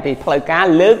លូវការទេផ្លូវការ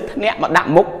លើកធ្នាក់មកដាក់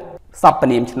មុខសព្វ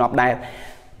នាមឆ្នប់ដែរ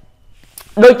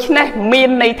ដូច្នេះមាន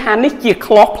ន័យថានេះជា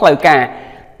clause ផ្លូវការ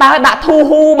តើដាក់ to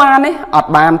who បានទេអ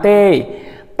ត់បានទេ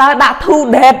តើដាក់ to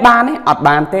that បានទេអត់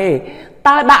បានទេ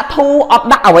តើដាក់ to អត់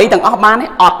ដាក់អ្វីទាំងអស់បានទេ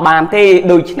អត់បានទេ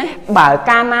ដូច្នេះបើ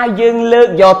កាលណាយើងលើក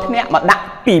យកធ្នាក់មកដាក់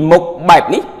ពីមុខបែប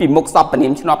នេះពីមុខសព្វនា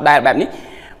មឆ្នប់ដែរបែបនេះ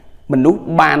មនុស្ស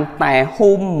បានតែ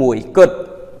whom មួយគត់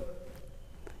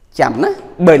ចាំណា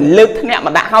បើលើកធ្នាក់ម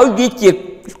កដាក់ហើយវាជា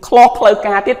clause ផ្លូវ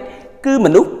ការទៀតគឺម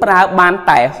នុស្សប្រើបាន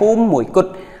តែ whom មួយគ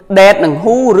ត់ that នឹង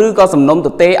who ឬក៏សំណុំទ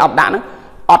ទេអត់ដាក់ហ្នឹង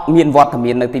អត់មានវត្ត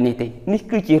មាននៅទីនេះទេនេះ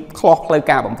គឺជាខ្លោះផ្លូវ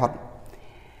ការបំផុត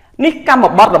នេះកម្ម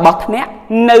បត្តិរបស់ធ្នាក់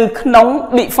នៅក្នុង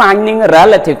defining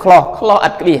relative clause ខ្លោះឥ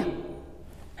តក្បៀស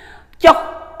ចុះ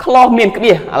ខ្លោះមានក្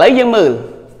បៀសឥឡូវយើងមើល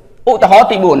ឧទាហរណ៍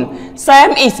ទី 4 Sam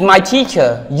is my teacher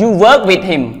you work with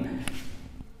him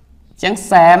ចឹង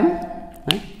Sam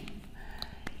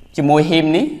ជាមួយ him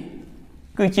នេះ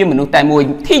គឺជាមនុស្សតែមួយ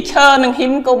teacher និង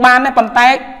him ក៏បានដែរប៉ុន្តែ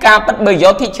ការពិតបើយ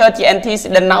ក teacher ជា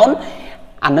antecedent noun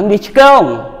អានឹងវាឆ្កង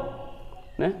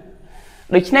ណា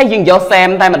ដូច្នេះយើងយក Sam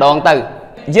តែម្ដងទៅ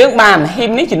យើងបាន him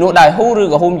នេះជំនួសដោយ who ឬ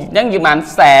ក៏ whom អញ្ចឹងយើងបាន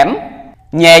Sam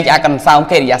ញែកអាកន្សោម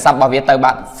កិរិយាសព្ទរបស់វាទៅ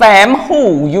បាត់ Sam who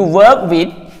you work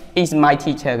with is my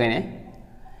teacher ឃើញទេ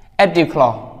adjective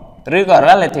clause ឬក៏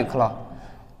relative clause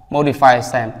modify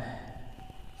Sam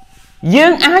យើ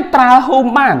ងអាចប្រើ whom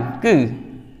បានគឺ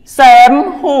Sam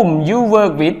whom you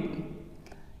work with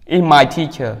is my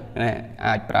teacher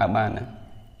អាចប្រើបានណា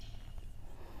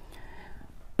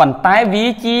ប៉ុន្តែវា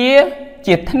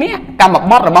ជាធ្នាក់កម្ម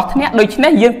បត្តិរបស់ធ្នាក់ដូច្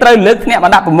នេះយើងត្រូវលើកធ្នាក់ម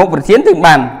កដាក់ប្រមុខប្រធានទៅ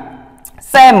បាន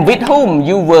Sam with whom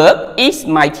you work is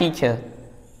my teacher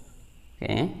អូ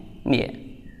ខេនេះ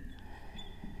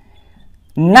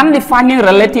non-defining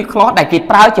relative clause ដែលគេ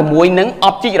ប្រើជាមួយនឹង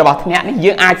object របស់ធ្នាក់នេះ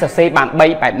យើងអាចសរសេរបាន3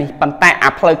បែបនេះប៉ុន្តែអា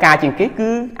ផ្លូវការជាងគេគឺ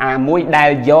អាមួយដែល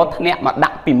យកធ្នាក់មកដា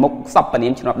ក់ពីមុខសព្វនា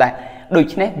មឆ្នោតដែរដូ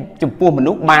ច្នេះចំពោះម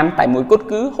នុស្សបានតែមួយគត់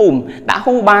គឺ whom ដាក់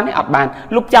who បានទេអត់បាន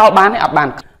លុបចោលបានទេអត់បាន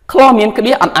clause មានក្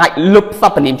បៀសអត់អាចលុបស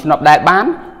ព្វនាមឆ្នោតដែរបាន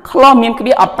clause មានក្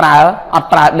បៀសអត់ប្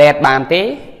រើ that បានទេ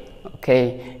អូខេ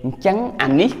អញ្ចឹងអា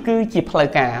នេះគឺជាផ្លូវ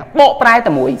ការបកប្រែ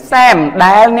តែមួយ Sam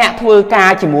ដែលអ្នកធ្វើកា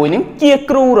រជាមួយនឹងជា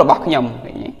គ្រូរបស់ខ្ញុំ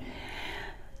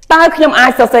តើខ្ញុំអា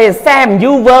ចសរសេរ Sam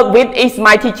you work with is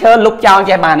my teacher លុបចោល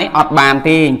ចេះបានទេអត់បាន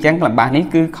ទេអញ្ចឹងក្លំបាសនេះ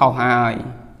គឺខុសហើយ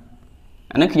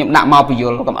អានេះខ្ញុំដាក់មកពយ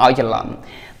ល់កុំឲ្យច្រឡំ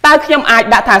តើខ្ញុំអាច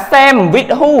ដាក់ថា Sam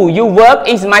with who you work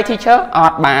is my teacher អ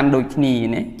ត់បានដូចគ្នា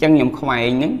ណាអញ្ចឹងខ្ញុំខ្វែ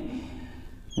ងហ្នឹង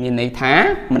មានន័យថា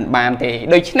មិនបានទេ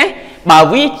ដូច្នេះបើ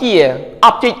វាជា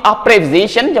object of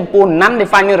preposition ចំពោះ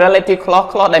non-defining relative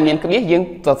clause ដែលមានក្បៀសយើង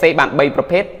សរសេរបាន3ប្រ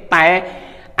ភេទតែ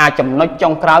អាចចំណុចចុ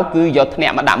ងក្រោយគឺយកធ្នា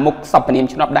ក់មកដាក់មុខសព្វនាម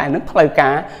ឆ្នោតដែរនឹងផ្លូវ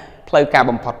ការ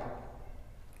បំផុត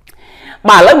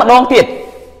បាទឥឡូវម្ដងទៀត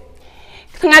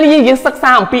ថ្ងៃនេះយើងសិក្សា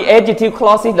អំពី adjective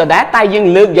clauses ដដែលតែយើង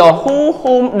លើកយក who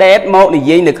whom that មកនិ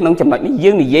យាយនៅក្នុងចំណុចនេះ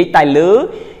យើងនិយាយតែលើ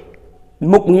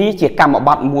មុខងារជាកម្មប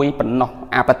ត្តិមួយប៉ុណ្ណោះ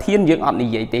អាប្រធានយើងអត់និ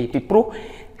យាយទេពីព្រោះ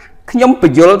ខ្ញុំប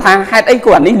ញ្យល់ថាហេតុអី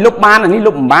ក៏អានេះលុបបានអានេះ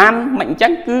លុបមិនបានមិនអញ្ចឹ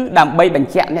ងគឺដើម្បីបញ្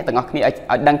ជាក់អ្នកទាំងអស់គ្នាឲ្យ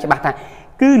ដឹងច្បាស់ថា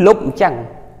គឺលុបអញ្ចឹង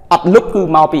អត់លុបគឺ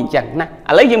មកពីអញ្ចឹងណាឥ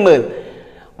ឡូវយើងមើល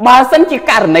បើសិនជា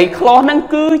ករណី clause ហ្នឹង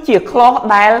គឺជា clause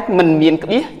ដែលមិនមានក្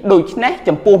បៀសដូច្នេះ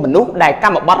ចំពោះមនុស្សដែលក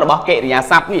ម្មបត្តិរបស់កិរិយា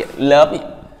សព្ទនេះ love នេះ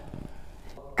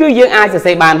គឺយើងអាចសរ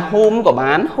សេរបាន whom ក៏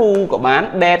បាន who ក៏បាន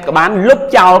that ក៏បានលុប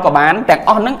ចោលក៏បានទាំងអ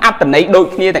ស់ហ្នឹងអត្ថន័យដូច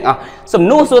គ្នាទាំងអស់សំ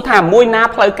ណួរសួរថាមួយណា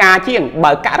ផ្លូវការជាង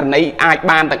បើករណីអាច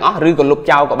បានទាំងអស់ឬក៏លុប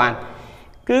ចោលក៏បាន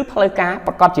គឺផ្លូវការ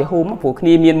ប្រកាសជា whom ព្រោះគ្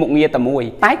នាមានមុខងារតែមួយ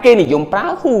តែគេនិយមប្រើ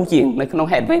who ជាងនៅក្នុង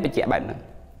head way បញ្ជាក់បែបហ្នឹង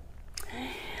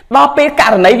ដល់ពេលក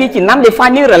រណីវាជា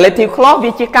non-defining relative clause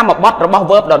វាជាកម្មបត្តិរបស់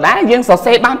verb ដដែលយើងសរ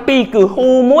សេរបានពីរគឺ who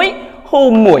មួយ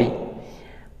whom មួយ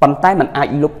ប៉ុន្តែมันអាច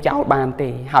លុបចោលបានទេ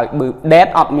ហើយបើ that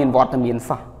អត់មានវត្តមាន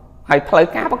សោះហើយផ្លូវ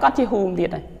ការប្រកាសជា whom ទៀត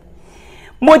ហើយ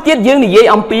មួយទៀតយើងនិយាយ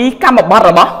អំពីកម្មបត្តិ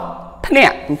របស់ធ្នា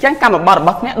ក់អញ្ចឹងកម្មបត្តិរប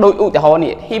ស់ធ្នាក់ដូចឧទាហរណ៍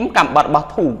នេះ him កម្មបត្តិរបស់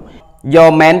who យ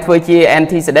ក man ធ្វើជា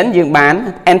antecedent យើងបាន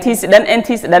antecedent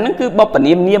ហ្នឹងគឺបុព្វ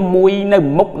នាមនាមមួយនៅ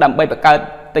មុខដើម្បីបង្កើត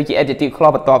ទៅជា adjective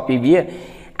clause បន្ទាប់ពីវា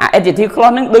adjective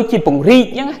clause ហ្នឹងដូចជាពង្រីក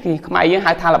អញ្ចឹងគេខ្មែរយើង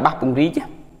ហៅថារបស់ពង្រីក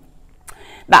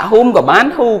ដាក់ whom ក៏បាន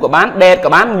who ក៏បាន that ក៏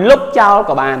បានលុបចោល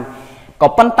ក៏បានក៏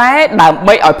ប៉ុន្តែដើម្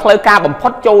បីឲ្យផ្លូវការបំផុ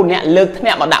តចូលអ្នកលើកធ្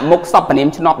នាក់មកដាក់មុខសព្វនាម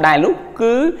ឆ្នោតដែរនោះ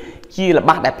គឺជារប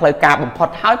ស់ដែលផ្លូវការបំផុត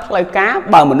ហើយផ្លូវការ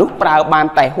បើមនុស្សប្រើបាន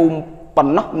តែ whom ប៉ុ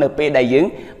ណ្ណោះនៅពេលដែលយើង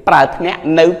ប្រើធ្នាក់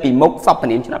នៅពីមុខសព្វ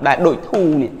នាមឆ្នោតដែរដូច to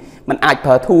នេះมันអាចប្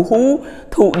រើ to who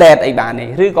to that អីបានទេ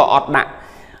ឬក៏អត់ដា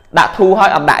ក់ to ហើយ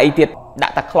អត់ដាក់អីទៀតដា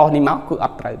ក់តែ clause នេះមកគឺអ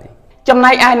ត់ត្រូវទេចំ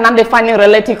ណែកឯ non-defining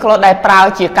relative clause ដែលប្រើ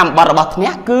ជាកម្មបត្តិរបស់ធ្នា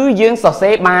ក់គឺយើងសរសេ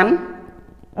របាន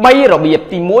3របៀប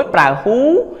ទី1ប្រើ who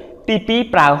ទី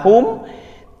2ប្រើ whom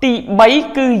ទី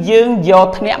3គឺយើងយក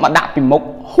ធ្នាក់មកដាក់ពីមុខ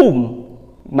whom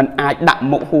มันអាចដាក់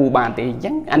មុខ who បានទេអញ្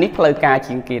ចឹងអានេះផ្លូវការ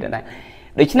ជាងគេដែរ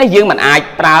ដូច្នេះយើងមិនអាច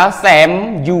ប្រើ Sam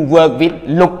you work with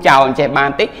លុបចោលអញ្ចេះបា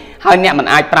នទេហើយអ្នកមិន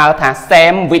អាចប្រើថា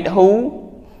Sam with who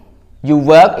you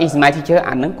work is my teacher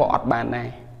អានឹងក៏អត់បានដែរ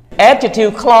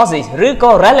adjective clauses ឬ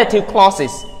ក៏ relative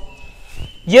clauses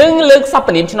យើងលើកស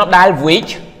ព្វនាមឆ្នោតដែល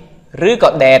which ឬក៏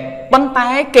that ប៉ុន្តែ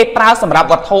គេប្រើសម្រាប់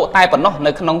វត្ថុតែប៉ុណ្ណោះ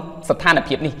នៅក្នុងស្ថាន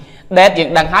ភាពនេះ that យើង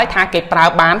ដឹងហើយថាគេប្រើ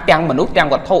បានទាំងមនុស្សទាំង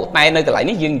វត្ថុតែនៅកន្លែង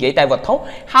នេះយើងនិយាយតែវត្ថុ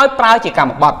ហើយប្រើជាកម្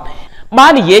មបត្តិបើ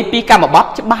និយាយពីកម្មបត្តិ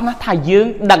ច្បាស់ណាស់ថាយើង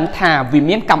ដឹងថាវា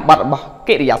មានកម្មបត្តិរបស់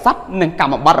កិរិយាសព្ទនិងក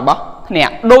ម្មបត្តិរបស់អ្នក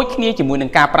ដូចគ្នាជាមួយនឹ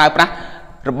ងការប្រើប្រាស់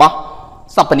របស់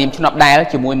សព្វនាមឆ្នប់ដែល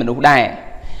ជាមួយមនុស្សដែរឥ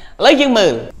ឡូវយើងមើ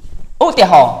លឧទា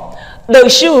ហរណ៍ The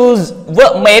shoes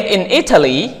were made in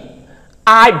Italy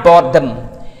I bought them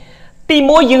ទី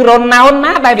មួយយើងរក noun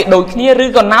ណាដែលវាដូចគ្នាឬ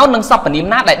ក៏ noun និងសព្វនាម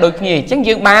ណាដែលដូចគ្នាអញ្ចឹង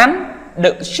យើងបាន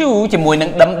the shoe ជាមួយនឹង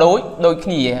them ដូច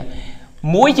គ្នា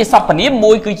មួយជាសព្វនាម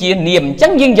មួយគឺជានាមអញ្ចឹ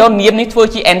ងយើងយកនាមនេះធ្វើ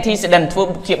ជា antecedent ធ្វើ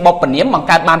ជាបុព្វនាមបង្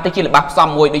កើតបានទៅជាល្បះផ្សំ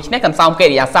មួយដូច្នេះកន្សោមកិ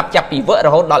រិយាសព្ទចាប់ពី verb រ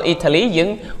ហូតដល់ Italy យើង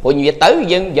រុញវាទៅ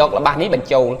យើងយកល្បះនេះបញ្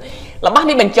ចូលល្បះ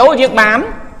នេះបញ្ចូលយើងបាន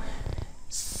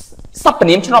សព្វ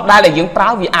នាមឆ្នប់ដែលយើងប្រើ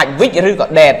វាអាច which ឬក៏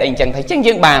that អីអញ្ចឹងទៅអញ្ចឹង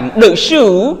យើងបាន the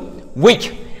shoe which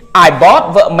I bought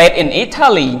were made in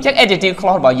Italy អញ្ចឹង adjective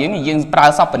clause របស់យើងប្រើ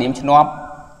សព្វនាមឆ្ន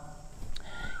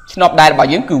ប់ដែលរបស់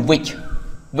យើងគឺ which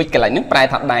កន្លែងហ្នឹងប្រែ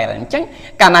ថាដែលអញ្ចឹង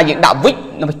កាលណាយើងដាក់ which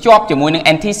ជាប់ជាមួយនឹង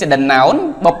antecedent noun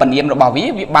បុព្វនាមរបស់វា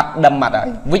បាត់ them អត់ហើយ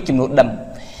which ចំនួន them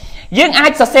យើងអា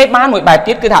ចសរសេរបានមួយបែប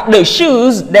ទៀតគឺថា the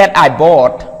shoes that I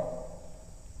bought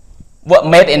were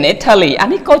made in Italy អា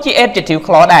នេះក៏ជា adjective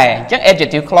clause ដែរអញ្ចឹង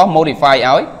adjective clause modify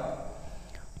ឲ្យ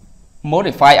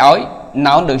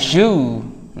noun the shoe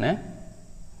ណា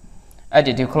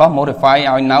adjective clause modify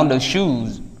ឲ្យ noun the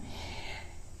shoes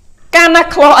កាលណា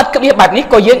clause អត់ក្បៀសបែបនេះ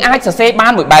ក៏យើងអាចសរសេរបា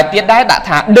នមួយបែបទៀតដែរដាក់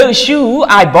ថា the shoe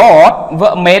I bought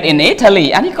were made in Italy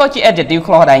អានេះក៏ជា adjective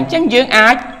clause ដែរអញ្ចឹងយើងអា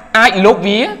ចលុ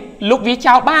បវា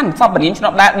ចោលបានសព្វនាមឆ្ន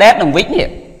ប់ដែល that និង which នេះ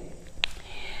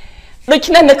ដូ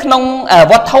ច្នេះនៅក្នុង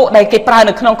វត្ថុដែលគេប្រើ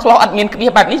នៅក្នុង clause អត់មានក្បៀ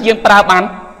សបែបនេះយើងប្រើបាន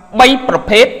3ប្រ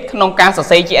ភេទក្នុងការសរ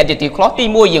សេរជា adjective clause ទី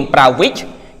1យើងប្រើ which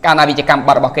កាលណាវាជាកម្មប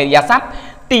ត្តិរបស់កិរិយាសព្ទ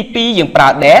ទី2យើងប្រើ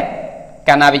that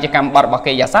កាលណាវាជាកម្មបត្តិរបស់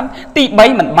កិរិយាសព្ទទី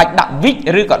3មិនបាច់ដាក់ which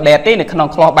ឬក៏ that ទេនៅក្នុង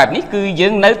clause បែបនេះគឺយើ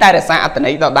ងនៅតែរក្សាអត្ថន័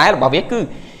យដដែលរបស់វាគឺ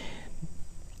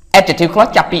adjective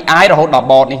clause ចាប់ពី I រហូតដល់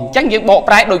bought នេះអញ្ចឹងយើងបក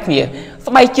ប្រែដូចគ្នា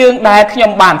ស្បែកជើងដែលខ្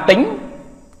ញុំបានទិញ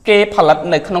គេផលិត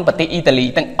នៅក្នុងប្រទេសអ៊ីតាលី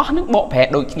ទាំងអស់នឹងបកប្រែ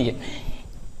ដូចគ្នាអ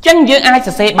ញ្ចឹងយើងអាចស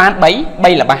រសេរបាន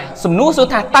3ល្បះសំណួរសួរ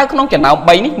ថាតើក្នុងចំណោម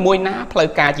3នេះមួយណាផ្លូវ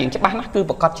ការជាងច្បាស់ណាស់គឺ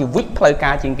ប្រកាសជា which ផ្លូវ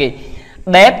ការជាងគេ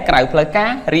that ក្រៅផ្លូវការ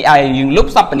រីឯយើងលុប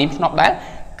សព្វនាមឆ្នប់ដែល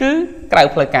គឺក្រៅ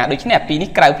ផ្លូវការដូច្នេះអាពីរនេះ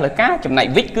ក្រៅផ្លូវការចំណែក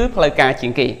which គឺផ្លូវការជា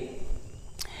ងគេ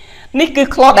នេះគឺ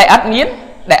clause ដែលអត់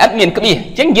មានក្បៀស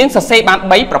អញ្ចឹងយើងសរសេរបាន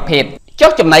3ប្រភេទ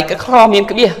ចុះចំណែក clause មាន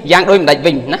ក្បៀសយ៉ាងដូចម្ដេច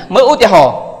វិញណាមើលឧទាហរ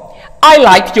ណ៍ I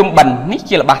like ភ្ជុំបិណ្ឌនេះ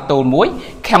ជាល្បះតូលមួយ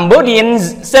Cambodians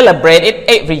celebrate it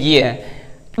every year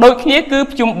ដូចគ្នាគឺ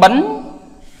ភ្ជុំបិណ្ឌ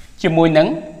ជាមួយនឹង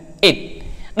it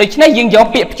ដូច្នេះយើងយក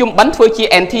ពាក្យភ្ជុំបិណ្ឌធ្វើជា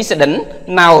antecedent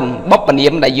noun បុព្វនា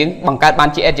មដែលយើងបង្កើតបាន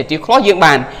ជា adjective clause យើង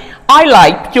បាន I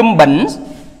like ភ្ជុំបិណ្ឌ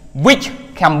which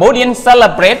Cambodians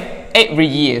celebrate every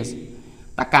year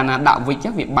តែកាលណាដាក់ which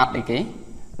វាបាត់អីគេ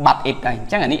បាត់ it ដែរអញ្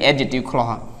ចឹងអានេះ adjective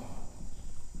clause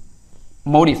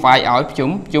modify ឲ្យភ្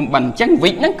ជុំបិណ្ឌអញ្ចឹង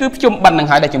which ហ្នឹងគឺភ្ជុំបិណ្ឌនឹង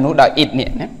ហើយដែលជំនួសដោយ it នេះ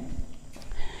ណា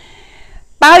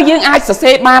តើយើងអាចសរ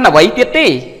សេរបានអ្វីទៀតទេ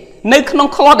នៅក្នុង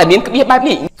clause ដែលមានក្បៀសបែប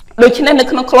នេះដូច្នេះនៅ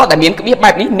ក្នុង clause ដែលមានក្បៀសបែ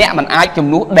បនេះអ្នកមិនអាចជំ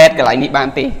នួស that កន្លែងនេះបាន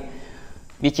ទេ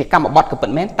វាជាកម្មបត្តិក៏ពិត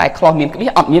មែនតែ clause មានក្បៀស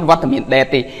អត់មានវត្តមាន that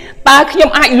ទេតើខ្ញុំ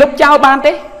អាចលុបចោលបាន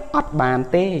ទេអត់បាន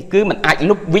ទេគឺមិនអាច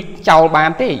លុប which ចោលបា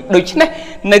នទេដូច្នេះ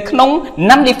នៅក្នុង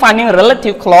non defining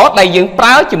relative clause ដែលយើងប្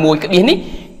រើជាមួយក្បៀសនេះ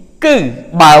គឺ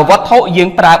បើវត្ថុយើង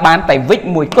ប្រើបានតែ which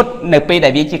មួយគត់នៅពេលដែ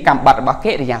លវាជាកម្មបត្តិរបស់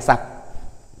កិរិយាសព្ទ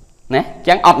ណាអញ្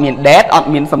ចឹងអត់មាន that អត់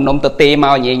មានសំណុំទទេម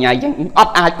កញ៉ៃអញ្ចឹងអ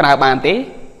ត់អាចប្រើបានទេ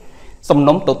សំ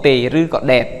ណុំទទេឬក៏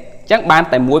that អញ្ចឹងបាន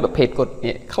តែមួយប្រភេទគត់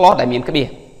clause ដែលមានក្បៀស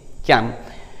ចាំ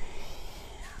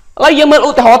ឥឡូវយើងមើលឧ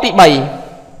ទាហរណ៍ទី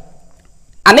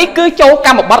3អានេះគឺចូលក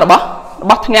ម្មបត្តិរប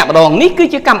ស់ធ្នាក់ម្ដងនេះគឺ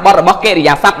ជាកម្មបត្តិរបស់កិរិ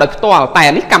យាសព្ទដោយផ្ទាល់តែ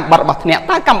នេះកម្មបត្តិរបស់ធ្នាក់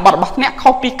តើកម្មបត្តិរបស់ធ្នាក់ខុ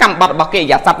សពីកម្មបត្តិរបស់កិរិ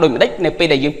យាសព្ទដូចម្ដេចនៅពេល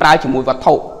ដែលយើងប្រើជាមួយវត្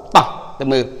ថុតោះទៅ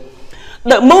មើល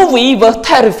The movie was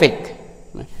terrific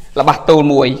របស់តូល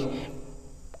មួយ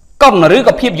កុនឬ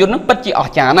ក៏ភាពយន្តនឹងពិតជាអ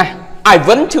ស្ចារ្យណាស់ I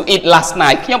went to it last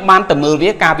night ខ្ញុំបានទៅមើលវា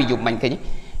កាលពីយប់មិញឃើញអ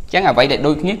ញ្ចឹងអ្វីដែល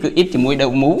ដូចគ្នាគឺ it ជាមួយ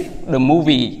the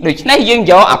movie ដូច្នេះយើង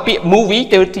យកអាពាក្យ movie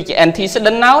ទៅជា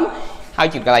antecedent noun ហើយ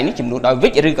ជាកន្លែងនេះជំនួសដោយ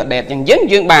which ឬក៏ that អញ្ចឹង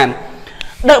យើងបាន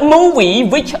The movie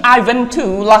which I went to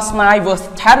last night was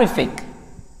terrific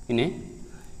នេះ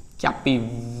ចាប់ពី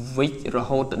which រ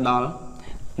ហូតទៅដល់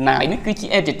night នេះគឺជា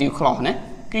adjective clause ណា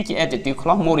គឺជា adjective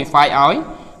clause modify ឲ្យ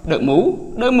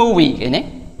the movie ឃើញទេ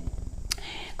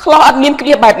clause អត់មានក្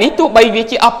បៀសបែបនេះទោះបីវា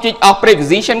ជា object of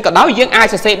preposition ក៏ដោយយើងអាច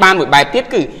សរសេរបានមួយបែបទៀត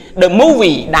គឺ the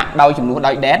movie ដាក់ដោយជំនួស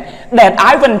ដោយ that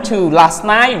I went to last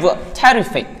night was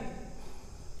terrific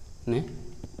ណា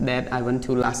that I went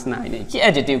to last night នេះជា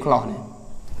adjective clause នេះ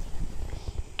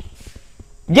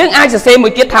dương ai sẽ xem một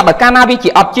tiết thà bởi ca na vi chỉ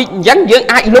object dẫn dương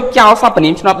ai lúc cho sao phần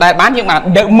niệm cho nó đại bán nhưng mà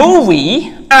the movie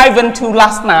I went to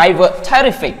last night were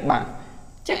terrific mà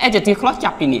chắc adjective clause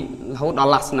chập đi nè hậu đó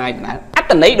last night là ắt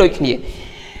tận đấy đôi khi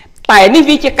tại ní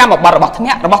vi chỉ cầm một bọt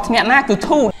thẹn na cứ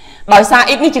thu đòi xa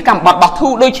ít ní chỉ cầm bọt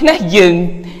thu đôi khi này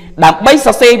dương đạp bay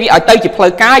sao xe vi ở tây chỉ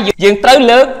phơi cá dương tới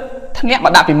lớn thẹn mà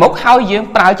đạp bị mốc hao dương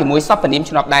prao chỉ mùi sao phần niệm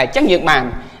cho nó đại chắc dương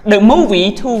màn the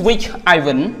movie to which I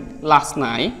went last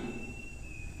night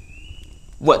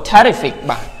were terrific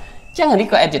bà chắc là đi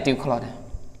có adjective clause này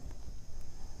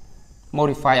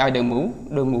modify ai the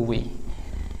movie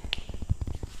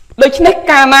đôi khi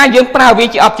ca na dương prao vi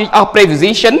chỉ object of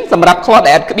preposition sầmรับ clause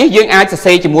ដែលbiết dương ai sẽ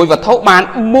xây chỉ mùi và thấu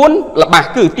ban muốn là bà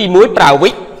cứ ti mùi prao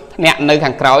vi nè nơi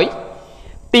hàng cõi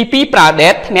ti pi prao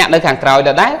dead nè nơi hàng cõi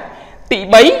đã đấy ti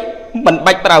bấy mình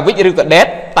bạch prao vi rư có dead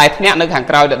tại nè nơi hàng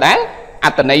cõi đã đấy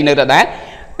at này nơi đã đấy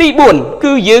ti buồn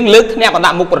cứ dương lực nè bạn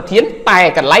đặt một bậc thiến tài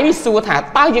cả lấy xua thả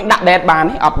tao dương đặt dead bàn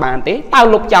ấy ọt bàn thế tao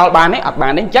lục chào bàn ấy ọt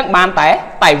bàn đấy chắc bàn té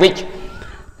tài vịt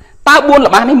tao buồn là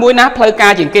bàn ấy muối nát phơi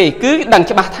ca chuyện kỳ cứ đằng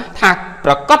cho bà thạc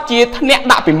rồi cót chia nét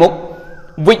đạo bị mục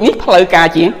vịt nít phơi ca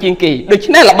chuyện kỳ được chứ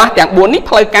này là ba chẳng buồn nít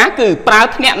phơi cá cứ prao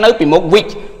nét nơi bị mục vịt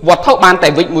vọt thâu bàn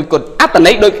tại vịt mùi cột áp tận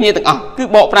ấy đôi khi từng cứ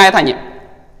bộ prai thành nhỉ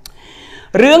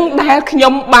riêng đa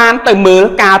nhom bàn từ mưa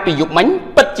ca bị dục mánh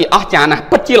bất chỉ chả nè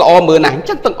bất chỉ là mưa này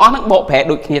chắc từng nó bộ phệ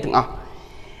đôi khi từng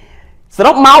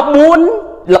sau máu buồn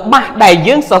là ba đại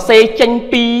dương sờ xe tranh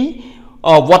pi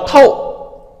vọt thâu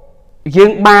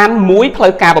dương ban muối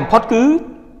phơi ca bằng phốt cứ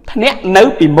nét nấu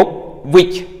bị mục vịt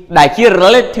đại chia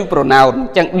relative pronoun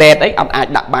chẳng đẹp đấy ông ai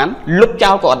đặt bán lúc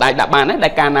trao của đại đặt bán đấy đại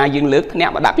ca na dương lướt nét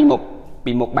mà đã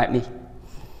bị mục bài đi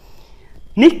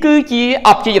nít cứ chia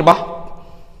object rồi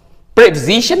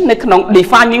prepositionในขนม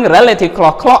defining relative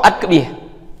clause clause อัดกระบี่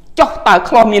จ๊อกตา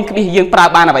clause มีนกระบี่ยังปรา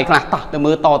บานอะไรขนาดต่อแต่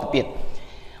มือต่อตะเปียด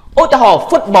โอ้แต่หอ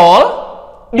football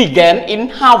began in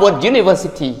Harvard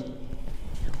University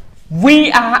we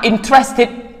are interested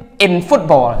in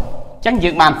football chẳng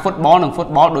dương bàn footballនិង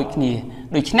football ដូចគ្នា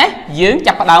ដូច្នេះយើង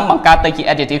ចាប់ផ្ដើមបង្កើតទៅជា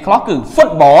adjective clause គឺ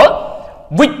football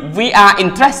which we are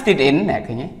interested in ណែ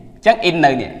ឃើញទេចឹង in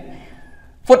នៅនេះ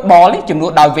football នេះចំនួ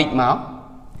នដោយ which មក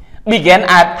began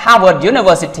at Harvard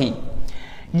University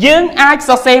យើងអាច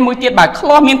សរសេរមួយទៀតបើ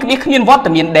clause មានគ្មានវត្ត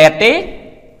មាន that ទេ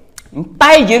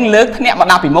តែយើងលើកធ្នាក់មក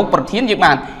ដាក់ពីមុខប្រធានយើង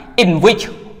បាន in which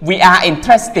we are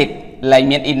interested ឡើង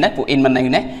មាន in ណាពួក in មិននៅ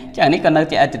ណាចានេះក៏នៅ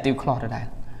ជា adjective clause ដែរ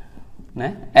ណា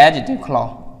adjective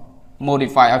clause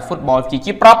modify ឲ្យ football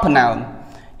ជា proper noun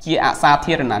ជាអសា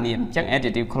ធារណនាមអញ្ចឹង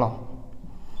adjective clause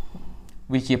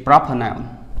វាជា proper noun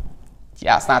ជា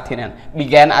អសាធារណ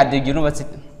began at the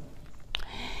university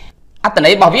អត្តន័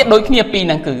យរបស់វាដូចគ្នាពីរ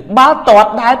ហ្នឹងគឺបើតត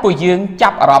ដែលពួកយើងចា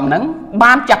ប់អារម្មណ៍ហ្នឹង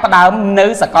បានចាប់ផ្ដើមនៅ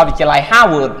សាកលវិទ្យាល័យ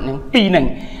Harvard ហ្នឹងពីរហ្នឹង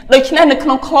ដូច្នេះនៅក្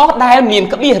នុង clause ដែលមាន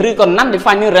ក្បៀសឬក៏ non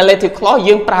defining relative clause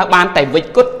យើងប្រើបានតែវិច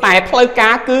គត់តែផ្លូវកា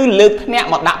រគឺលើកធ្នាក់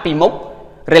មកដាក់ពីមុខ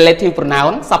relative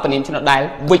pronoun សព្វនាមចំណុចដែល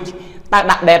which តើ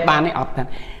ដាក់ that បានទេអត់ទេ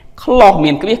clause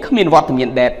មានក្បៀសគ្មានវត្តមាន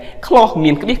that clause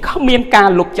មានក្បៀសគ្មានការ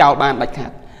លុបចោលបានដាច់ខា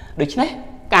តដូច្នេះ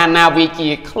កាលណាវាជា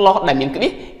clause ដែលមានក្បៀ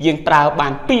សយើងប្រើបា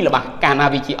នពីរល្បះកាលណា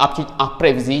វាជា object of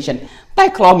preposition តែ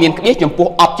clause មានក្បៀសចំពោះ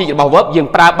object របស់ verb យើង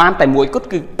ប្រើបានតែមួយគត់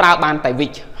គឺប្រើបានតែ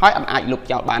which ហើយអត់អាចលុប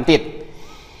ចោលបានទៀត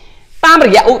តាមរ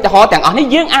យៈឧទាហរណ៍ទាំងអស់នេះ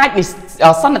យើងអាច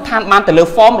សន្និដ្ឋានបានទៅលើ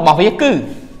form របស់វាគឺ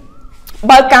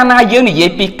បើកាលណាយើងនិយាយ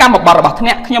ពីកម្មបត្តិរបស់ធ្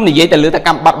នាក់ខ្ញុំនិយាយទៅលើតែក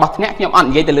ម្មបត្តិរបស់ធ្នាក់ខ្ញុំអត់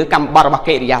និយាយទៅលើកម្មបត្តិរបស់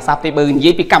កិរិយាសព្ទទេបើនិយា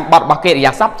យពីកម្មបត្តិរបស់កិរិ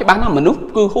យាសព្ទច្បាស់ណាស់មនុស្ស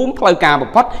គឺ whom ផ្លូវការបំ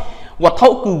ផុតវត្ថុ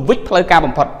គឺ which ផ្លូវការ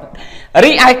បំផុត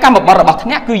រីឯកម្មបត្តិរបស់ធ្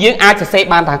នាក់គឺយើងអាចសរសេរ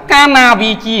បានថាកាលណា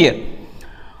វាជា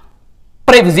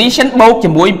preposition បូកជា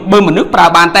មួយបើមនុស្សប្រើ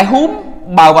បានតែ whom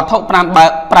បើវត្ថុប្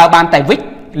រើបានតែ which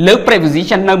លើ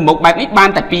preposition នៅមុខបែបនេះបាន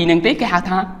តែពីរនឹងទេគេហៅ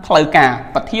ថាផ្លូវការ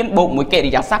ប្រធានបូកមួយកិ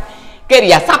រិយាសព្ទ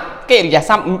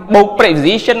បូក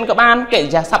preposition ក៏បានកិ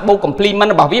រិយាសព្ទបូក complement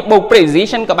របស់វាបូក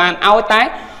preposition ក៏បានឲ្យតែ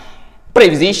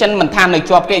preposition មិនថានៅ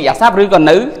ជាប់កិរិយាសព្ទឬក៏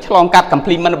នៅឆ្លងកាត់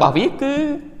complement របស់វាគឺ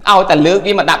ឲ្យតែលើក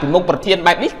វាមកដាក់ពីមុខប្រធាន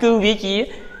បែបនេះគឺវាជា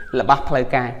របស់ផ្លូវ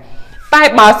ការតែ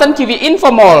បើសិនជាវា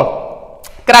informal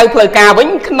ក្រៅផ្លូវការវិញ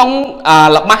ក្នុង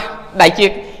របស់ដែលជា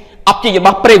object រប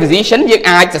ស់ preposition យើង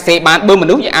អាចសរសេរបានបើម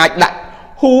នុស្សយើងអាចដាក់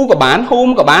who ក៏បាន whom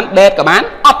ក៏បាន that ក៏បាន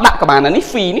អត់ដាក់ក៏បានអានេះ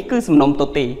free នេះគឺសំណុំទ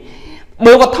ទេ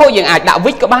បើវត្ថុយើងអាចដាក់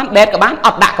which ក៏បាន that ក៏បានអ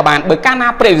ត់ដាក់ក៏បានបើកាលណា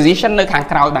preposition នៅខាង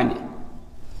ក្រោយបែបនេះ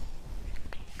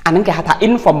អានឹងគេហៅថា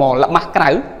informal របស់ក្រៅ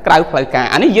ផ្លូវការ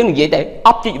អានេះយើងនិយាយតែ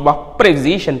object របស់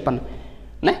preposition ប៉ុណ្ណឹង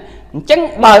ណាអញ្ចឹង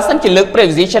បើសិនជាលើក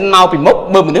preposition មកពីមុខ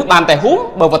បើមនុស្សបានតែ whom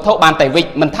បើវត្ថុបានតែ which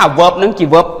មិនថា verb នឹងជា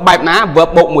verb បែបណា verb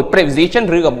បូកមួយ preposition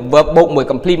ឬក៏ verb បូកមួយ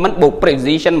complement បូក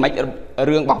preposition មិន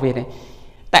រឿងរបស់វាទេ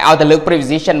tại ao từ lực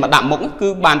preposition mà đạm mục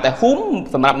cứ bàn tại whom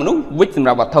sầm rạpមនុស្ស which สำห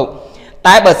รับវត្ថុ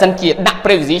តែបើសិនជាដាក់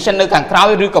preposition នៅខាងក្រោយ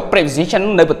ឬក៏ preposition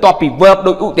នៅបន្ទាប់ពី verb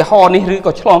ដូចឧទាហរណ៍នេះឬ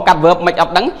ក៏ឆ្លងកាត់ verb មិនអ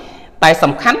ត់ដឹងតែ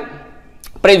សំខាន់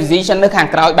preposition នៅខាង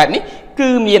ក្រោយបែបនេះគឺ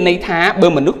មានន័យថាបើ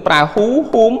មនុស្សប្រើ who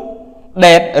whom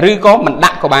that ឬក៏មិន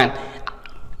ដាក់ក៏បាន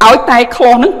ឲ្យតែ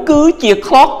clause ហ្នឹងគឺជា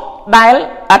clause ដែល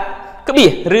អត់ក្បៀ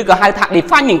សឬក៏ហៅថា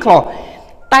defining clause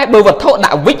តែបើវត្ថុដា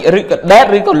ក់ which ឬក៏ that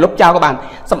ឬក៏លុបចោលក៏បាន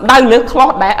សំដៅលើ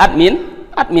clause ដែលអត់មាន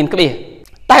ក្បៀស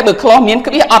តែបើ clause មាន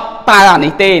ក្បៀសអត់ប្រើអា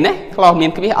នេះទេណា clause មា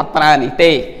នក្បៀសអត់ប្រើអានេះ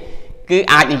ទេគឺ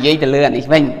អាចនិយាយទៅលើអានេះ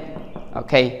វិញអូ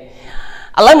ខេឥ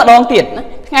ឡូវម្ដងទៀតណា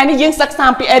ថ្ងៃនេះយើងសិក្សា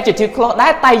ពី adjective clause ដែ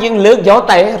រតែយើងលើកយក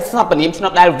តែសព្វនាមឆ្នុ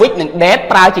តដែល which និង that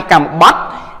ប្រើជាកម្មបត្តិ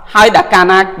ហើយដល់កាល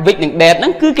ណា which និង that ហ្នឹ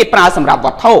ងគឺគេប្រើសម្រាប់វ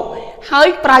ត្ថុហើយ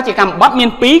ប្រើជាកម្មបត្តិមាន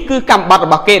2គឺកម្មបត្តិរ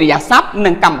បស់កិរិយាសព្ទនិ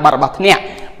ងកម្មបត្តិរបស់ធ្នាក់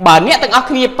បើអ្នកទាំងអស់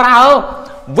គ្នាប្រើ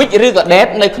which ឬក៏ that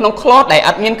នៅក្នុង clause ដែលអ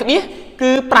ត់មានក្បៀស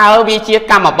គឺប្រើវាជា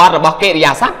កម្មបត្តិរបស់កិរិ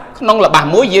យាសព្ទក្នុងល្បះ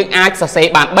មួយយើងអាចសរសេរ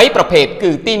បាន3ប្រភេទ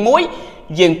គឺទី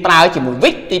1យើងប្រើជាមួយ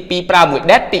which ទី2ប្រើមួយ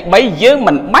that ទី3យើង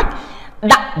មិនបាច់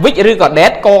ដាក់ which ឬក៏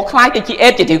that ក៏คล้ายទៅជា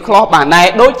adjective clause បានដែរ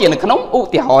ដូចជានៅក្នុងឧ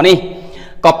ទាហរណ៍នេះ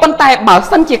ក៏ប៉ុន្តែបើ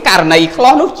សិនជាករណី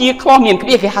clause នោះជា clause មានក្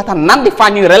បៀសគេហៅថា non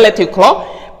defining relative clause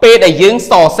ពេលដែលយើង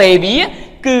សរសេរវា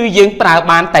គឺយើងប្រើ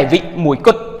បានតែ which មួយគ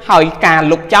ត់ហើយការ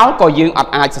លុបចោលក៏យើងអ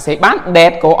ត់អាចសរសេរបាន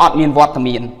that ក៏អត់មានវត្ត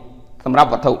មានសម្រាប់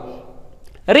វត្ថុ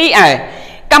រីឯ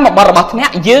កម្មបត្តិរបស់ធ្នា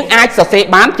ក់យើងអាចសរសេរ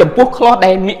បានចំពោះ clause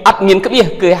ដែលអត់មានក្បៀស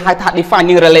គឺហៅថា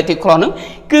defining relative clause ហ្នឹង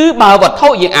គឺបើវត្ថុ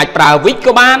យើងអាចប្រើ which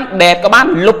ក៏បាន that ក៏បាន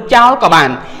លុបចោលក៏បាន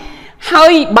ហើ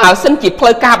យបើសិនជាផ្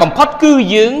លូវការបំផុតគឺ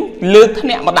យើងលើកធ្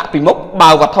នាក់មកដាក់ពីមុខបើ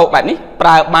វត្ថុបែបនេះប្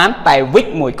រើបានតែ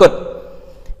which មួយគត់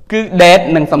គឺ that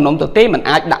និងសំណុំទទេមិន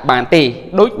អាចដាក់បានទេ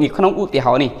ដូចនេះក្នុងឧទាហ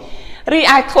រណ៍នេះរី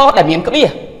ឯ clause ដែលមានក្បៀស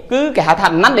គឺគេហៅថា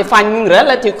non defining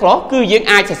relative clause គឺយើង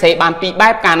អាចសរសេរបានពីរបែ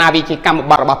បកាលណាវាជាកម្ម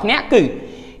បត្តិរបស់ធ្នាក់គឺ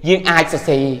យើងអាចសរ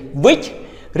សេរ which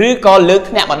ឬក៏លើក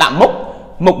ធ្នាក់មកដាក់មុខ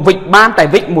which បានតែ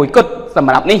which មួយគត់ស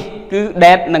ម្រាប់នេះគឺ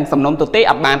that និងសំណុំទទេ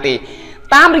អត់បានទេ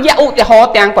តាមរយៈឧទាហរណ៍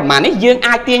ទាំងប៉ុន្មាននេះយើង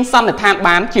អាចទាញសន្និដ្ឋាន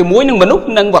បានជាមួយនឹងមនុស្ស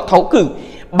និងវត្ថុគឺ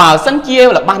បើសិនជា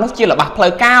របស់នោះជារបស់ផ្លូ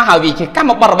វការហើយវាជាកម្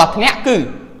មបត្តិរបស់ធ្នាក់គឺ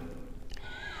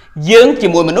យើងជា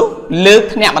មួយមនុស្សលើក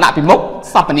ធ្នាក់មកដាក់ពីមុខ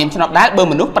សព្វនាមឆ្នុតដែលបើ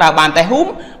មនុស្សប្រើបានតែ whom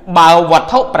បើវត្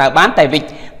ថុប្រើបានតែ which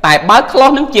តែបើ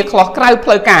clause នឹងជា clause ក្រៅផ្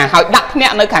លូវការហើយដាក់ធ្នា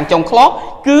ក់នៅខាងចុង clause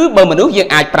គឺបើមនុស្សយើង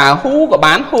អាចប្រើ who ក៏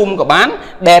បាន whom ក៏បាន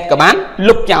that ក៏បាន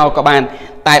លុបចោលក៏បាន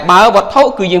តែបើវត្ថុ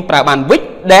គឺយើងប្រើបាន which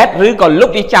that ឬក៏លុប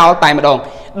វាចោលតែម្ដង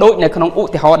ដូចនៅក្នុងឧ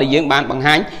ទាហរណ៍ដែលយើងបានបង្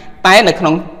ហាញតែនៅក្នុ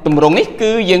ងទម្រង់នេះ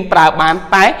គឺយើងប្រើបាន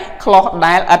តែ clause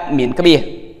ដែលឥតមានក្បៀស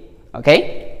អូខេ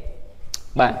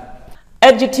បាទ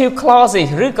adjective clauses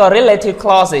ឬក៏ relative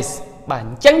clauses បាទអ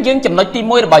ញ្ចឹងយើងចំណុចទី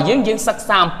1របស់យើងសិក្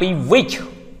សាអំពី which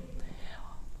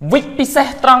ពិសេស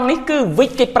ត្រង់នេះគឺ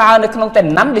which គេប្រើនៅក្នុងតែ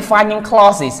non defining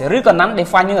clauses ឬក៏ non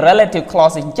defining relative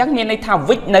clauses អញ្ចឹងមានន័យថា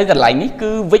which នៅកន្លែងនេះ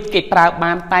គឺ which គេប្រើ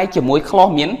បានតែជាមួយ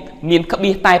clause មានក្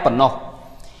បៀសតែប៉ុណ្ណោះ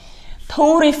to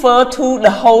refer to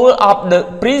the whole of the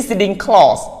preceding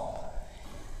clause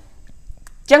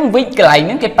អញ្ចឹង which កន្លែង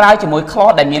នេះគេប្រើជាមួយ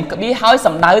clause ដែលមានក្បៀសហើយ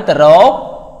សំដៅទៅរក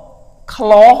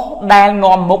clause ដែល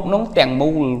នាំមុខនោះទាំង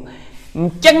មូលអ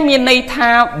ញ្ចឹងមានន័យថា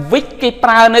which គេប្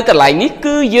រើនៅកន្លែងនេះ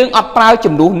គឺយើងអត់ប្រើ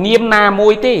ជំនួសនាមណាមួ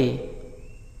យទេ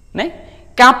ណា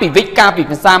កាលពី which កាលពី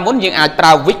ភាសាមុនយើងអាចប្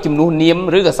រើ which ជំនួសនាម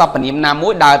ឬក៏សព្វនាមណាមួ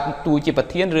យដែលតួជាប្រ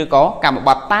ធានឬក៏កម្មប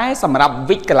ត្តិតែសម្រាប់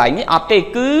which កន្លែងនេះអត់ទេ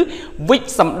គឺ which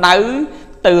សំដៅ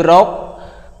ទៅរក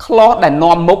clause ដែល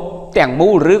នាំមុខទាំងមូ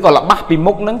លឬក៏ល្បះពី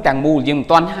មុខនឹងទាំងមូលយើងមិន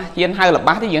ទាន់ហ៊ានហៅល្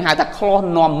បះទេយើងហៅថា clause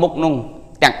នាំមុខនោះ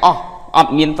ទាំងអស់អ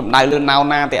ត់មានសំដៅលើណៅ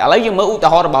ណាទេឥឡូវយើងមើលឧទា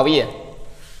ហរណ៍របស់វា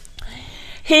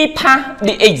He passed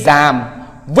the exam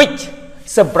which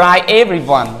surprised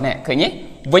everyone ណែឃើញទេ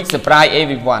which surprised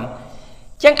everyone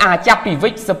ចឹងអាចចាប់ពី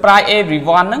which surprised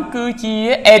everyone ហ្នឹងគឺជា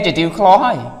adjective clause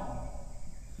ហើយ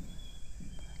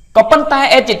ក៏ប៉ុន្តែ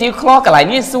adjective clause កន្លែង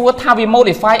នេះសួរថាវា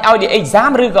modify ឲ្យ the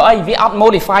exam ឬក៏អីវាអត់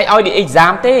modify ឲ្យ the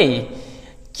exam ទេ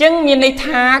ចឹងមានន័យ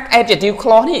ថា adjective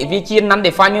clause នេះវាជា non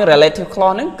defining relative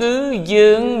clause ហ្នឹងគឺយើ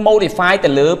ង modify ទៅ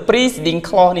លើ preceding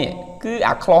clause នេះគឺ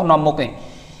អា clause នាំមុខនេះ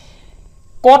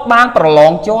គាត់បានប្រឡ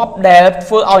ងជាប់ដែល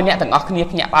ធ្វើឲ្យអ្នកទាំងអស់គ្នា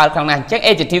ភ្ញាក់ផ្អើលខ្លាំងណាស់អញ្ចឹង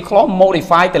adjective clause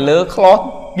modify ទៅលើ clause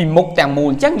ពីមុខទាំងមូល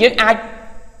អញ្ចឹងយើងអាច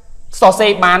សរសេ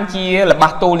របានជាល្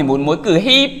បះតូលនីមួយៗគឺ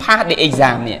he passed the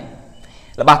exam នេះ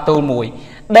ល្បះតូលមួយ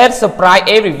that surprised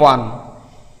everyone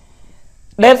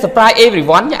that surprise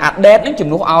everyone អា that នឹងជំ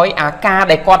នួសឲ្យអាការ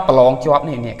ដែលគាត់ប្រឡងជាប់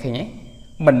នេះឃើញទេ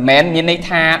មិនមែនមានន័យ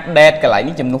ថា that កន្លែង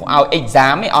នេះជំនួសឲ្យ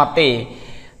exam ទេអត់ទេ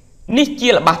នេះជា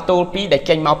ល្បះតូលពីរដែល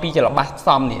ចេញមកពីជាល្បះផ្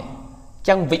សំនេះអញ្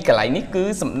ចឹង which កន្លែងនេះគឺ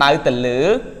សំដៅទៅលើ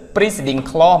preceding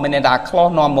clause មានន័យថា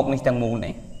clause នាំមុខនេះទាំងមូល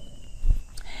នេះ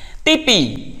ទី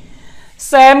2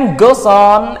 Sam goes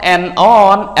on and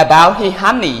on about his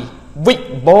honey which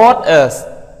bored us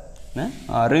ណា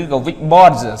ឬក៏ which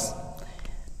bores us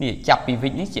នេះចាប់ពី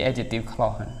which នេះជា adjective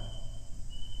clause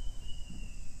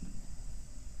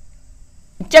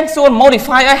អញ្ចឹងសួរ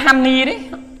modify ឲ្យ honey ទេ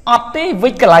អត់ទេ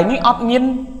which កន្លែងនេះអត់មាន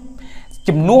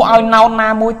ជំនួសឲ្យ noun ណា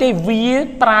មួយទេវា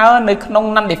ប្រើនៅក្នុង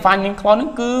non defining clause ហ្នឹ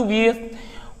ងគឺវា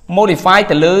modify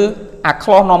ទៅលើអា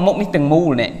clause នាំមុខនេះទាំងមូល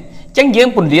នេះអញ្ចឹងយើង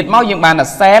ពន្លាតមកយើងបានថា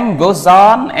Sam goes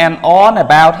on and on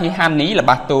about his honey រ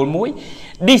បស់តូលមួយ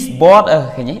this board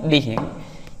ឃើញទេ this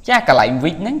ចាកន្លែង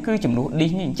which ហ្នឹងគឺជំនួស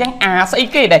this នេះអញ្ចឹងអាស្អី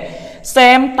គេដែរ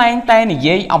Sam តែងនិ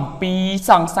យាយអំពី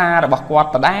សង្សាររបស់គាត់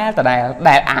ដ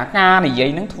ដែលអាការនិយាយ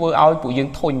ហ្នឹងធ្វើឲ្យពួកយើង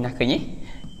ធុញណាឃើញទេ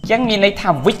អញ្ចឹងមានន័យថា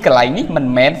which កន្លែងនេះមិន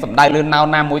មែនសំដៅលើ noun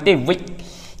ណាមួយទេ which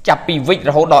ចាប់ពី which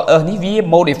រហូតដល់ us នេះវា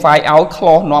modify ឲ្យ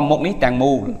clause នាំមុខនេះទាំង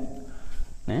មូល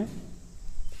ណា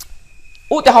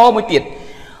ឧទាហរណ៍មួយទៀត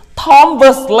Tom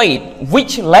was late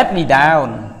which let me down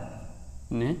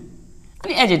ណា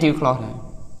នេះ adjective clause ណា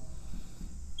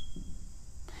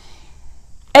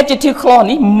adjective clause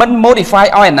នេះមិន modify ឲ្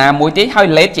យអាណាមួយទេហើយ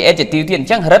late ជា adjective ទៀតអញ្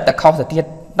ចឹងរឹតតែខុសទៅទៀត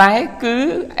តែគឺ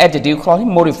adjective clause នេះ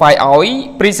modify ឲ្យ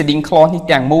preceding clause នេះ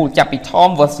ទាំងមូលចាប់ពី Tom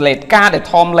was late ការដែល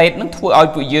Tom late នឹងធ្វើឲ្យ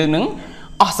ពួកយើងនឹង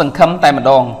អស់សង្ឃឹមតែម្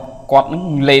ដងគាត់នឹង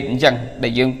late អញ្ចឹងដែ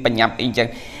លយើងបញ្ញាប់អីអញ្ចឹង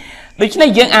ដូច្នេះ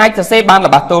យើងអាចសរសេរបានរ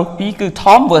បស់ទល់ពីរគឺ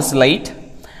Tom was late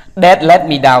that let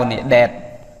me down នេះ that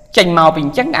ចេញមកពីអ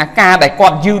ញ្ចឹងអាការដែលគា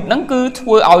ត់យឺតហ្នឹងគឺធ្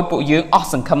វើឲ្យពួកយើងអស់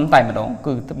សង្ឃឹមតែម្ដង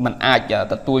គឺมันអាច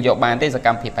ទទួលយកបានទេសក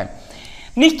ម្មភាពតែ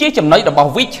នេះជាចំណុចរបស់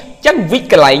which អញ្ចឹង which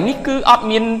កន្លែងនេះគឺអត់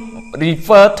មាន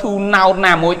refer to noun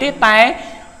ណាមួយទេតែ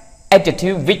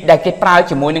adjective which ដែលគេប្រើ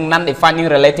ជាមួយនឹង non defining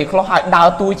relative clause ឲ្យដើរ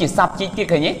តួជា subject ទៀត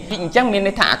ឃើញទេអញ្ចឹងមាន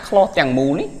ន័យថាអា clause ទាំងមូ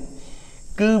លនេះ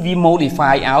គឺវា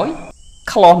modify ឲ្យ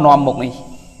clause នាំមុខនេះ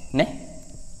ណា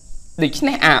ដូច្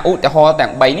នេះអាឧទាហរណ៍ទាំ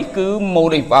ង3នេះគឺ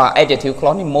modify adjective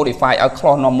clause នេះ modify ឲ្យ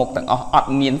clause នាំមុខទាំងអស់អត់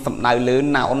មានសំដៅលើ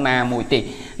noun ណាមួយទេ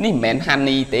នេះមិនមែន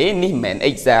honey ទេនេះមិនមែន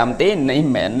exam ទេនេះមិន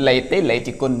មែន late ទេ late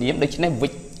ជាគុណនាមដូច្នេះ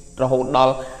which រហូតដ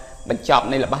ល់បញ្ចប់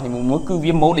នៃរបស់នីមួយៗគឺ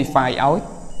វា modify ឲ្យ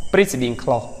preceding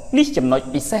clause នេះចំណុច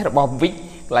ពិសេសរបស់ which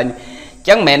កន្លែងអញ្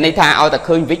ចឹងមិនមែនន័យថាឲ្យតែ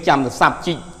ឃើញ which ចាំទៅ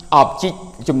subject object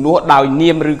ជំនួសដោយនា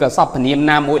មឬក៏សព្វនាម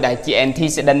ណាមួយដែលជា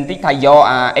antecedent តិចថាយក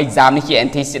អា exam នេះជា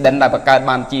antecedent ដែលបង្កើត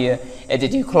បានជា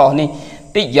adjective clause នេះ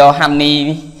តិចយក honey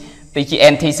នេះតិចជា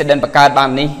antecedent បង្កើតបាន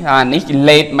នេះអានេះជា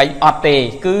late មិនអត់ទេ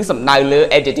គឺសំដៅលើ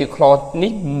adjective clause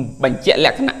នេះបញ្ជាក់ល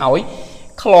ក្ខណៈឲ្យ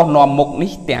clause នាំមុខ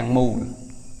នេះទាំងមូល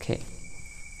អូខេ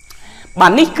បា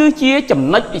ទនេះគឺជាចំ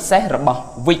ណុចពិសេសរបស់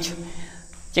which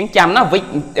ចឹងចាំណា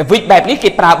which បែបនេះគេ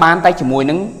ប្រើបានតែជាមួយ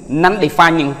នឹង non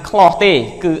defining clause ទេ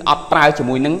គឺអត់ប្រើជា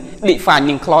មួយនឹង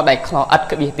defining clause ដែល clause ឥត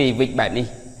ក្បៀសទេ which បែបនេះ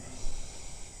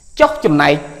ចុះចំណែ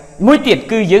កមួយទៀត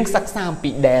គឺយើងសិក្សាអំ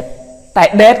ពី that តែ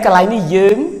that កន្លែងនេះយើ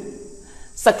ង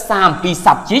សិក្សាអំពី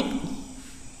subject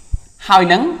ហើយ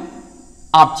នឹង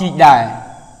object ដែរ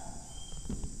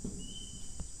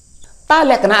តើ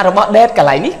លក្ខណៈរបស់ that កន្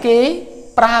លែងនេះគេ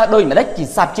ប្រើដោយម្ដេចជា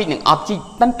subject និង object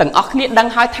ទាំងអស់គ្នាដឹង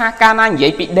ហើយថាកាលណានិយា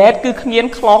យពី that គឺគ្មាន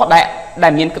clause ដែ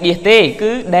លមានក្បៀសទេ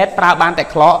គឺ that ប្រើបានតែ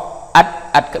clause ឥ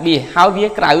តក្បៀសហើយវា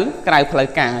ក្រៅផ្លូវ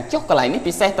ការចុះកន្លែងនេះ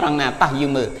ពិសេសត្រង់ណាតោះយើ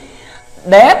ងមើល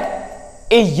that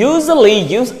is usually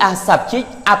used as subject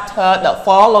after the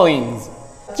following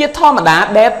ជាធម្មតា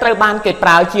that ត្រូវបានគេប្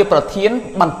រើជាប្រធាន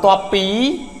បន្ទាប់ពី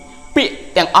ពាក្យ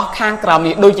ទាំងអស់ខាងក្រោម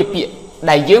នេះដូចជាពាក្យ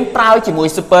ដែលយើងប្រើជាមួយ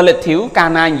superlative កាល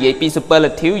ណានិយាយពី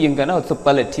superlative យើងਕਹਿੰ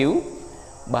superlative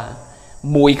បាទ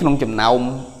មួយក្នុងចំណោម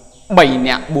3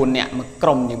នាក់4នាក់មួយក្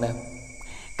រុមអញ្ចឹងទៅ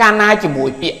កាលណាជាមួយ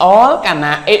ពាក្យ all កាល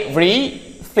ណា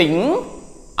everything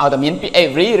ឲ្យតែមានពាក្យ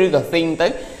every ឬក៏ thing ទៅ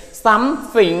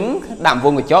something ដាក់វ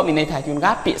ងកញ្ចក់មានន័យថាជួន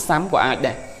កាលពាក្យ some ក៏អាច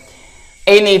ដែរ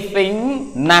anything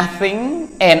nothing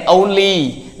and only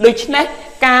ដូច្នេះ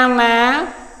កាលណា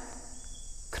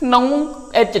ក្នុង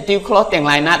adjective clause ទាំង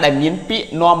ឡាយណាដែលមានពាក្យ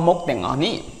នាំមុខទាំងអស់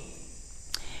នេះ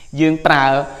យើងប្រើ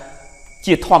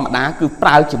ជាធម្មតាគឺប្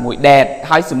រើជាមួយ that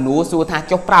ហើយសំណួរសួរថា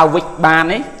ចុះប្រើ which បាន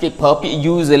ទេគេប្រើពាក្យ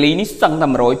usually នេះសឹងតែ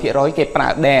 100% គេប្រើ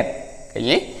that ឃើ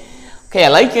ញទេអូខេឥ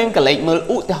ឡូវយើងក៏លេខមើល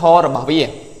ឧទាហរណ៍របស់វា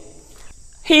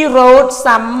He wrote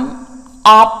some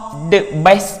of the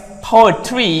best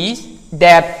poetry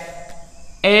that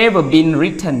ever been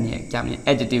written ចាំនេះ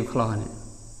adjective clause នេះ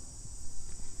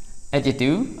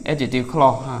adjective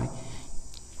clause ហើយ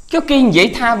ចុះគេនិយាយ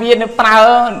ថាវានៅប្រើ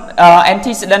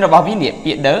antecedent របស់វានេះ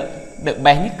ពាក្យ the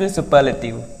best នេះគឺ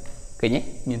superlative ឃើញទេ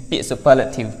មានពាក្យ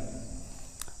superlative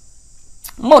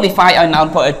modify ឲ្យ noun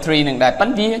poetry នឹងដែរប៉ុ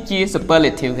ន្តែវាជា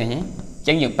superlative ឃើញទេអញ្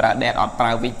ចឹងយើងប្រើ that អត់ប្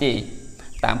រើ which ទេ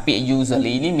តាមពាក្យ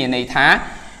usually នេះមានន័យថា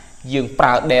យើងប្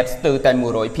រើ that ស្ទើរតែ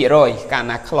 100% កាល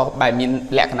ណា clause បែបមាន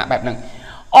លក្ខណៈបែបហ្នឹង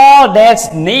all that's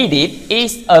needed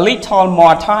is a little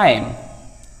more time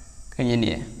ឃើញទេ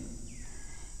នេះ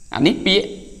អានេះពាក្យ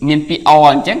មានពាក្យ all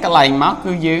អញ្ចឹងកន្លែងមក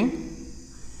គឺយើង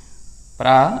ប្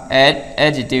រើ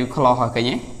adjective clause ហើយឃើញ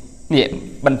ទេនេះ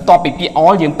បន្ទាប់ពីពាក្យ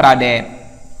all យើងប្រើ that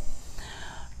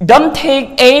don't take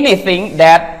anything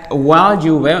that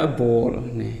valuable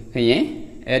នេះឃើញទេ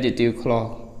adjective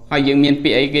clause ហើយយើងមានពា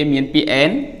ក្យអីគេមានពាក្យ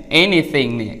anything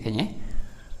នេះឃើញទេ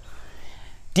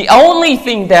the only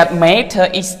thing that matter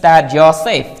is that you're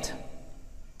safe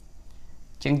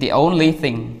ចឹង the only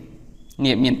thing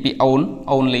នេះមានពាក្យ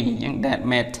only ចឹង that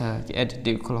matter ជា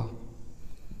adjective clause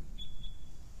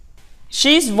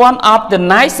she's one of the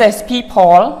nicest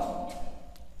people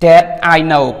that I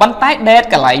know ប៉ុន្តែ that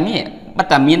កន្លែងនេះបើ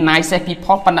តែមាន nicest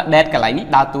people ប៉ុន្តែ that កន្លែងនេះ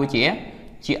ដើរតួជា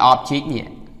object នេះ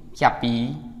ចាប់ពី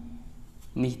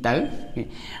នេះទៅ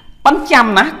ប៉ុន្តែចាំ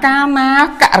ណាកាលណា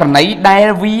ករណីដែល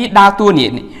វាដើរតួនេះ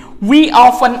we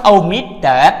often omit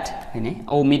that នេះ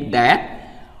omit that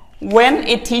when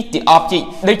it is the object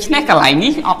ដូច្នេះកន្លែង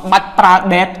នេះអត់បាច់ប្រើ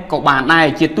that ក៏បានដែរ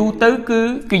ជាទូទៅ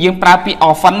គឺយើងប្រើពាក្យ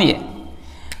often នេះ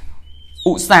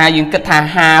ឧស្សាហ៍យើងគិតថា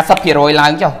 50% ឡើ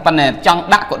ងចុះប៉ុន្តែចង់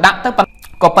ដាក់ក៏ដាក់ទៅ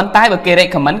ក៏ប៉ុន្តែបើគេ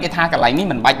recommend គេថាកន្លែងនេះ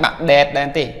មិនបាច់ដាក់ that ដែរ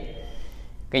ទេ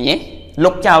ឃើញទេលុ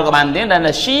បចោលក៏បានដែ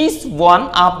រ she's one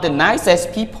of the nicest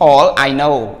people I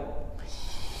know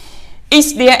is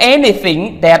there anything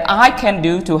that I can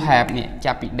do to help នេះ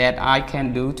ចាប់ពី that I can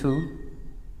do to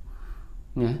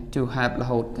help រ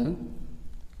ហូតទៅ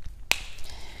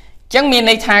ចឹងមាន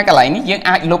ន័យថាកន្លែងនេះយើង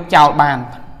អាចលុបចោលបាន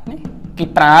គេ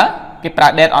ប្រើ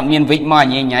that អត់មានវិចមក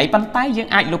ញ៉ៃញ៉ៃប៉ុន្តែយើង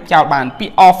អាចលុបចោលបានពី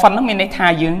often ហ្នឹងមានន័យថា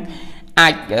យើងអា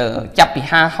ចចាប់ពី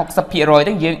 50-60%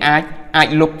 ទៅយើងអាច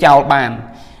លុបចោលបាន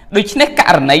ដូច្នេះក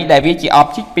រណីដែលវាជា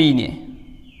object 2នេះ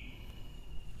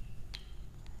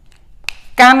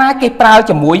កាលណាគេប្រើ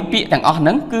ជាមួយពាក្យទាំងអស់ហ្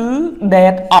នឹងគឺ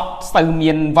that អត់សូវ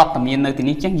មានវត្តមាននៅទី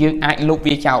នេះចឹងយើងអាចលុប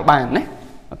វាចោលបានណា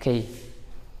អូខេ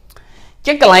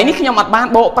ចឹងកន្លែងនេះខ្ញុំអត់បាន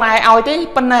បកប្រែឲ្យទេ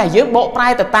ប៉ុន្តែយើងបកប្រែ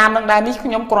ទៅតាមនឹងដែរនេះខ្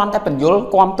ញុំគ្រាន់តែបញ្យល់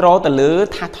គ្រប់គ្រងទៅលើ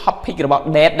ថា topic របស់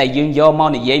that ដែលយើងយកមក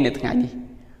និយាយនៅថ្ងៃនេះ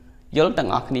យល់ទាំង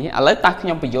អស់គ្នាឥឡូវតើខ្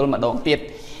ញុំបញ្យល់ម្ដងទៀត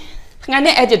ថ្ងៃ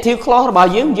នេះ adjective clause របស់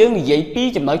យើងនិយាយពី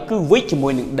ចំណុចគឺ which ជាមួ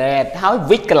យនឹង that ហើយ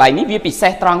which កន្លែងនេះវាពិសេ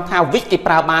សត្រង់ថា which គេ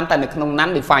ប្រើបានតែនៅក្នុង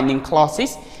non-defining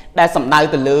clauses ដែលសំដៅ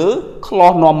ទៅលើ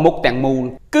clause នាំមុខទាំងមូល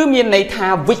គឺមានន័យថា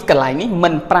which កន្លែងនេះមិ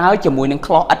នប្រើជាមួយនឹង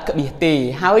clause ឥតក្បៀសទេ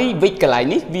ហើយ which កន្លែង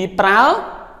នេះវាប្រើ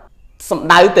សំ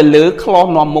ដៅទៅលើ clause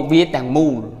នាំមុខវាទាំងមូ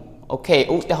លអូខេ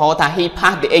ឧទាហរណ៍ថា he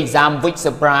passed the exam which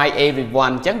surprised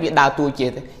everyone អញ្ចឹងវាដើរតួជា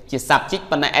subject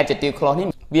ប៉ុន្តែ adjective clause នេះ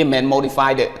វាមិនមែន modify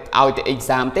ឲ្យទៅ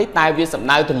exam ទេតែវាសំ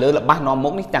ដៅទៅលើរបស់នាំមុ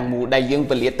ខនេះទាំងមូលដែលយើង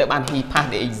ពលាតទៅបាន he passed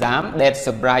the exam that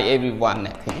surprised everyone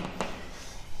ណាឃើញ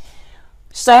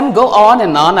Sam go on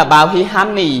and on about his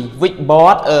honey which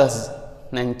bored us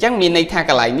ណាអញ្ចឹងមានន័យថា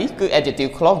កន្លែងនេះគឺ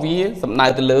adjective clause វាសំដៅ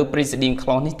ទៅលើ preceding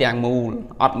clause នេះទាំងមូល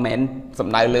អត់មែនសំ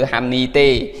ដៅលើ honey ទេ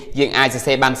យើងអាចសរ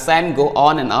សេរបាន Sam go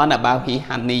on and on about his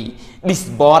honey this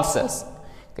bored us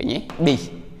ឃើញទេ this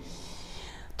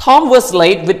Tom was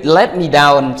late with let me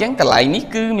down អញ្ចឹងកន្លែងនេះ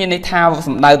គឺមានន័យថា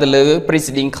សំដៅទៅលើ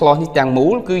preceding clause នេះទាំងមូ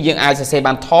លគឺយើងអាចសរសេរ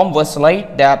បាន Tom was late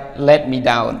that let me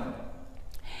down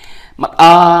អ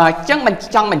ញ្ចឹងមិន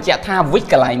ចង់បញ្ជាក់ថា which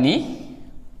កន្លែងនេះ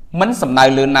មិនសំដៅ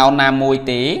លើ noun ណាមួយ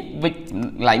ទេ which ក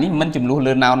ន្លែងនេះមិនចំនួន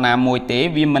លើ noun ណាមួយទេ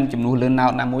វាមិនចំនួនលើ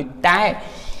noun ណាមួយតែ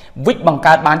which បង្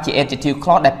កើតបានជា adjective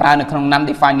clause ដែលប្រើនៅក្នុង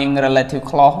non-defining relative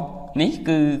clause នេះ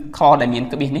គឺ clause ដែលមាន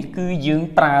ក្បៀសនេះគឺយើង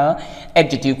ប្រើ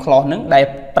adjective clause នឹងដែល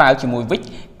ប្រើជាមួយ which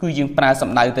គឺយើងប្រើសំ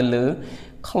ដៅទៅលើ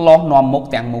clause នាំមុខ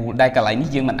ទាំងមូលដែលកន្លែងនេះ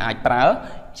យើងមិនអាចប្រើ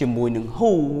ជាមួយនឹង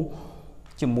who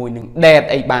ជាមួយនឹង that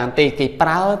អីបានទេគេប្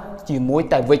រើជាមួយ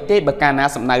តែ which ទេបើកាលណា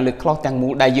សំដៅលើ clause ទាំងមូ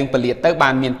លដែលយើងពលាតទៅបា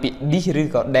នមានពាក្យ this ឬ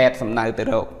ក៏ that សំដៅទៅ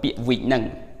រកពាក្យ which ហ្នឹង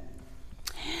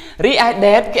រីឯ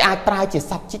that គេអាចប្រើជា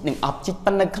subject និង object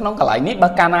ប៉ុន្តែក្នុងកន្លែងនេះបើ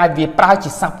កាលណាវាប្រើជា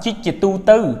subject ជាទូ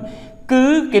ទៅគឺ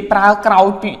គេប្រើក្រោយ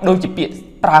ពីដូចជាពាក្យ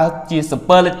ប្រើជា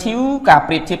superlative ការ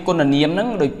ប្រៀបធៀបគុណនាមហ្នឹង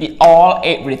ដូចពាក្យ all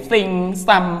everything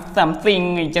something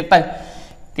អញ្ចឹងទៅ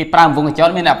គេប្រើវងកញ្ច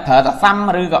ក់មានតែប្រើតែ some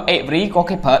ឬក៏ every ក៏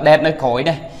គេប្រើ that នៅក្រោយ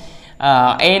ដែរ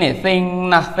anything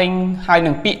nothing ហើយ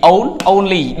នឹងពាក្យ own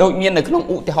only ដូចមាននៅក្នុង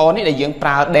ឧទាហរណ៍នេះដែលយើងប្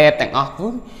រើ that ទាំងអស់គឺ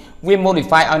វា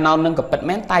modify ឲ្យ noun នឹងក៏ពិត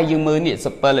មែនតែយើងមើលនេះ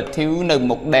superlative នៅ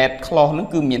មុខ that clause ហ្នឹង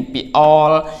គឺមានពាក្យ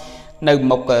all នៅ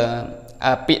មុខ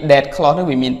ពាក្យ that clause នោះ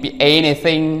វាមានពាក្យ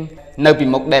anything នៅពី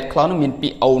មុខ that clause នោះមានពា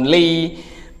ក្យ only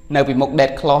នៅពីមុខ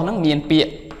that clause នោះមានពាក្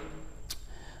យ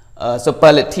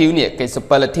superlative នេះគេ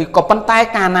superlative ក៏ប៉ុន្តែ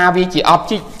កាលណាវាជា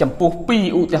object ចំពោះ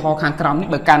2ឧទាហរណ៍ខាងក្រោមនេះ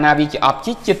បើកាលណាវាជា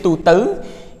object ជាទូទៅ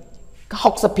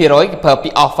 60% គេប្រើពា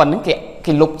ក្យ often ហ្នឹង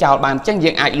គេលុបចោលបានអញ្ចឹងយើ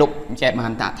ងអាចលុបចែកបា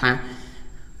នថា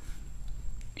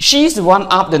She's one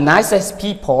of the nicest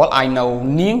people I know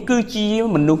នាងគឺជា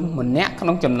មនុស្សម្នាក់ក្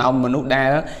នុងចំណោមមនុស្សដែ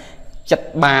លចិត្ត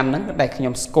បានហ្នឹងដែលខ្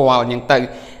ញុំស្គាល់អញ្ចឹងទៅ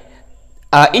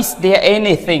is there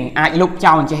anything អាចលុប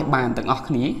ចោលចេះបានទាំងអស់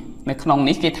គ្នានៅក្នុង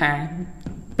នេះគេថា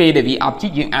ពេលដែលវា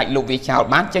object យើងអាចលុបវាចោល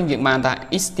បានអញ្ចឹងយើងបានថា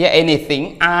is there anything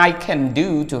I can do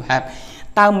to help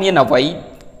តើមានអ្វី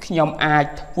ខ្ញុំអាច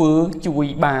ធ្វើជួយ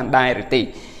បានដែរឬទេ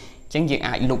អញ្ចឹងយើង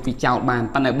អាចលុបវាចោលបាន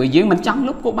ប៉ុន្តែបើយើងមិនចង់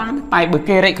លុបក៏បានតែបើ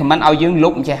គេ recommend ឲ្យយើងលុ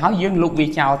បអញ្ចឹងហើយយើងលុបវា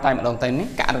ចោលតែម្ដងទៅនេះ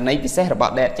ករណីពិសេសរប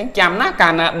ស់ that អញ្ចឹងចាំណាកា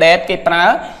លណា that គេប្រើ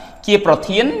ជាប្រ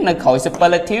ធាននៅក្រោយ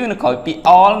superlative នៅក្រោយពី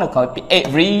all នៅក្រោយពី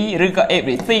every ឬក៏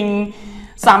everything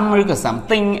some ឬក៏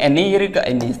something any ឬក៏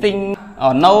anything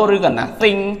or no ឬក៏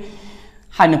nothing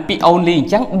ហើយនៅពី only អ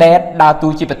ញ្ចឹង that ដើរតួ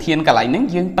ជាប្រធានកន្លែងហ្នឹង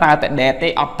យើងប្រើតែ that ទេ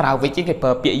អត់ប្រើ which ទេគេប្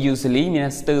រើពាក្យ usually មាន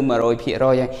ស្ទើរ 100%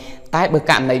 ហើយតែបើ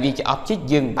ករណីវាជា object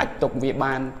យើងមិនបាច់ទុកវា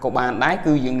បានក៏បានដែរ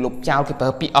គឺយើងលុបចោលគេប្រើ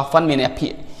ពាក្យ often មានពា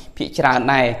ក្យច្រើន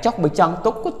ដែរចុះបើចង់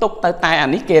ទុកក៏ទុកទៅតែអា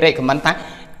នេះគេ recommend ថា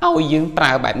ឲ្យយើងប្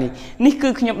រើបែបនេះនេះគឺ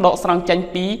ខ្ញុំដកស្រង់ចេញ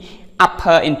ពី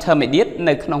upper intermediate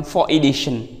នៅក្នុង 4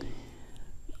 edition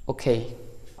អូខេ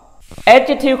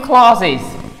adjective clauses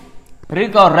ឬ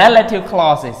ក៏ relative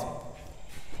clauses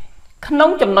ក្នុង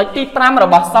ចំណុចទី5រ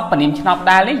បស់សព្វនាមឆ្នប់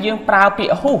ដែលនេះយើងប្រើពា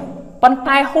ក្យ who ប៉ុន្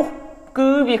តែ who គឺ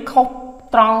វាខុស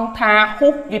ត្រង់ថា who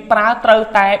វាប្រើត្រូវ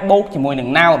តែបូកជាមួយនឹង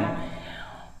noun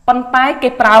ប៉ុន្តែគេ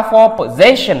ប្រើ for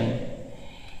possession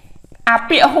អា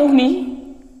ពាក្យ who នេះ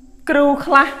គ្រូ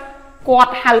ខ្លះគា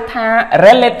ត់ហៅថា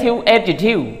relative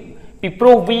adjective ពីព្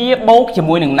រោះវាបូកជា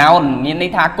មួយនឹង noun មានន័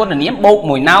យថាគុណនាមបូក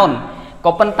មួយ noun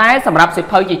ក៏ប៉ុន្តែសម្រាប់សិ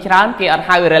ភៅជាច្រើនគេអត់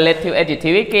ហៅ relative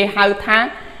adjective ទេគេហៅថា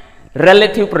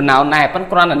relative pronoun ដែរប៉ុន្តែ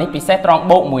គ្រាន់តែនេះពិសេសត្រង់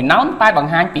បូកមួយ noun តែប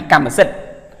ង្ហាញពីកម្មសិទ្ធិ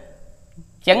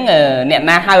អញ្ចឹងអ្នក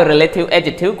ណាហៅ relative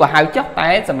adjective ក៏ហៅចុះតែ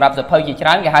សម្រាប់សិភៅជាច្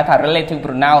រើនគេហៅថា relative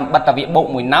pronoun បិទតែវាបូក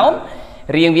មួយ noun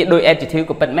រៀងវាដូច adjective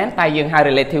ក៏ពិតមែនតែយើងហៅ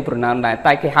relative pronoun ដែរ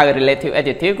តែគេហៅ relative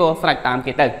adjective ក៏ស្រេចតាម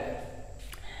គេទៅ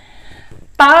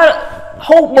តើ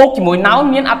who បូកជាមួយ noun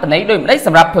មានអត្ថន័យដូចម្ដេចស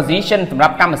ម្រាប់ position សម្រា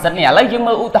ប់កម្មសិទ្ធិនេះឥឡូវយើង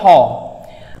មើលឧទាហរណ៍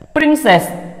Princess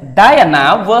Diana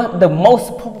was the most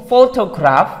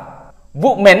photographed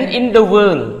woman in the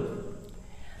world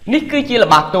នេះគឺជាល្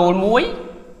បះទោលមួយ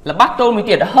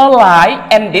ទៀត Her life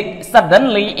ended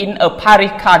suddenly in a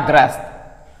Paris car crash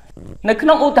នៅក្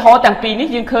នុងឧទាហរណ៍ទាំងពីរនេះ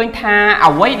យើងឃើញថា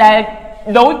អ្វីដែល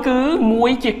ដូចគឺមួ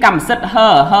យជាកម្មសិទ្ធិ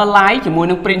her life ជាមួយ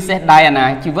នឹង Princess Diana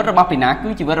ជីវិតរបស់ពីណាគឺ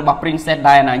ជីវិតរបស់ Princess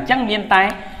Diana អញ្ចឹងមានតែ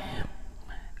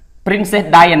Princess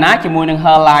Diana ជាមួយនឹង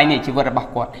her life នេះជីវិតរបស់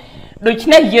គាត់ដូច្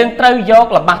នេះយើងត្រូវយក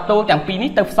ល្បះទោលទាំងពីរនេះ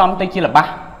ទៅផ្សំទៅជាល្បះ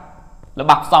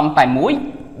ផ្សំតែមួយ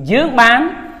យើងបាន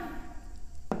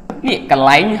នេះកន្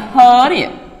លែង her នេះ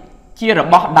ជារ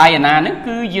បស់ Diana ហ្នឹង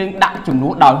គឺយើងដាក់ជំនួ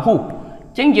សដោយ who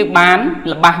អញ្ចឹងយើងបាន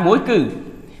ល្បះមួយគឺ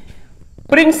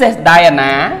Princess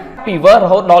Diana ពី verb រ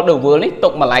ហូតដល់ the world នេះទុ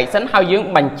កម្លាយសិនហើយយើង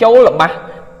បញ្ចូលល្បះ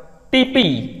ទី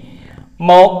2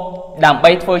មកដើម្បី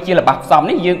ធ្វើជាល្បះផ្សំ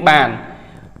នេះយើងបាន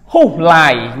whose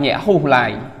life នេះ whose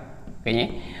life ឃើញទេ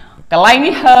កន្លែង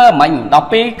នេះ her មិញដល់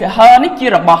ពេល her នេះជា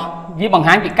របស់វាបង្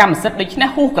ហាញពីកម្មសិទ្ធិដូច្នេះ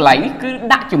whose កន្លែងនេះគឺ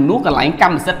ដាក់ជំនួសកន្លែងក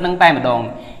ម្មសិទ្ធិនឹងតែម្ដងអ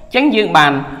ញ្ចឹងយើងបា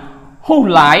ន whose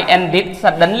life ended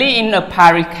suddenly in a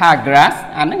Paris car crash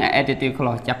អាហ្នឹង adjective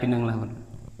clause ចាប់ពីនឹងឡើង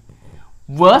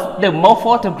was the most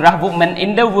photographed woman in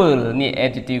the world នេះ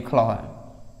adjective clause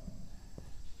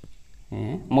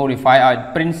modify ឲ្យ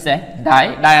Princess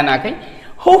Diana គេ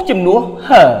whose ជំនួស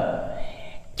her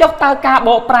ចុះតើការប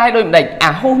កប្រែដូចម្ដេច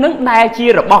អា whose នឹងដែលជា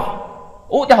របស់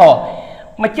ឧទាហរណ៍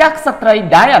ម្ចាស់ស្ត្រី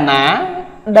Diana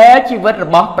ដែលជីវិតរ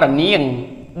បស់ព្រះនាង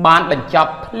បានបញ្ច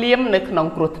ប់ភ្លាមនៅក្នុង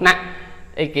គ្រោះថ្នាក់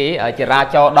អីគេចរា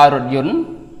ចរណ៍ដោយរថយន្ត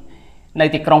នៅ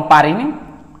ទីក្រុងប៉ារីសនេះ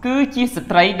គឺជាស្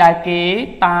ត្រីដែលគេ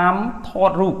តាមថ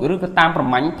តរូបឬក៏តាមប្រ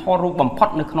មាញ់ថតរូបបំផុត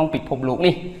នៅក្នុងពិភពលោក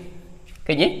នេះ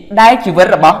ឃើញទេដែលជីវិត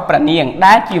របស់ព្រះនាង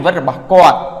ដែលជីវិតរបស់គា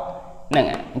ត់ហ្នឹង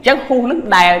អញ្ចឹង who នឹង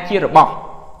ដែលជារបស់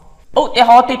ឧទាហ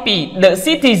រណ៍ទី2 The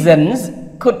citizens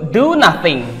could do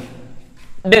nothing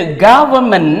The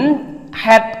government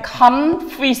had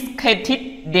confiscated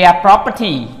their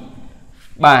property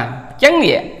បាទអញ្ចឹង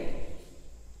នេះ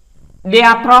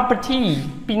their property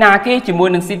ពីណាគេជាមួយ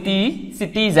នឹង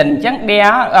citizen អញ្ចឹង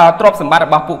their ទ្រព្យសម្បត្តិរ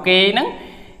បស់ពួកគេហ្នឹង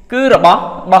គឺរបស់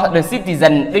the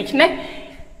citizen ដូច្នេះ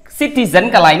citizen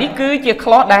កន្លែងនេះគឺជា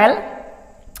clause ដែល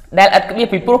ឥតក្បៀស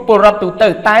ពីព្រោះពលរដ្ឋទូទៅ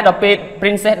តែដល់ពេល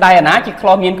Princess Diana ជា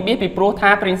clause មានក្បៀសពីព្រោះថា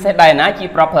Princess Diana ជា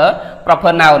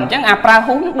proper noun អញ្ចឹងអាប្រើ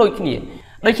who នឹងដូចគ្នា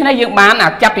ដូច្នេះយើងបានអា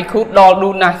ចាប់ពី could ដល់ do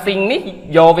nothing នេះ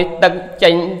យកវាទឹកចេ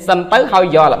ញសិនទៅហើយ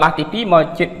យកល្បះទី2មក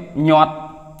ជិតញាត់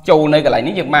ចូលនៅកន្លែង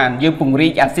នេះយើងបានយើងពង្រី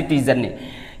កអា citizen នេះ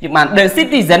យើងបាន the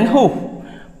citizen who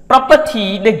property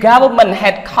the government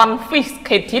had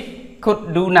confiscated could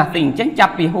do nothing អញ្ចឹងចា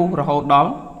ប់ពី who រហូតដ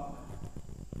ល់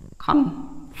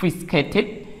confiscated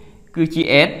គឺជា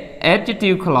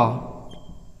adjective clause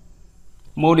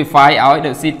modify ឲ្យ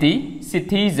the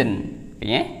citizen ឃើ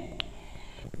ញទេ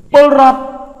ពលរដ្ឋ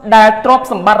ដែលទ្រព្យ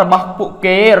សម្បត្តិរបស់ពួក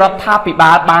គេរដ្ឋាភិ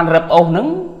បាលបានរឹបអូសនឹង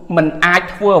មិនអាច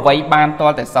ធ្វើអ្វីបានទា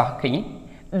ល់តែសោះឃើញ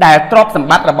ដែលទ្រព្យសម្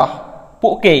បត្តិរបស់ពួ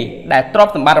កគេដែលទ្រព្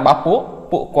យសម្បត្តិរបស់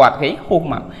ពួកគាត់គេហួស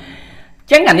មក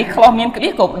ចឹងអានេះ clause មានក្បៀ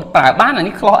សក៏ប្រើបានអា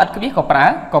នេះ clause ឥតក្បៀសក៏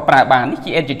ប្រើបាននេះ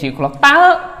ជា adjective clause តើ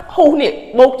ហួសនេះ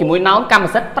បូកជាមួយ noun កម្ម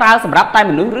សិទ្ធិប្រើសម្រាប់តែ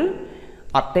មនុស្សឬ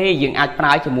អត់ទេយើងអាចប្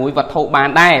រើជាមួយវត្ថុបាន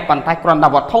ដែរប៉ុន្តែគ្រាន់តែ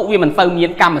វត្ថុវាមិនសូវមាន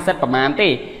កម្មសិទ្ធិប្រមាណទេ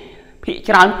ភាគ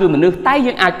ច្រើនគឺមនុស្សតែ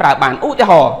យើងអាចប្រើបានឧទា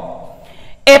ហរណ៍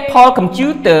Apple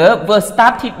computer was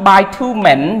started by two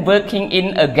men working in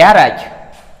a garage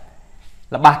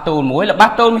របស់តូលមួយ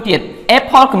ទៀត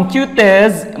Apple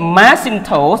computers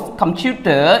Macintosh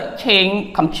computer change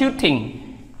computing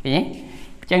ឃើញអ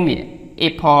ញ្ចឹងនេះ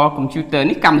Apple computer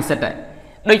នេះកម្មសិទ្ធិដែរ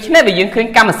ដូច្នេះបើយើងឃើញ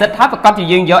កម្មសិទ្ធិហើយប្រកាសជា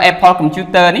យើងយក Apple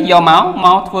computer នេះយកម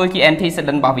កធ្វើជា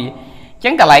antecedent របស់វាអញ្ចឹ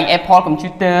ងកន្លែង Apple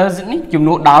computers នេះជំ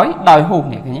នួសដោយ whose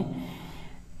នេះឃើញ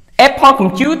Apple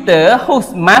computer whose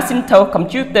Macintosh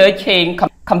computer chain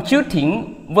computing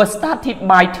was started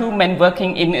by two men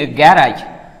working in a garage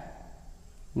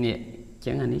នេះអញ្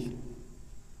ចឹងអានេះ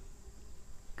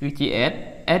គឺជា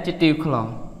adjective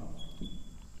clause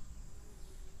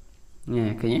នេះ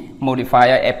ឃើញ modify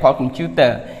ឲ្យ Apple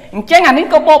computer អញ្ចឹងអានេះ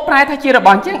ក៏បកប្រែថាជារប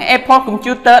ស់អញ្ចឹង Apple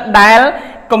computer ដែល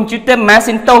computer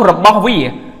Macintosh របស់វា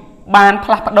បានផ្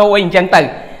លាស់ប្ដូរអីអញ្ចឹងទៅ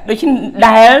ដូច្នេះ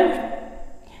ដែល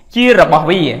ជារបស់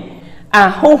វាអា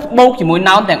ហូសបូកជាមួយ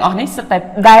noun ទាំងអស់នេះសិតតែ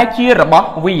ដែលជារបស់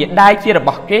វាដែលជារប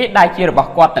ស់គេដែលជារបស់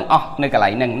គាត់ទាំងអស់នៅកន្លែ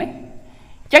ងហ្នឹងណា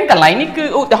អញ្ចឹងកន្លែងនេះគឺ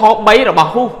ឧទាហរណ៍3រប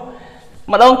ស់ហូស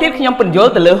ម្ដងទៀតខ្ញុំបញ្យ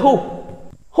ល់ទៅលើហូស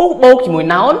បូកជាមួយ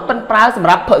noun ប៉ុន្តែប្រើសម្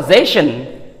រាប់ possession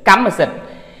កម្មសិទ្ធិ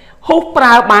ហូសប្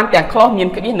រើបានទាំង clause មាន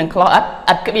ក្បៀសនិង clause ឥ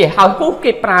តក្បៀសហើយហូស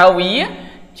គេប្រើវា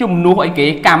ជំនួសឲ្យគេ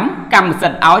កម្មសិ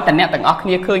ទ្ធិឲ្យតែអ្នកទាំងអស់គ្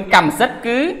នាឃើញកម្មសិទ្ធិ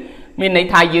គឺមានន័យ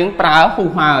ថាយើងប្រើហូស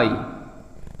ហើយ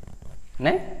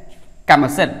ណាកម្ម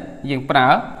សិទ្ធិយើងប្រើ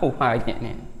ហូសហើយ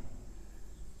នេះ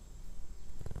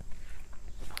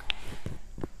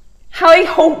ហើយ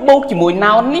ហូសបូកជាមួយ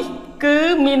noun នេះគឺ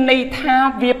មានន័យថា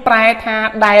វាប្រែថា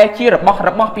ដែលជារបស់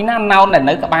ពីណា noun ដែល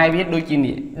នៅក្បែរវាដូចជា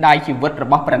នេះដែលជីវិតរ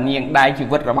បស់ព្រះនាងដែលជី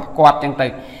វិតរបស់គាត់ចឹងទៅ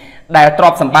ដែលទ្រ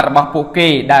ព្យសម្បត្តិរបស់ពួកគេ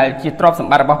ដែលជាទ្រព្យសម្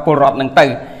បត្តិរបស់ពលរដ្ឋនឹងទៅ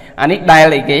អានេះដែល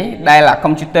អីគេដែល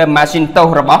computer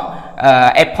Macintosh របស់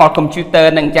Apple computer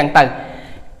នឹងចឹងទៅ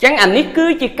ចឹងអានេះគឺ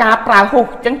ជាការប្រើហូស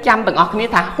ចឹងចាំទាំងអស់គ្នា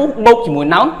ថាហូសបូកជាមួយ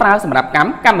noun ប្រើសម្រាប់ក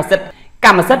ម្មសិទ្ធិ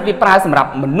វាប្រើសម្រាប់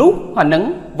មនុស្សហើយនឹង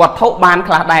វត្ថុបាន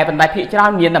ខ្លះដែរប៉ុន្តែភាគច្រើ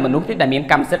នមានតែមនុស្សទេដែលមាន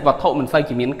កម្មសិទ្ធិវត្ថុមិនសូវ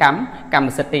ជាមានកម្ម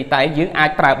សិទ្ធិទេតែយើងអាច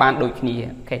ប្រើបានដូចគ្នា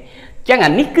អូខេចឹង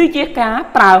អានេះគឺជាការ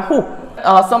ប្រើហូស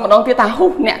សូមម្ដងទៀតថាហូ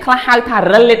សអ្នកខ្លះហៅថា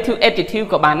relative adjective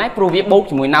ក៏បានដែរព្រោះវាបូក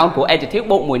ជាមួយ noun ព្រោះ adjective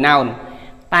បូកមួយ noun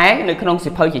តែនៅក្នុងសៀ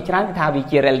វភៅជាច្រើនគេថាវា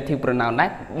ជា relative pronoun ដែរ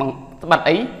ត្បិត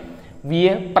អីវា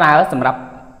ប្រើសម្រាប់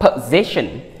possession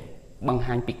បង្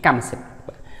ហាញពីកម្មសិទ្ធិ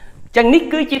ចឹងនេះ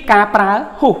គឺជាការប្រើ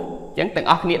ហូសចឹងទាំង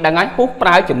អស់គ្នាដឹងហើយហូសប្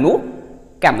រើជំនួស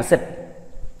កម្មសិទ្ធិ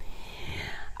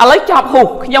ឥឡូវចប់ហូស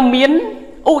ខ្ញុំមាន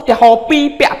ឧទាហរណ៍ពីរ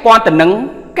ពាក់ព័ន្ធទៅនឹង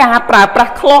ការប្រើប្រា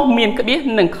ស់ clause មានក្បៀស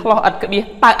និង clause ឥតក្បៀស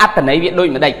តើអត្ថន័យវាដូច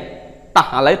ម្ដេចតោះ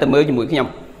ឥឡូវទៅមើលជាមួយខ្ញុំ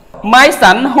My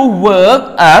son who works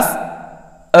as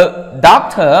a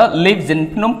doctor lives in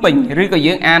ភ្នំពេញឬក៏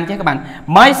យើងអានចេះក៏បាន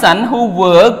My son who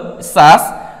works as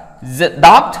the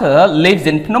doctor lives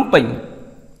in ភ្នំពេញ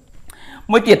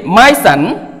មួយទៀត My son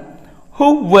who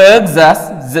works as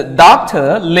the doctor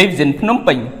lives in ភ្នំ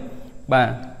ពេញបាទ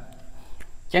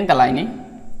អញ្ចឹងកន្លែងនេះ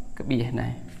ក្បៀសដែ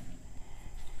រ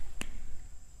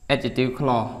adjective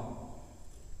clause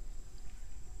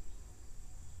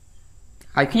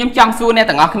ហើយខ្ញុំចង់សួរអ្នក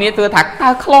ទាំងអស់គ្នាទើថាតើ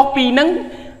clause ពីរហ្នឹង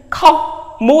ខុស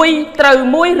មួយត្រូវ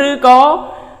មួយឬក៏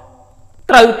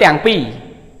ត្រូវទាំងពីរ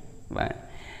បាទ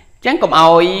អញ្ចឹងកុំ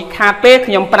ឲ្យខាតពេល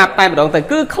ខ្ញុំប្រាប់តែម្ដងទៅ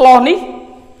គឺ clause នេះ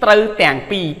ត្រូវទាំង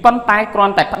ពីរប៉ុន្តែគ្រា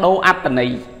ន់តែបដូរអត្ថន័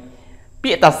យ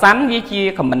ពាក្យតាសាន់វាជា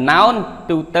common noun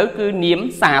ទូទៅគឺនាម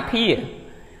សាធារ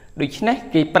ដូច្នេះ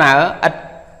គេប្រើឥត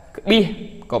ក្បៀស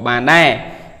ក៏បានដែរ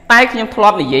តែខ្ញុំធ្លា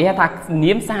ប់និយាយថា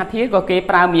នាមសាធារក៏គេ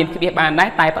ប្រើមានក្បៀសបានដែរ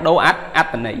តែបដូរអ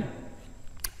ត្ថន័យឥ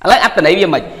ឡូវអត្ថន័យវា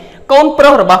មិនកូនប្រុ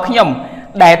សរបស់ខ្ញុំ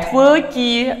ដែលធ្វើជា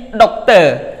ដុកទ័រ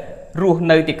រស់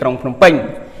នៅទីក្រុងភ្នំពេញ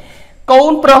កូ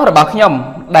នប្រុសរបស់ខ្ញុំ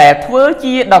ដែលធ្វើ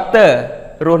ជាដុកទ័រ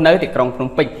រស់នៅទីក្រុងភ្នំ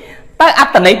ពេញតើអ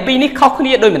ត្ថន័យពីរនេះខុសគ្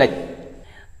នាដូចម្ដេច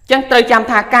ចឹងត្រូវចាំ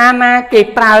ថាកាលណាគេ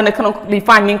ប្រើនៅក្នុង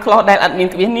defining clause ដែលអត់មាន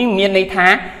ក្បៀសនេះមានន័យថា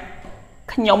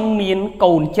ខ្ញុំមាន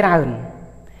កូនច្រើន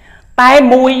តែ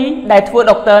មួយដែលធ្វើ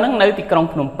ដុកទ័រហ្នឹងនៅទីក្រុង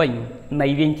ភ្នំពេញន័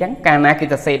យវាអញ្ចឹងកាលណាគេ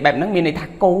សរសេរបែបហ្នឹងមានន័យថា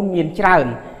កូនមានច្រើន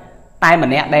តែម្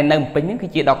នាក់ដែលនៅភ្នំពេញហ្នឹងគឺ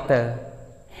ជាដុកទ័រ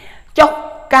ចុះ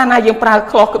កាលណាយើងប្រើ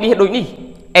clause ក្បៀសដូចនេះ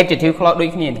adjective clause ដូច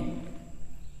គ្នានេះ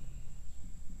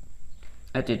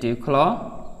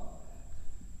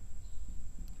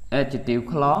adjective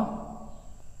clause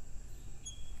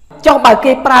ចុះបើ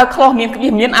គេប្រើ clause មានក្បៀ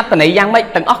សមានអត្ថន័យយ៉ាងម៉េច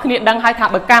ទាំងអស់គ្នាដឹងហើយថា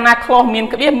បើកាលណា clause មាន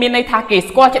ក្បៀសមានន័យថាគេ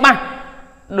ស្គាល់ច្បាស់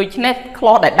ដូច្នេះ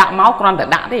clause ដែលដាក់មកគ្រាន់តែ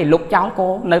ដាក់ទេលុបចោលក៏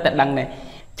នៅតែដឹងដែរ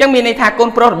អញ្ចឹងមានន័យថាកូន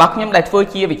ប្រុសរបស់ខ្ញុំដែលធ្វើ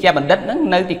ជាវិជ្ជាបណ្ឌិតហ្នឹង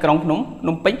នៅទីក្រុងភ្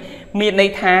នំពេញមានន័យ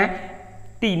ថា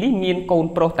ទីនេះមានកូន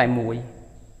ប្រុសតែមួយ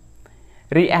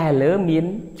រីឯលើមាន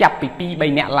ចាប់ពី2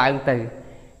 3នាក់ឡើងទៅអ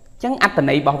ញ្ចឹងអត្ថ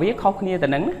ន័យរបស់វាខុសគ្នាទៅ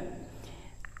ហ្នឹងណា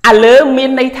ឥឡូវមាន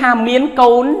ន័យថាមាន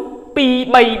កូន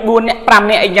2 3 4នាក់5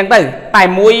នាក់អីចឹងទៅតែ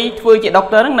មួយធ្វើជាដុក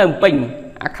ទ័រហ្នឹងនៅពេញ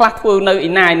អាខ្លះធ្វើនៅឯ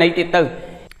ណាឯណីទៀតទៅ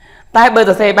តែបើ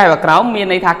សរសេរបែបក្រោមមាន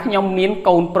ន័យថាខ្ញុំមាន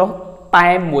កូនប្រុសតែ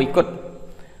មួយគត់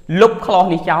លុប clause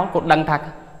នេះចោលក៏ដឹងថា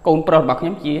កូនប្រុសរបស់ខ្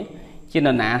ញុំជានរ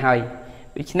ណាហើយ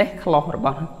ដូច្នេះ clause រប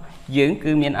ស់យើង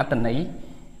គឺមានអត្ថន័យ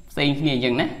ផ្សេងគ្នាអញ្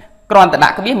ចឹងណាគ្រាន់តែដា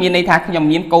ក់ក្បៀសមានន័យថាខ្ញុំ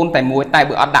មានកូនតែមួយតែ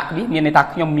បើអត់ដាក់ក្បៀសមានន័យថា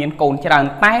ខ្ញុំមានកូនច្រើន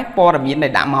តែព័ត៌មានដែ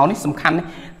លដាក់មកនេះសំខាន់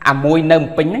អាមួយនៅ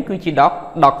ពេញហ្នឹងគឺជា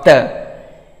doctor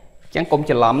អញ្ចឹងកុំ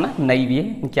ច្រឡំណាន័យវា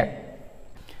អញ្ចឹង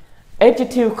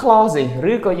adjective clauses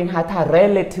ឬក៏យើងហៅថា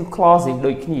relative clauses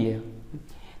ដូចគ្នា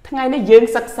ថ្ងៃនេះយើង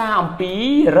សិក្សាអំពី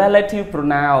relative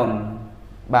pronoun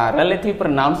បាទ relative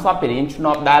pronoun សពពីរៀនឆ្ន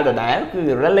ប់ដដែលគឺ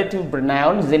relative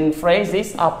pronouns in phrases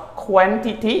of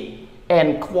quantity and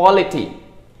quality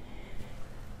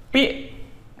ពាក្យ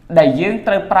ដែលយើង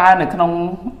ត្រូវប្រើនៅក្នុង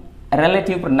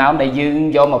relative pronoun ដែលយើង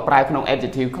យកមកប្រើក្នុង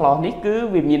adjective clause នេះគឺ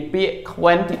វាមានពាក្យ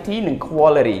quantity និង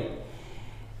quality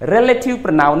relative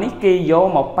pronoun នេះគេយក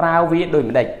មកប្រើវាដូច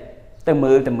ម្ដេចទៅ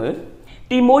មើល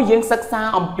ទី1យើងសិក្សា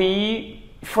អំពី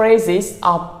phrases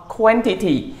of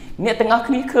quantity អ្នកទាំងអស់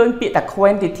គ្នាឃើញពាក្យថា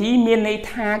quantity មានន័យ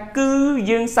ថាគឺ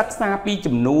យើងសិក្សាពី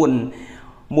ចំនួន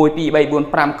1 2 3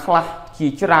 4 5ខ្លះជា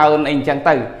ច្រើនអីអញ្ចឹង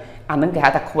ទៅអាហ្នឹងគេហៅ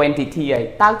ថា quantity ហើយ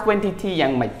តើ quantity យ៉ា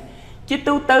ងម៉េចជា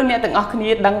ទូទៅអ្នកទាំងអស់គ្នា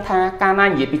ដឹងថាកាលណា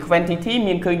និយាយពី quantity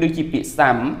មានឃើញដូចជាពាក្យ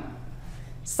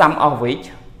sum of which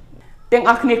ទាំង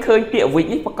អស់គ្នាឃើញពាក្យ which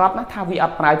នេះប្រកបណាស់ថាវាអ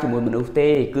ត់ប្រើជាមួយមនុស្សទេ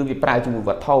គឺវាប្រើជាមួយវ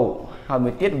ត្ថុហើយមួ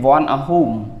យទៀត one or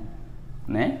whom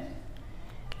ណា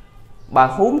បើ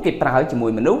whom គេប្រើជាមួ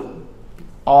យមនុស្ស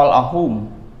all or whom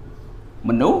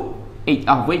មនុស្ស each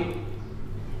of which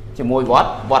ជាមួយវ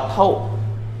ត្ថុ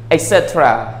etc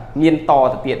មានត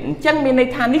ទៅទៀតអញ្ចឹងមានន័យ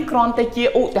ថានេះគ្រាន់តែជា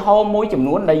ឧទាហរណ៍មួយចំ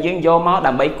នួនដែលយើងយកមក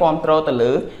ដើម្បីគ្រប់គ្រងទៅ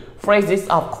លើ phrases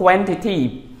of quantity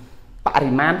ប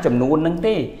រិមាណចំនួននឹង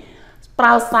ទេប្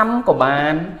រើ sum ក៏បា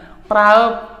នប្រើ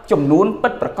ចំនួនពិ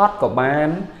តប្រាកដក៏បាន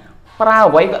ប្រើ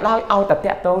អ្វីក៏ដោយឲ្យតែ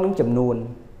តាក់ទងនឹងចំនួន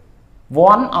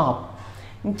one of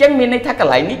អញ្ចឹងមានន័យថាក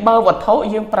ន្លែងនេះបើវត្ថុ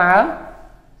យើងប្រើ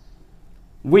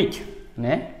which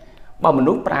ណាបើម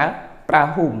នុស្សប្រើ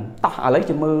whom តោះឥឡូវ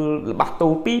ជាមើលល្បះទូ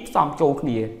លពីរផ្សំចូលគ្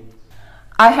នា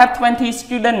I have 20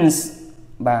 students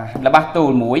បាទល្បះទូ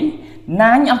លមួយ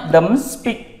 9 of them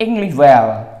speak English well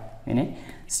នេះ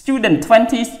student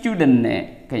 20 student នេះ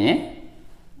ឃើញទេ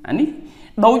អានេះ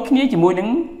ដូចគ្នាជាមួយនឹង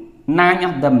 9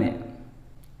 of them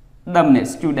នេះ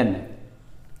student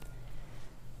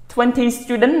 20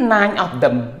 student 9 of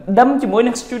them ជាមួយ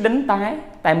នឹង student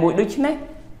តែមួយដូចនេះ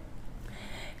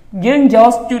យើងយក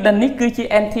student នេះគឺជា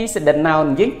antecedent noun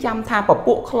យើងចាំថាព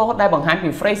ពួក clause ដែលបង្ហាញពី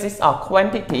phrases of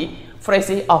quantity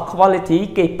phrases of quality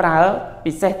គេប្រើ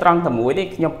ពិសេសត្រង់តែមួយនេះ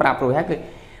ខ្ញុំប្រាប់រួចហើយគឺ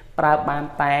ប្រើបាន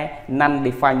តែ non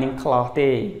defining clause ទេ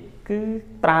គឺ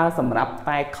ប្រើសម្រាប់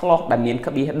តែ clause ដែលមាន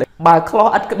ក្បៀសបើ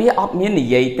clause ឥតក្បៀសអត់មាននិ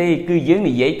យាយទេគឺយើង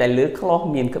និយាយតែលើ clause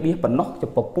មានក្បៀសប៉ុណ្ណោះ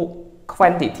ចំពោះពួក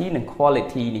quantity និង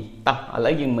quality នេះតោះឥ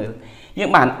ឡូវយើងមើលយើង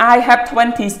បាន I have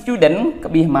 20 student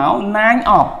ក្បៀសមក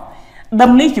9 of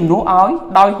ដុំនេះជំនួសឲ្យ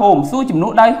ដោយ home សួរជំនួ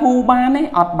សដោយ who បានទេ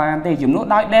អត់បានទេជំនួស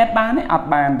ដោយ that បានទេអត់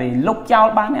បានទេលុបចោល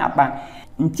បានទេអត់បាន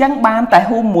អញ្ចឹងបានតែ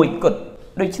whom មួយគត់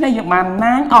ដូច្នេះយើងបាន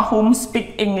 9 of whom speak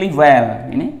English well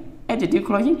នេះ adjective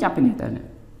clause យើងចាប់ពីនេះទៅណា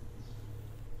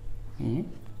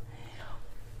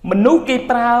មនុស្សគេ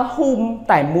ប្រើ whom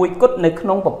តែមួយគត់នៅក្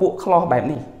នុងពពួក clause បែប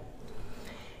នេះ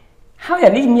ហើយ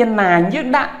អានេះមានណាយើង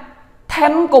ដាក់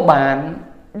 10 ក៏បាន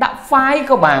ដាក់ 5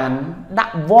 ក៏បានដា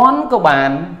ក់ 1 ក៏បា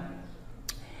ន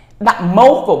ដាក់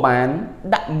most ក៏បាន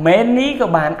ដាក់ many ក៏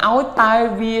បានឲ្យតែ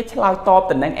វាឆ្លើយតប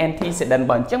ទៅនឹង antecedent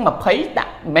បើអញ្ចឹង20ដា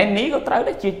ក់ many ក៏ត្រូវ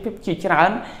ដែរជាច្រើ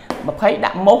ន20ដា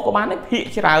ក់ most ក៏បានដែរភាគ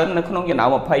ច្រើននៅក្នុងចំណោម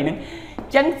20ហ្នឹងអ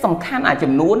ញ្ចឹងសំខាន់អា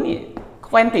ចំនួននេះ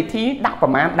quantity ដាក់ប្រ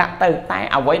មាណដាក់ទៅតែ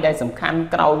អ្វីដែលសំខាន់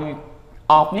ក្រោយ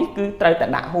of នេះគឺត្រូវតែ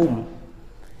ដាក់ whom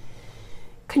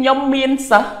ខ្ញុំមាន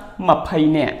សិស្ស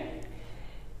20នាក់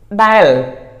ដែល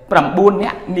9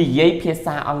នាក់និយាយភា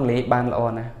សាអង់គ្លេសបានល្អ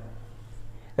ណាស់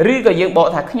ឬក៏យើងបក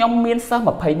ថាខ្ញុំមានសិស្ស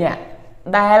20នាក់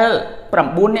ដែល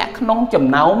9អ្នកក្នុងចំ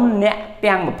ណោមអ្នក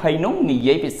ទាំង20នោះនិ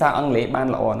យាយភាសាអង់គ្លេសបាន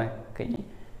ល្អណាស់ឃើញទេ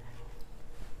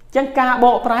ចឹងការប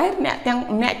កប្រែអ្នក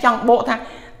ចង់បកថា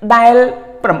ដែល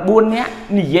9អ្នក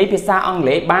និយាយភាសាអង់គ្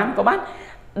លេសបានក៏បាន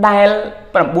ដែល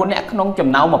9អ្នកក្នុងចំ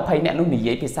ណោម20អ្នកនោះនិ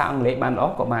យាយភាសាអង់គ្លេសបានល្អ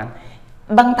ក៏បាន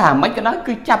ដឹងថាមិនក៏ដោយ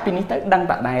គឺចាប់ពីនេះទៅដឹង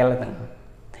តែដែលហ្នឹង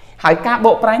ហើយការប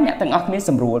កប្រែអ្នកទាំងអស់គ្នា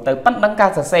សម្រួលទៅប៉ុន្តែដឹងការ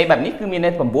សរសេរបែបនេះគឺមានន័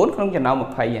យ9ក្នុងចំណោម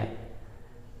20ហើយ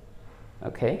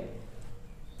អូខេ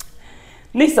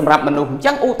នេះសម្រាប់មនុស្សអញ្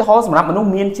ចឹងឧទាហរណ៍សម្រាប់មនុស្ស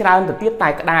មានច្រើនទៅទៀតតែ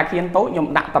ក្តារខៀនតូចខ្ញុំ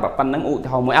ដាក់តែប៉ុណ្្នឹងឧទា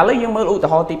ហរណ៍មួយឥឡូវយើងមើលឧទា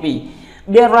ហរណ៍ទី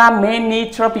2 There are many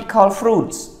tropical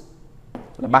fruits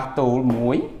របស់តូល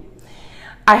មួយ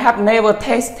I have never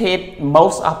tasted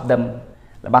most of them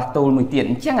របស់តូលមួយទៀត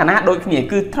អញ្ចឹងអាណាដូចគ្នា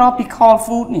គឺ tropical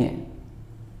fruit នេះ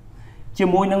ជា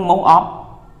មួយនឹង most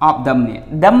of them នេះ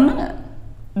them ហ្នឹង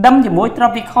them ជាមួយ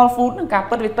tropical fruit ហ្នឹងការ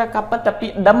ពិតវាទៅការពិតតែពា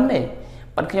ក្យ them ទេ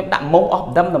ប៉ុន្តែខ្ញុំដាក់ most of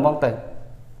them តែមកទៅ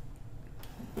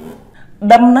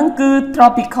them ហ្នឹងគឺ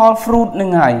tropical fruit ហ្នឹង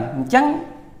ហើយអញ្ចឹង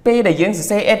ពេលដែលយើងសរ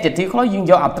សេរ adjective clause យើង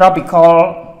យក tropical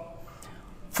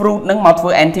fruit ហ្នឹងមកធ្វើ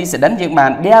antecedent យើងបា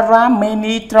ន there are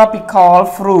many tropical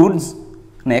fruits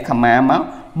នេះខមាមក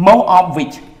most of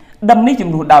which them នេះជំ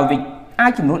នួសដោយ which អា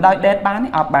ចជំនួសដោយ that បានទេ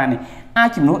អត់បានទេអាច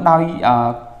ជំនួសដោយ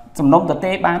សំណុំត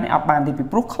ទេបានទេអត់បានទេពី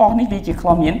ព្រោះ clause នេះវាជា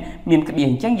clause មានក្បៀស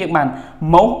អញ្ចឹងយើងបាន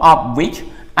most of which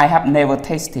I have never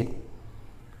tasted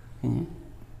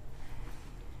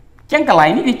ចឹងកន្លែង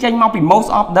នេះវាចេញមកពី most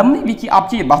of them នេះវាជា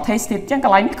object របស់ tasted ចឹងក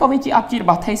ន្លែងនេះក៏វាជា object រ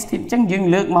បស់ tasted ចឹងយើង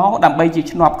លើកមកដើម្បីជា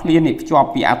ឆ្នាប់ clear នេះភ្ជាប់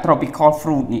ពី tropical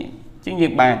fruit នេះចឹងយើ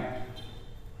ងបាន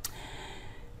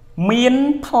មាន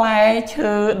ផ្លែ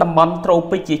ឈើតំបន់ត្រូ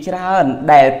ពិកជាច្រើន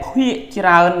ដែលភាគច្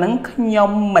រើននឹងខ្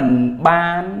ញុំមិនបា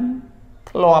ន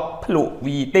ធ្លាប់ភ្លក់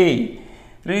វាទេ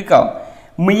ឬក៏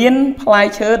មានផ្លែ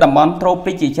ឈើតំបន់ត្រូ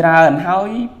ពិកជាច្រើនហើយ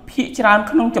ភាគច្រើន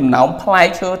ក្នុងចំណោមផ្លែ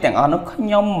ឈើទាំងអស់នោះខ្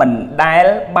ញុំមិនដែល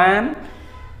បាន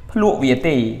ភ្លក់វា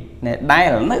ទេណែដែល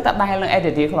នៅតែដែលនឹង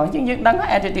adjective clause ជាងយើងដឹង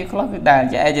adjective clause គឺដែល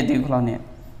ជា adjective clause នេះ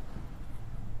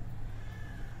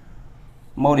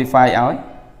modify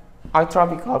ឲ្យ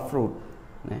tropical fruit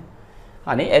ណា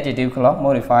ហើយនេះ adjective clause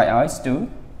modify ឲ្យ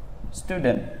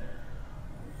student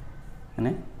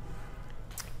ណា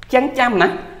ចឹងចាំណា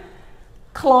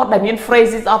clause ដែលមាន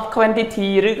phrases of quantity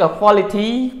ឬក៏ quality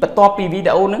បន្ទាប់ពីវី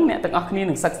ដេអូហ្នឹងអ្នកទាំងអស់គ្នា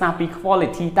នឹងសិក្សាពី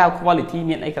quality តើ quality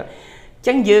មានអីខ្លះ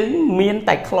ចឹងយើងមាន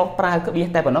តែ clause ប្រើក្បៀស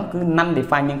តែប៉ុណ្ណោះគឺ non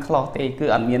defining clause ទេគឺ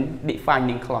អត់មាន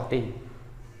defining clause ទេ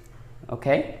អូ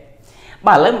ខេ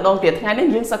បាទឥឡូវម្ដងទៀតថ្ងៃនេះ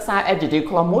យើងសិក្សា adjective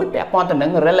clause មួយពាក់ព័ន្ធទៅនឹ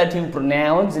ង relative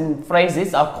pronouns in phrases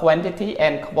of quantity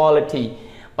and quality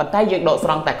ប៉ុន្តែយើងដកស្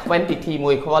រង់តែ quantity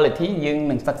មួយ quality យើង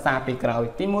នឹងសិក្សាពីក្រោយ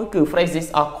ទី1គឺ phrases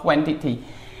of quantity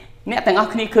អ្នកទាំងអ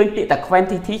ស់គ្នាឃើញពាក្យតែ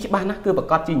quantity ច្បាស់ណាស់គឺប្រ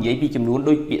កាសជានិយាយពីចំនួន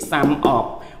ដូចពាក្យ sum of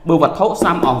បើវត្ថុ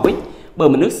sum of which បើ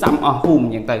មនុស្ស sum of whom អ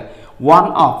ញ្ចឹងទៅ one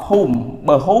of whom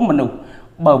បើ whom មនុស្ស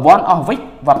បើ one of which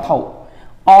វត្ថុ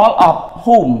all of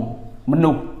whom ម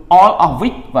នុស្ស all of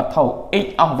which វត្ថុ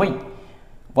each of which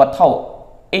វត្ថុ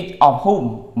each of whom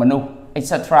មនុស្ស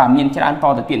etc មានច្រើនត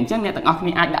ទៅទៀតអញ្ចឹងអ្នកទាំងអស់គ្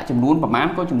នាអាចដាក់ចំនួនប្រមាណ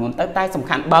ក៏ចំនួនទៅតែសំ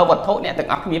ខាន់បើវត្ថុអ្នកទាំង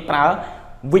អស់គ្នាប្រើ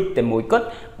which តែមួយគត់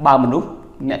បើមនុស្ស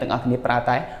អ្នកទាំងអស់គ្នាប្រើ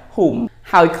តែ whom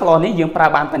ហើយ clause នេះយើងប្រើ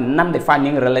បានតែ non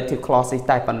defining relative clauses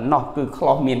តែប៉ុណ្ណោះគឺ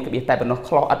clause មានក្បៀសតែប៉ុណ្ណោះ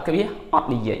clause អត់ក្បៀសអត់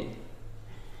និយាយ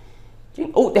ជាង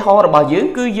ឧទាហរណ៍របស់យើង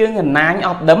គឺយើង nine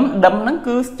of them ហ្នឹង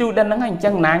គឺ student ហ្នឹងហើយអញ្ចឹ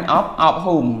ង nine of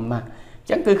whom បាទអញ្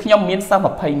ចឹងគឺខ្ញុំមានសិស្ស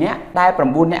20នាក់ដែល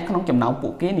9នាក់ក្នុងចំណោមពួ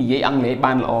កគេនិយាយអង់គ្លេស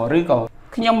បានល្អឬក៏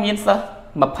ខ្ញុំមានសិស្ស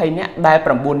20នាក់ដែល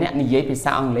9នាក់និយាយភា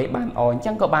សាអង់គ្លេសបានល្អអញ្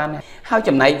ចឹងក៏បានដែរហើយ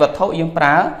ចំណែកវត្ថុយើងប្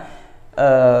រើ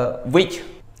which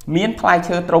មានផ្លែ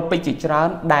ឈើត្រូពិកជាច្រើន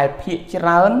ដែលភាគច្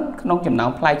រើនក្នុងចំណោម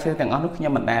ផ្លែឈើទាំងអស់នោះខ្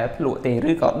ញុំមិនដែលភ្លក់ទេ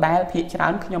ឬក៏ដែលភាគច្រើ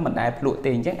នខ្ញុំមិនដែលភ្លក់ទេ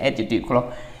អញ្ចឹង adjective clause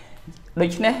ដូ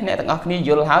ច្នេះអ្នកទាំងអស់គ្នាយ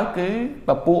ល់ហើយគឺព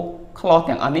ពួក clause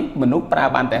ទាំងអស់នេះមនុស្សប្រើ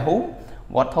បានតែ whom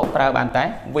វត្ថុប្រើបានតែ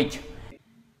which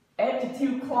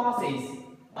adjective clauses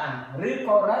បាទឬ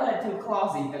ក៏ relative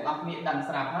clauses ទាំងអស់គ្នាដឹង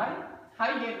ស្រាប់ហើ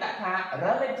យយើងដាក់ថា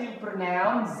relative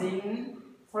pronouns in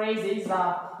phrases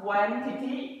of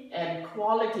quantity and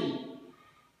quality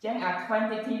ចឹងអា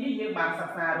quantity នេះយើងបានសិ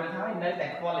ក្សារួចហើយនៅតែ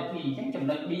quality អញ្ចឹងចំ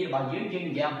ណុច B របស់យើង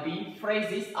និយាយអំពី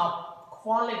phrases of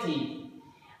quality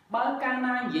បើកាល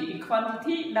ណានិយាយពី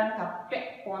quantity ដឹងថាពាក់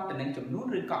ព័ន្ធទៅនឹងចំនួន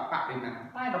ឬក៏បរិមាណ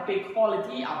តែដល់ពេល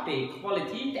quality អត់ទេ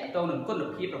quality តកតទៅនឹងគុណ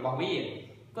ភាពរបស់វា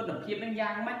គុណភាពនឹងយ៉ា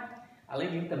ងម៉េចឥឡូវ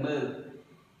យើងទៅមើល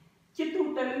ជាទូ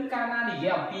ទៅកាលណានិយា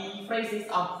យអំពី phrases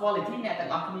of quality អ្នកទាំ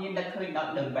ងអស់គ្នានឹកឃើញដ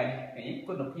ល់ the best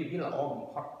គុណភាពវាល្អបំ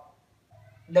ផុត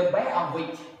the best of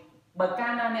which បើកា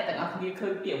លណាអ្នកទាំងអស់គ្នាឃើ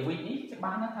ញពាក្យ which នេះច្បា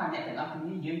ស់ណាស់ថាអ្នកទាំងអស់គ្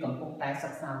នាយើងកំពុងតែសិ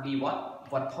ក្សាពីវ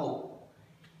ត្ថុ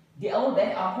the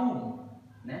oldest of whom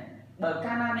ណា bởi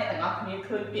ca na này là người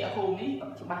khơi bịa hồn ấy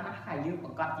chúng ta nó khai dương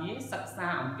bằng cọt dưới sắc xa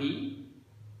ẩm bí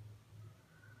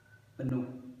bình luận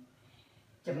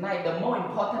chấm này the more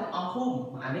important of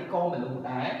whom anh ấy con mình lục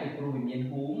đá thì tôi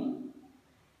miền húm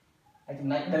chấm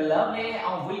này the lovely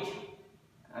of which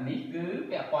anh ấy cứ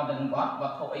bịa quan định gót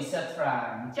và thổ etc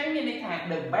chẳng như này thằng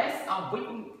the best of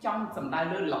which trong sầm đai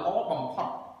lươn lõ bằng phật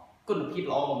คุณผิด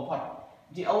หรอผมพอด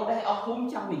the old day of whom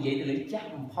จำในเย่เลยจัก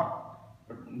ผมพอด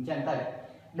จังแต่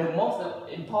the most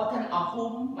important of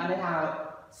whom มันในทาง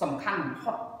สำคัญพ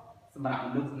อดสำหรับ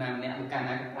ลูกนางเนี่ยเป็นการ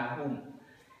นักการ whom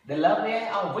the lovely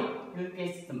of which คือเก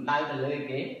สสำได้เลยเ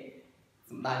กส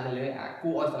ำได้เลยกู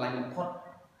เอาสลายผมพอด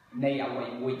ในเอาไว้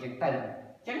มวยจังแต่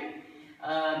จัง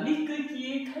นี่คือที่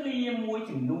เคลียร์มวย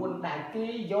จำนวนแต่เก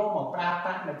ย่อมาปรา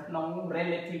ตัดในน้อง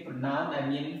relative pronoun ใน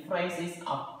มี phrases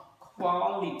of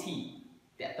quality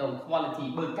แต่ตรง quality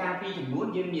เบอร์การที่จำนวน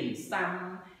ยังมีซ้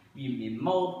ำมีโม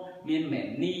มีแมน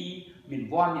นี่มี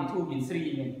วอนมีทูมีซี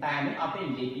มีตาไม่เอาไปอย่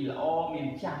างดีละอ้อมี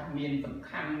จักมีสำ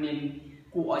คัญมี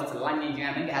กูเอาสลันอย่างเงี้ย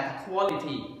นั่นคือ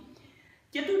quality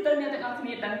จะตัวเต้เนี่ยแต่เอาที่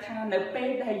นี่ดังทางในเป้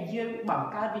ได้ยังบาง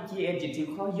การวิจัย adjective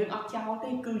clause ยังเอาเจ้าได้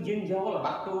คือยังย่อละ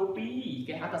บักตัวปีแก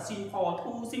หาแต่ simple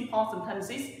two simple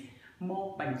sentences โม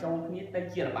บัญจงนี้ได้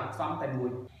เกี่ยวกับบักซ้อมแต่บุ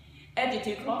ย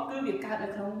Adjective clause គឺវាកើតនៅ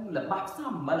ក្នុងល្បាប់ផ្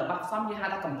សំបើល្បាប់ផ្សំគេហៅ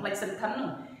ថា complex sentence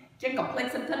ចឹង complex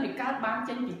sentence វាកើតបាន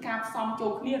ចេញពីការផ្សំចូ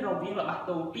លគ្នារវាងល្បាប់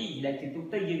តូពីរដែលជាទូ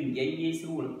ទៅយើងនិយាយងាយស្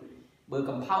រួលបើ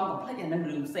compound complex អានឹង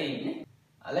រឿងផ្សេងណាឥ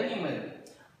ឡូវយើងមើល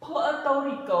Puerto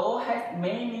Rico has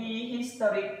many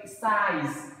historic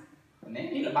sites នេះ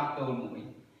ល្បាប់តូមួយ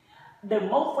The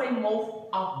most famous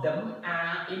of them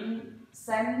are in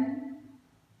San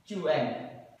Juan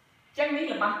ចឹងនេះ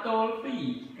របស់តូល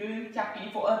2គឺចាប់ពី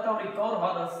Puerto Rico រហូ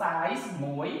តដល់ size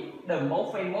 1 the most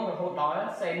famous រហូតដល់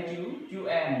San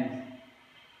Juan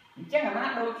អញ្ចឹងអាណា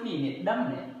ដូចគ្នានេះដឹង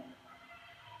នេះ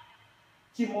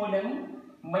ជាមួយនឹង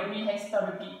many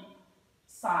historic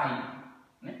site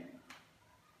ណា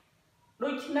ដូ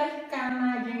ច្នេះកាល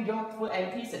ណាយើងយកធ្វើ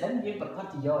antecedent យើងប្រកាស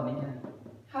ជាយកនេះណា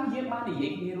ហើយយើងបាននិយា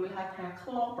យគ្នារួចហើយថា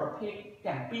clause ប្រភេទ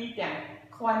ទាំងពីរទាំង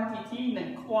quantity និង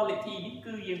quality នេះ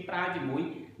គឺយើងប្រើជាមួយ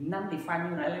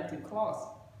non-defining relative clause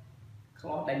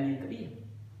ដែលមានក្បៀស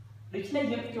ដូច្នេះ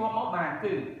យើងភ្ជាប់មកបាន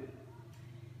គឺ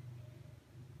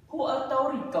Puerto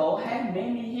Rico has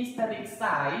many historic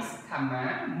sites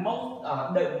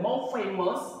the most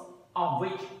famous of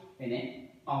which នេះ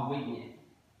of which នេះ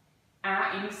are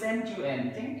in San Juan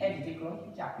ចឹង adjective clause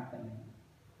ចាប់ពីនេះ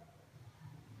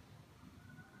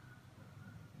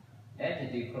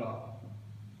adjective clause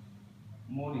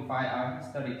modify our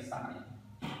historic site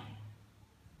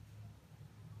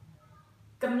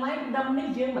កន្លែងដុំនេះ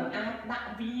យើងមិនអាចដាក់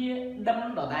វាដុំ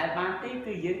ដដែលបានទេ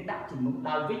គឺយើងដាក់ជំនួស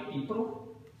ដោយវិចពីព្រោះ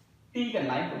ទីកន្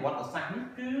លែងប្រវត្តិសាស្ត្រនេះ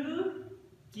គឺ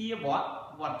ជាវ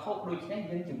ត្ថុដូច្នេះ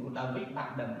យើងជំនួសដោយវិចដា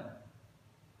ក់ដុំឃើញ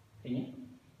ទេ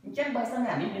អញ្ចឹងបើសិន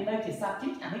អានេះមាននៅជា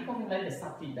subject អានេះក៏មាននៅជា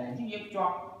subject ដែរអញ្ចឹងយើងភ្ជា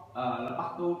ប់រប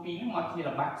ស់តួពីរនេះមកជា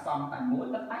របស់ផ្សំតែមួយ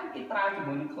តែគេប្រើជា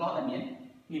មួយនឹង clause ដែលមាន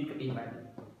ក្បៀសបែបនេះ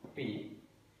ពីរ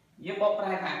យើងបកប្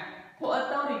រែថា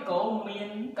Puerto Rico មាន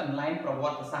កន្លែងប្រវ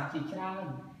ត្តិសាស្ត្រជាច្រើន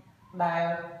ដែល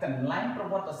កន្លែងប្រ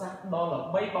វត្តិសាស្ត្រដ៏ល្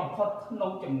បីបំផុតក្នុ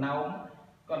ងចំណោម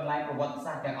កន្លែងប្រវត្តិ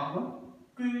សាស្ត្រទាំងអស់នោះ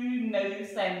គឺនៅ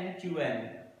San Juan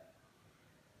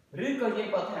ឬក៏យើង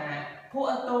បកថា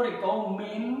Puerto Rico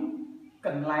មានក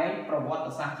ន្លែងប្រវត្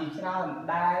តិសាស្ត្រជាច្រើន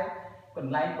ដែលក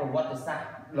ន្លែងប្រវត្តិសាស្ត្រ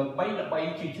ល្បី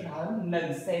ជាច្រើននៅ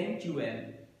San Juan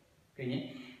ឃើញទេ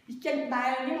ពីចិនដែ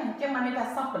លនេះអញ្ចឹងបានន័យថា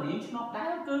សពពលាឆ្នប់ដែ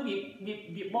លគឺ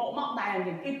វាបកមកដែលអញ្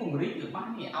ចឹងគេពង្រីករបស់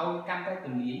នេះឲ្យកាន់តែ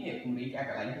ទំនាញពង្រីកឲ្យ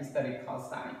កន្លែង historical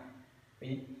site ពី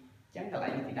អញ្ចឹងកន្លែ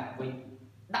ងនេះគេដាក់វិញ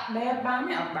ដាក់ដែលបាន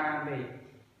ទេអត់បានទេ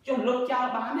ចុះលុបចោល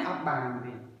បានទេអត់បាន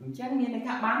ទេអញ្ចឹងមានន័យ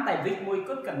ថាបានតែវិចមួយគ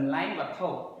ត់កន្លែងវត្ថុ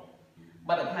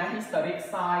បើថា historic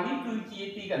site នេះគឺជា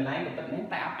ទីកន្លែងពិតនេះ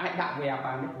តែអាចដាក់វា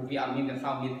បានទេព្រោះវាអត់មានកន្សោ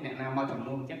បមានអ្នកណាមកចំ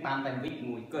នួនអញ្ចឹងបានតែវិច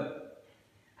មួយគត់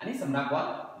អានេះសម្រាប់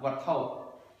វត្ថុឥ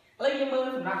ឡូវយើងមើល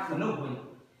សម្រាប់មនុស្សវិញ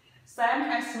Sam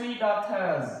has 3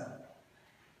 daughters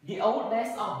the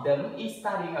oldest of them is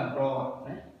studying abroad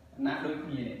ណាដូចគ្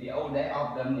នានេះ the oldest of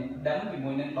them នេះដឹងជា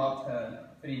មួយនឹង daughter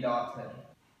 3 daughter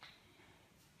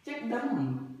ចេះដឹង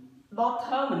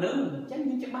daughter មនុស្សអញ្ចឹង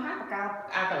យើងច្បាស់ប្រការ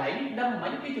កន្លែងនេះដឹងមិ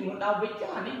នពីចំនួនដល់វិចចុះ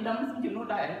អានេះដឹងចំនួន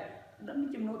ដែរដឹង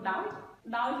ចំនួន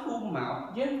ដោយ whom មក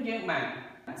យើងបាន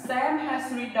Sam has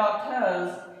 3 daughters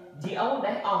the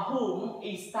oldest of whom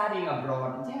is studying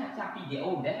abroad អញ្ចឹងអាចចាប់ពី the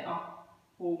oldest of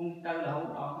whom ទៅរហូត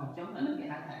ដល់ខាងចុងអានេះគេ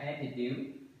ហៅថា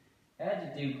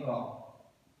adjective clause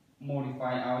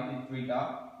modify ឲ្យ with 3 dot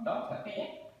ទេ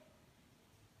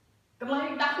កន្លែង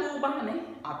ដាក់ who បានទេ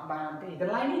អត់បានទេក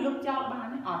ន្លែងនេះលុបចោលបាន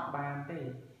ទេអត់បានទេ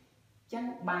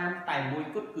chẳng bàn tại mùi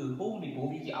cốt cử hôn thì bố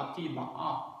vì chỉ object bỏ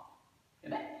off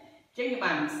đấy chẳng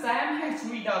bàn Sam has 3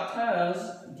 daughters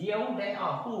the oldest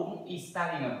of whom is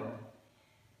studying abroad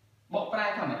bộ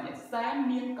prai thầm là Sam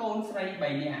miên con srei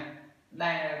bày nhà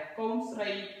đà con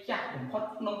srei chặt một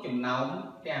phút nông chùm nào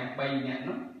càng bày nhà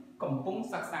nó cầm phúng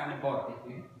sắc xa nó bò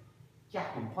thì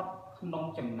chặt một phút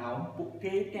nông chùm nào bộ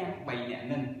kế càng bày nhà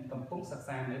nên cầm phúng sắc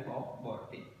xa nó bò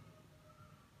thì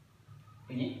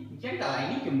chắc là lại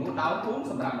ní chùm nó đau thốn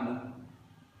sầm rầm nữa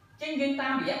chẳng dân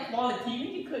ta bị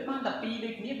quality chứ khơi ban tập pi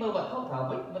đây nghĩa bơ vật thâu thảo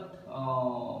với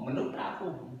mình lúc đã phù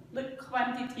với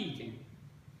quantity chứ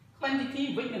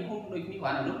quantity với mình hôn đôi khi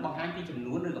gọi là lúc bằng 2 pi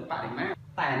chùm núa được gặp bạn mà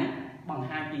แต่นี่บาง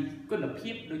2 pi ก็หนึบเพี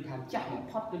ยบโดยทางจับของ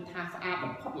พอดโดยทางสะอาดขอ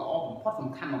งพอดละอของพอดส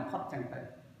ำคัญของพอดจังเลย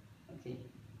โอเค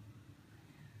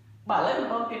bà lấy một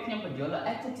câu tiếp theo mình nhớ là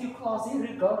adjective clauses ห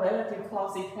รือก็ relative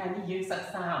clauses งานนี้ยืนสัก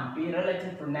สามปี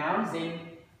relative pronouns in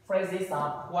phrases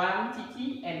of quantity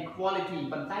and quality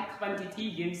บรรทัด quantity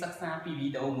ยืนสักสามปีวิ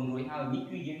ดีโอมึงรู้how นี่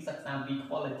คือยืนสักสามปี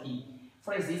quality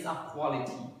phrases of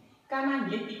quality การนั่ง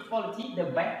ยืน quality the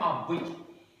best of which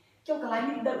เจ้าอะไร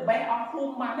นี่ the best of whom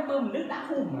มาได้เบอร์มันนึกได้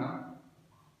whom เหรอ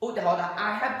อุติหา I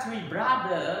have 3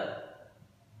 brothers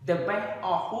the best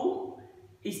of whom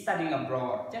is studying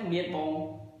abroad จังเมียนบง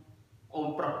โอน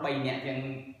ปรับใบเนี่ยยัง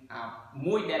ม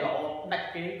วยได้เราดัก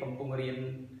เก๋ของกรุงเรียน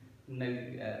ใน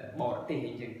บอร์ดตีจ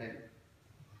ริงๆเลย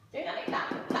ใช่ไหม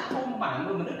đã hùng bản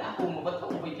rồi mình nước đã hùng mà vẫn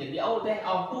không bị chuyện gì ô đây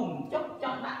hùng chốt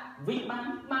đã vị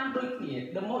ban đôi khi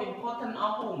the most important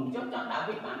hùng chốt đã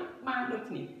vị ban đôi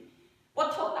khi what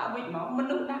chốt đã vị nó mình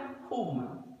nước đã hùng mà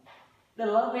the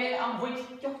love of which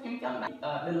chốt chúng đã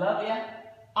the love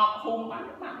of hùng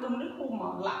ban đôi nước hùng mà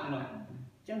lặng rồi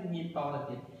chứ nhìn to là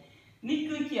gì ní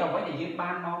cứ chiều với đểยืน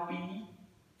ban nó pi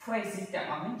phrases จาก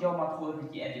อันนี้โยมาทัวร์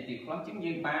ที่ adjective clause จึง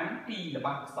ยืน ban pi หรือ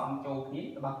บักสองโจกนี้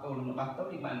หรือบักโตหรือบักโต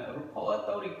อีกบัน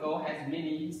Puerto Rico has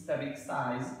many historic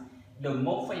sites the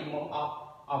most famous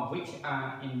of which are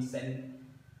in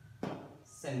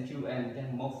San Juan the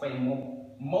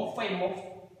most famous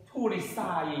tourist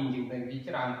site อยู่ในวิจ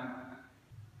ารณ์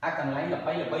กันไล่ละไ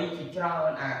ปจิตรา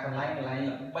กันไล่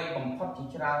ละไปบ่มพอดจิ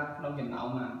ตราน้องจะหนาว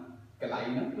มากันไล่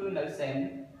นั่นคือใน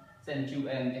San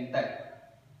Juan จังแต่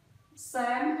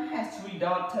Sam has 3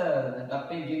 daughters แต่เ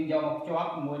ป็นยืนยอมจอบ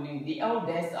มวยหนึ่ง the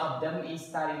oldest of them is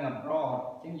studying abroad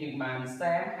จึงยืนมา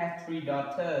Sam has 3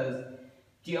 daughters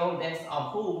the oldest of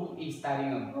whom is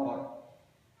studying abroad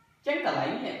จังแต่ไหน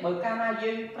เนี่ยเบอร์การนา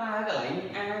ยืนปลาแต่ไหน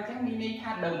จังมีในท่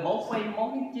าเดิมโมเฟนโม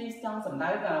ที่จีtrongสำนั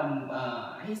ก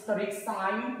historic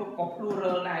site ตัวกบ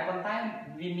plural ได้บนใต้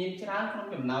วิมีนช้างขนม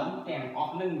แบบน้ำแข่งออ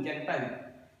กหนึ่งจังแต่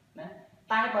นะ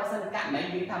ใต้ภาษาการไหน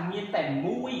ยืนทำมีแต่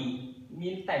มุ้ย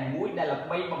มีแต่มุ้ยได้ละใ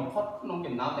บบ่มพดนงจ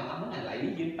ำนวนแต่เอาเมื่อไหร่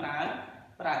นี่ยืนปลา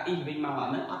อีกเป็นมา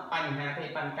เนื้อปัญหาเท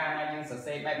ปันการยังเส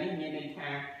พแบบนี้มีในทา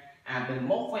งthe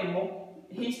most famous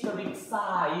historic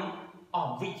site of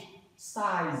which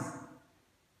size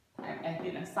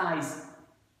size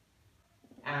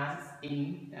as in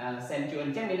San Juan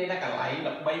จังมีในตะกั่วไหลล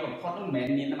ะใบบ่มพดต้องเหม็น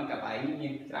มีน้ำมันกระไหลมี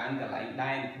กลางกระไหลได้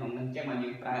ตรงนั้นจังมันยื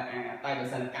นปลาใต้ภา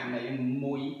ษาการไหน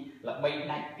มุ้ยละใบไ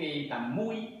ด้กี่แต่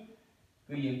มุ้ย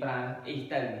คือยืนปลาอีก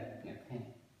ตึง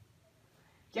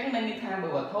จังในนิทานบอ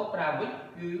กว่าเขาปลาวิ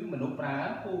คือมนุษย์ปลา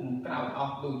ผู้กล่าวออ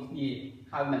กโดยที่เ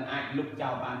ขามันอาจลุกเจ้า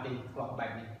บานตีกรอบแบ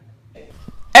บนี้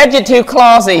adjective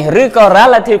clauses หรือก็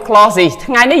relative clauses ทั้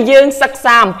งนี้ยืนสัก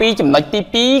3ปีจำนวน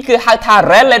ปีคือเขาท่า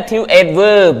relative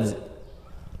adverbs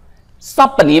ซับ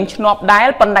ปนิมชนอบได้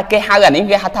ปันได้เกี่ยวกับนี้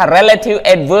คือเขาท่า relative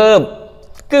adverb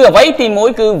คือไว้ที่มุ้ย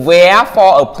คือ where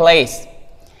for a place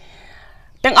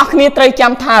จังอักนี้เตยจ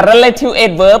ำท่า relative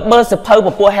adverb เบอร์สเพอร์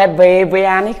ปัว have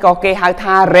where นี่ก็เกี่ยวกับ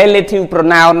ท่า relative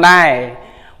pronoun ได้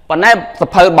ปันได้ส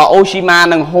เพอร์บอกโอชิมา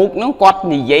หนึ่งฮุกน้องกอด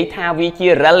นี่ยัยท่าวิจิ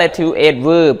relative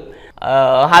adverb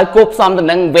หายกบซ้อมตัว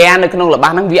นั้นแวนในขนมหลับบ้า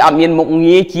นนั้นวิอมีนมุก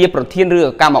งี้เชียประเทียนเรือ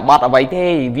การมาบอดเอาไว้เท่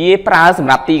วิปลาสำ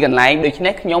หรับตีกันไหลโดยเฉพ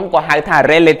าะขยมก็หายท่า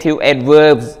relative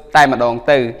adverbs ใต้มาดอง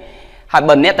ตือหากบ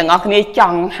นนี้ตั้งอักนี้จั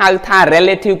งหายท่า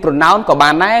relative pronoun ก็บา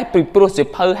นได้ปริปรุสิ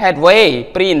เพอร์ headway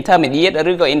pre intermediate ห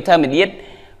รือก็ intermediate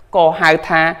ก็หาย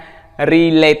ท่า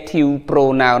relative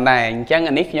pronoun ได้จัง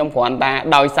อันนี้ขยมขวัญตา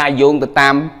โดยสายโยงติดตา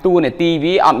มตัวในตี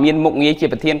วิอมีนมุกงี้เชีย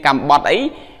ประเทียนการบอดไอ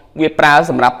วิปลา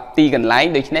สำหรับตีกันไหล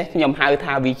โดยเฉพาะขยมหายท่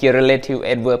าวิจิ relative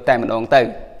adverb ใต้มาดองตือ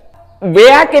เวี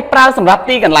ยเก็บปลาสำหรับ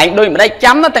ตีกันไหลโดยไม่ได้จ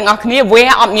ำนะแต่งอักนี้เวี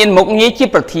ยอดเมียนมุกงี้จี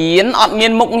ประเทียนอดเมีย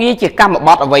นมุกงี้จีกรรมบ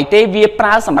อดเอาไว้เตเวียปล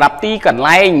าสำหรับตีกันไหล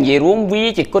ยี่ร่วมวี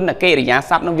จีกุนนักเกริยา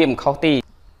ซับน้ำเวียมเขาตี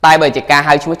ตายเบอร์จีการห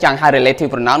ายชั่วจังหาย relative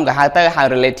pronoun กับหายเตอร์หาย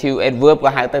relative adverb กั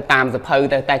บหายเตอร์ตามสะเพอ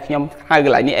แต่ขยมหายกั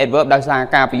นไหลนี่ adverb ได้สร้าง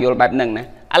การประโยชน์แบบหนึ่งนะ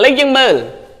อะไรยังมือ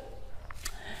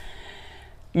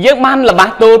dương ban là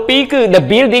bát tô pi cứ the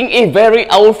building is very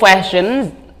old fashioned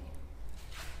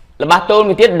là bát tô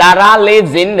mình tiết Dara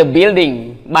lives in the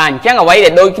building bàn chắc ở đây để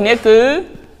đôi khi cứ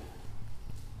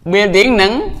building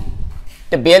nắng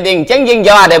the building chẳng dương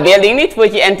do the building nít với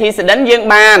chị antecedent dương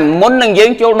bàn muốn nâng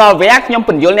dương chỗ đo vé nhóm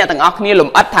bình dương này tầng óc như lùm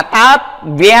ất thật tát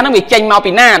vé nó bị chênh mau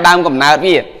pin na đam cầm nào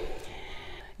vậy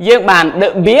dương bàn the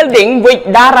building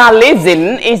which Dara lives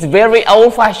in is very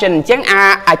old fashioned chẳng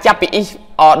chấp bị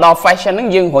đo fashion nó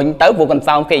dương hội tới vụ còn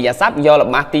sau kỳ giả sắp do là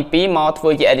mát tí pí mò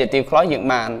với chị adjective clause dương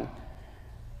bàn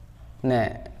nè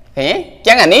thế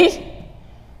chẳng là ní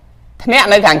nè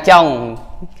nơi càng chồng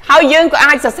how dương có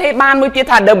ai sẽ say ban mới tiết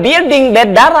thà the building that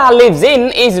Dara lives in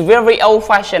is very old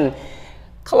fashioned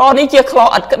clause ní chưa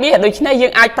clause ất cái biết đôi khi này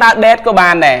dương ai pra dead của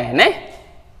bàn này nè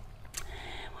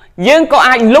dương có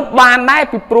ai lúc bàn này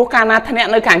bị pro cana nè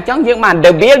nơi càng chồng dương bàn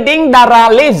the building Dara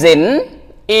lives in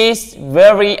is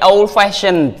very old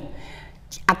fashioned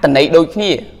tận này đôi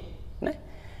khi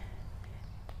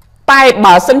tay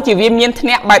bà sân chỉ viêm nhiên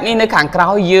thẹn bạch đi nơi kháng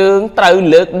cáo dương từ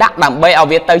lược đắc đảm bay ở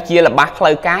việt tây chia là bác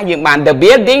lời cá dương bàn the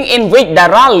building in which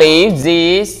Dara lives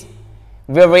is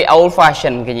very old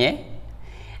fashioned cái nhé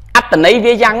tận này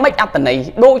về giang mấy tận này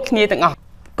đôi khi tận ngọc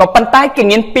có bàn tay cái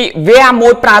nhiên bị ve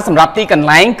môi pra sầm rập thì cần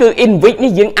lái cứ in which ní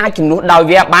dương ai chừng nút đòi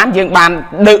ve bán dương bàn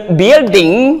the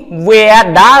building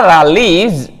where Dara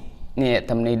lives nè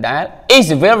thầm này đã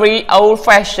is very old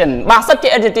fashioned ba sắc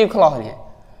chế adjective clause nhé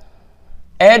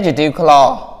adjective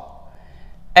clause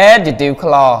adjective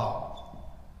clause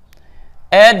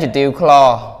adjective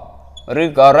clause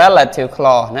rồi có relative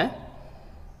clause nè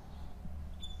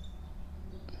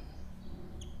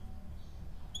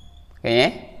cái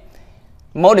nhé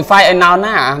modify a noun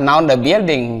na noun the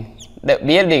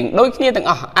building đôi khi từng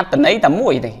tận ấy tầm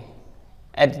mũi này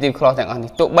adjective clause từng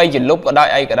tụ bây giờ lúc ở đây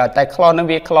ai cả tay clause nó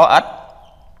viết clause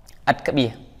ất cái bìa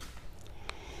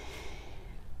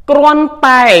con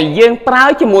tay dương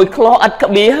prao cho mùi clause ất cái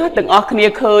bìa từng kia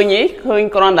khơi nhỉ khơi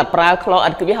con là prao clause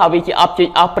ất cái bìa họ vì chỉ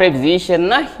object of preposition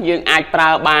á dương ai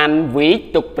prao bàn ví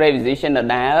tục preposition ở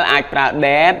đá ai prao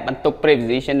dead bàn tục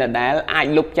preposition ở đá ai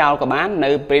lúc trao của bán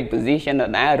nơi preposition ở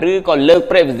đá rư còn lược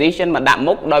preposition mà đạm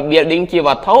mốc đòi building chia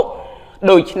vào thấu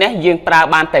đôi khi này dương prao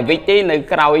bàn tại vị trí nơi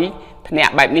cày nè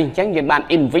bài này chẳng dương bàn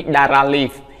in which Dara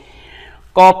live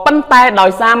có phân tay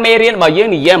đòi xa mê riêng bảo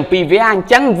dương thì dương pi vía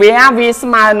chẳng vía vì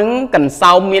mà nứng cần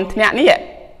sau miền nè ní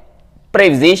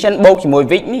preposition bốc chỉ mùi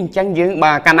vít ní chẳng dương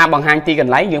mà cana bằng hàng ti cần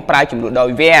lấy dương prao chủng độ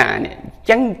đòi vía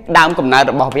chẳng đam cầm nào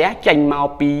được bỏ vía tranh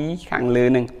mau pi khang lư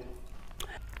nưng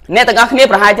nè tầng ác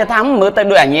nếp là hai cho thắm mới tới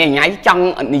đôi ảnh nhẹ nhảy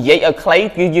trong dây ở clay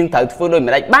cứ dương thở phơi đôi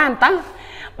mà đây ban ta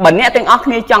bẩn nè tầng ác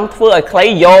nếp trong phơi ở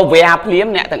clay vô vía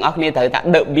phím nè tầng ác nếp thở ta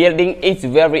the building is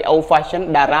very old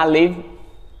fashioned Dara live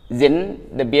in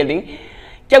the building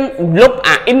trong lúc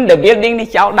in the building đi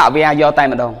cháu đạo về do tay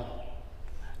mà đồng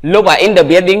lúc in the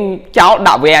building cháu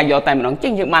đạo về do tay mà đồng chứ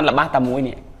những bạn là ba tầm mũi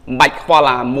này bạch qua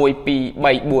là mùi pi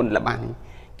bảy buồn là bạn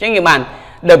chứ những bạn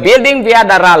the building where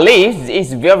Dara lives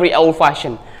is very old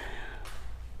fashioned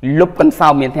lúc cần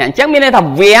sau miền thẹn chắc miền này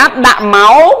thầm vé đạm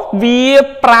máu vì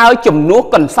prao chùm nuốt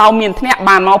cần sau miền thẹn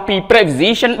bàn máu pi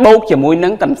preposition bốc chỉ mùi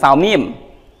nâng cần sau miền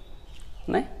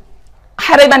đấy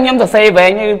hai đây ban nhom giờ xe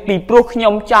về như bị pro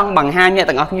nhom trong bằng hai nha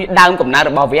tầng ở đau cùng nào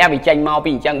được bảo vệ bị tranh mau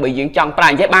bị chẳng bị dưỡng trong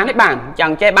prang chế bán đấy bàn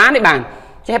chẳng chế bán đấy bàn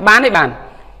chế bán đấy bàn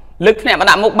lực này mà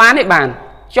đạm một bán đấy bàn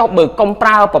cho bờ công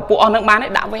prao và phụ nước bán đấy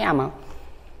đạm với mà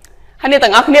hai này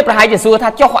tầng ở kia là hai chỉ xua tha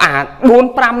cho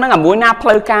bốn pram nó là mũi na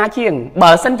plei ca chiêng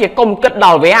bờ sân chỉ công kết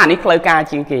đầu với ní plei ca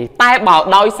chiêng kỳ tai bảo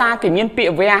đói xa thì miên pịa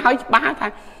với hơi bá tha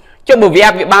cho bờ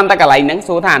việt việt ban ta cả lấy nắng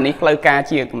xua thà ní plei ca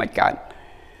chiêng mà cỡ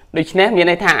đôi khi này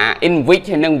này thà in which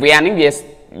hay nâng việt những việc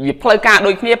plei ca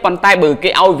đôi khi bàn tay bờ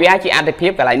cái ao việt chỉ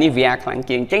adjective cả lại ní việt kháng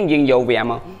chiêng tránh dương dầu việt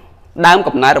mà đam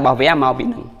cặp này được bảo việt màu bị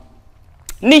nâng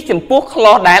ní chấm puốc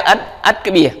lo đá ất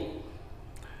cái bìa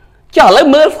cho lấy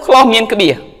mưa lo miên cái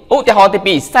bìa ủa cho họ thì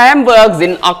bị Sam works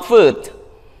in Oxford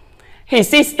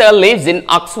his sister lives in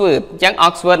Oxford chẳng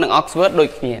Oxford là Oxford đôi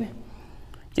khi này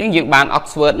chứng dự bàn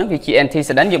Oxford nó vì chị Anty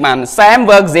sẽ đánh dự bàn Sam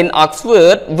works in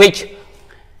Oxford which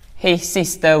his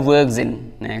sister works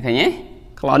in này thấy nhé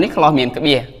clause này clause miền cái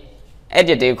bìa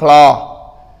adjective clause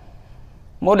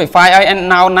modify I and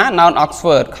noun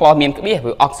Oxford clause miền cái bìa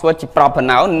vì Oxford chỉ proper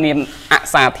noun niệm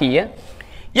xa thì á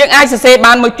nhưng ai sẽ xe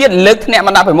ban mới tiết lực nè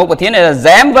mà đã phải một cái thiên này là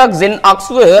Sam works in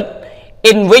Oxford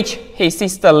in which his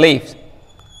sister lives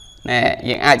nè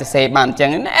nhưng ai sẽ xe ban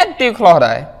chẳng nó adjective clause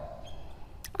đấy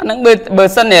anh bờ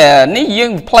sân này ní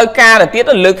dương plei ca là tiết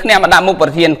lực nè mà đã một cái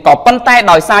thiên có phân tay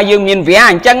đòi xa dương miền vé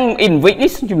anh chẳng in which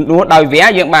ní đòi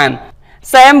vé dương bàn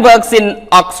Sam works in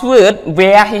Oxford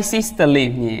where his sister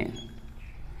lives nhỉ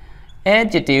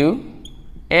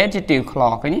adjective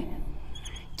clause ឃើញទេ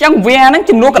ចឹង where ហ្នឹង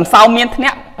ចំនួនកន្សោមមានធ្នា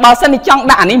ក់បើសិនជាចង់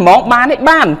ដាក់អានេះហ្មងបានទេ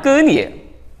បានគឺនេះ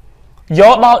យ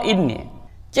កដល់ in នេះ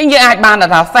ចឹងយើងអាចបាន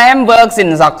ថា Sam works in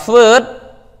Oxford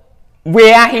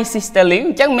where his sister live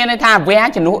ចឹងមានន័យថា where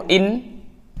ចំនួន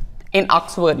in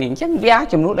Oxford នេះចឹង where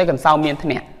ចំនួនដោយកន្សោមមានធ្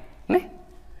នាក់ណា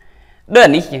ដូច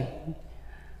អានេះចឹង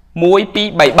1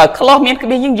 2 3បើ clause មានក្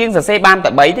បៀសយើងសរសេរបានតែ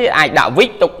3ទេអាចដាក់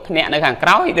which ទុកធ្នាក់នៅខាងក្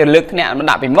រោយឬលើកធ្នាក់មិន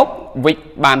ដាក់ពីមុខ which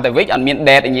បានតែ which អត់មាន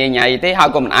that ញ៉ៃញ៉ៃទេហើយ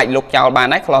ក៏មិនអាចលុបចោលបាន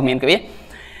ដែរ clause មានក្បៀស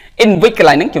in which កន្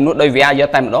លែងហ្នឹងចំនួនដោយ where យក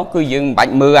តែម្ដងគឺយើងមិនបា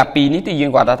ច់មើលអាពីរនេះទេយើ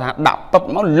ងគាត់ថាដាក់ពឹប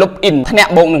មកលុប in ធ្នាក់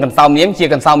បូកនឹងកន្សោមមានជា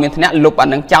កន្សោមមានធ្នាក់លុបអា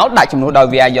ហ្នឹងចោលដាក់ចំនួនដោយ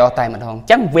where យកតែម្ដងអញ្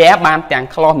ចឹង where បានទាំង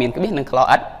clause មានក្បៀសនិង clause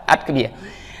អត់ក្បៀស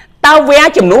តើ where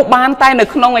ចំនួនបានតែនៅ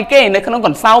ក្នុងអីគេនៅក្នុងក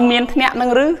ន្សោមមានធ្នាក់ហ្នឹ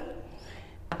ងឬ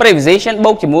preposition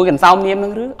បូកជាមួយកន្សោមនាមនឹ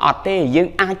ងឬអត់ទេយើង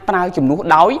អាចប្រើជំនួស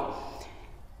ដោយ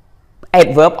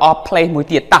adverb of place មួយ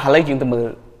ទៀតតោះឥឡូវយើងទៅមើល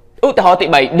ឧទាហរណ៍ទី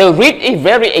3 The read is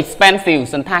very expensive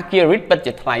សន្តាគារ read ពិត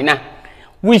ជាថ្លៃណាស់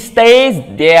We stayed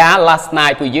there last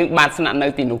night ពួកយើងបានស្នាក់នៅ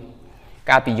ទីនោះ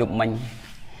កាលពីយប់មិញ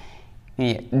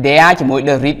នេះ there ជាមួយ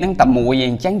the read ហ្នឹងតែមួយឯង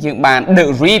អញ្ចឹងយើងបាន the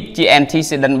read ជា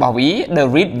antecedent របស់វា the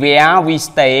read where we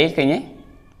stay ឃើញទេ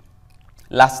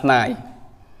last night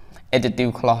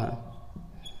adjective clause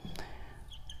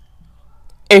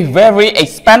is very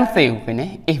expensive ឃើញទេ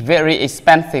is very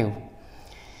expensive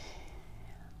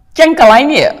ចឹងកន្លែង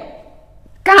នេះ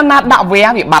កាលណាដាក់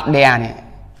where វាបាត់ there នេះ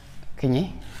ឃើញទេ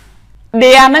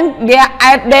there ហ្នឹង there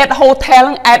at that hotel ហ្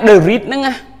នឹង at the read ហ្នឹង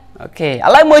ណាអូខេឥ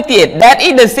ឡូវមួយទៀត that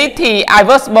is the city I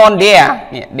was born there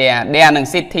នេះ there នឹង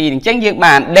city អញ្ចឹងយើង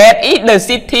បាន that is the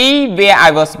city where I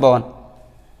was born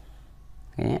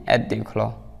ឃើញ adjective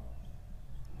clause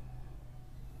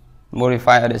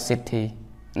modify of the city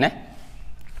ណា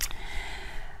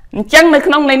អញ្ចឹងនៅ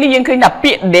ក្នុងន័យនេះយើងឃើញថា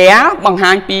ពាក្យ there បង្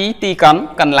ហាញពីទី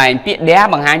កន្លែងពាក្យ there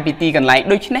បង្ហាញពីទីកន្លែង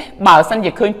ដូច្នេះបើសិន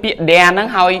ជាឃើញពាក្យ there ហ្នឹង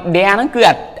ហើយ there ហ្នឹងគឺ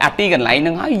អាទីកន្លែងហ្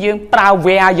នឹងហើយយើងប្រើ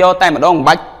where យកតែម្ដងមិន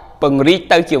បាច់ពង្រីក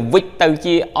ទៅជា which ទៅ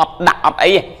ជាអត់ដាក់អត់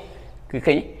អីគឺ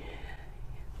ឃើញ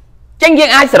ចឹងយើ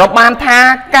ងអាចសរុបបានថា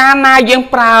កាលណាយើង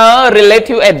ប្រើ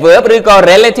relative adverb ឬក៏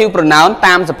relative pronoun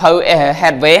តាមសភៅ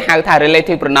headway ហៅថា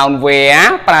relative pronoun where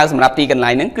ប្រើសម្រាប់ទីកន្លែ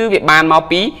ងហ្នឹងគឺវាបានមក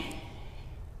ពី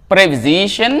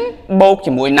preposition បូក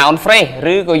ជាមួយ noun phrase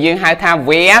ឬក៏យើងហៅថា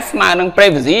where ស្មើនឹង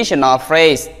prepositional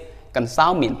phrase កន្សោ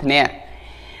មមានធ្នាក់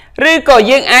ឬក៏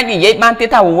យើងអាចនិយាយបានទៀត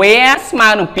ថា where ស្មើ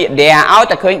នឹងពាក្យ there ឲ្យ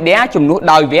តែឃើញ there ជំនួស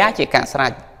ដោយ where ជាការស្រេ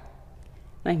ច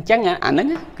ណាអញ្ចឹងអាហ្នឹង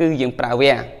គឺយើងប្រើ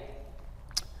where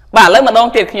បាទឥឡូវម្ដង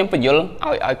ទៀតខ្ញុំបញ្យល់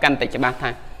ឲ្យកាន់តែច្បាស់ថា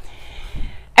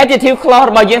adjective clause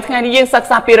របស់យើងថ្ងៃនេះយើងសិក្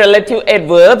សាពី relative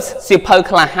adverbs សៀវភៅ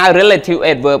ខ្លះហៅ relative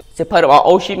adverb សៀវភៅរបស់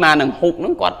Oshima និង Hook ហ្នឹ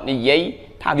ងគាត់និយាយ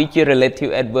ថាវាជា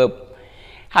relative adverb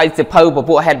ហើយសៀវភៅព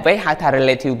ពួក headway ហៅថា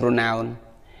relative pronoun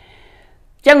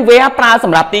ចឹងវាប្រើស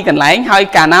ម្រាប់ទីកន្លែងហើយ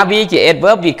កាលណាវាជា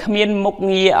adverb វាគ្មានមុខ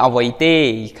ងារអ្វីទេ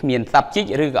គ្មាន subject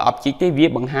ឬក៏ object ទេវា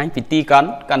បង្ហាញពីទី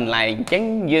កន្លែងអញ្ចឹង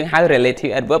យើងហៅ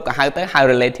relative adverb ក៏ហៅទៅហៅ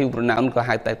relative pronoun ក៏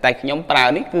ហៅទៅតែខ្ញុំប្រើ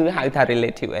នេះគឺហៅថា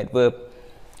relative adverb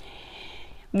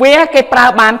វាគេប្រើ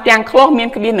បានទាំង clause មាន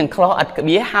ក្បៀសនិង clause ឥតក្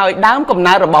បៀសហើយដើមកំ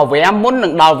ណើតរបស់វាមុននឹ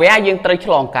ងដល់វាយើងត្រូវ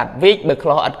ឆ្លងកាត់ which បើ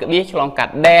clause ឥតក្បៀសឆ្លងកា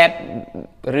ត់ that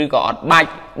ឬក៏អត់បាច់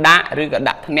ដាក់ឬក៏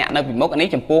ដាក់ធ្នាក់នៅពីមុខអានេះ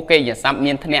ចំពោះគេយស័ព្ទ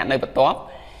មានធ្នាក់នៅបន្ទាប់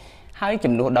ហើយ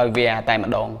ជំនួសដោយវាតែ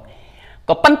ម្ដង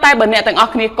ក៏ប៉ុន្តែបើអ្នកទាំងអ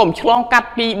ស់គ្នាកុំឆ្លងកាត់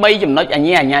ពី3ចំណុចអញ្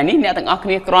ញានេះអ្នកទាំងអស់គ្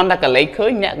នាគ្រាន់តែកលេចឃើ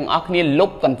ញអ្នកទាំងអស់គ្នាលុប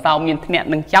កន្សោមមានធ្នាក់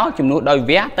នឹងចោលជំនួសដោយ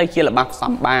វាទៅជាល្បះផ្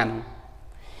សំបាន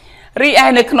រីឯ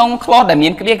នៅក្នុង clause ដែលមា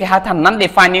នក្បៀសគេហៅថា non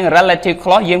defining relative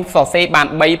clause យើងសរសេរបាន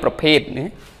3ប្រភេទណា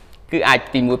គឺអាច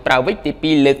ទី1ប្រើ which ទី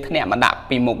2លើកធ្នាក់មកដាក់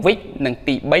ពីមុខ which និង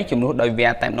ទី3ជំនួសដោយវា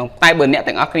តែម្ដងតែបើអ្នក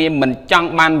ទាំងអស់គ្នាមិនចង់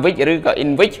បាន which ឬក៏ in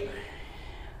which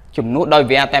ជំនួសដោយ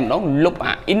វាតែម្ដងលុប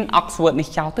អា in Oxford នេះ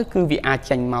ចោលទៅគឺវាអាច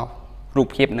ចេញមករូប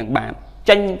ភាពនឹងបាន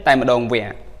ចេញតែម្ដងវា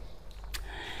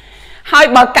ហើយ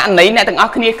បើករណីអ្នកទាំងអ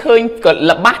ស់គ្នាឃើញក៏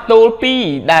ល្បះទល់ពី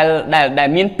ដែល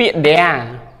មានពាក្យ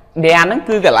there ហ្នឹង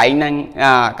គឺកន្លែងហ្នឹង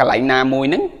កន្លែងណាមួយ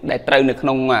ហ្នឹងដែលត្រូវនៅក្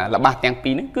នុងល្បះទាំងពី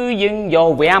រហ្នឹងគឺយើងយក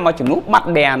where មកជំនួសបាត់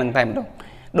there ហ្នឹងតែម្ដង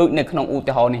ដូចនៅក្នុងឧ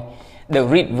ទាហរណ៍នេះ The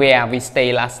read where we stay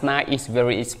last night is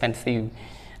very expensive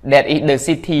that is the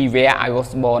city where I was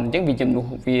born អញ្ចឹងវាជំនួស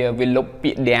វាលុប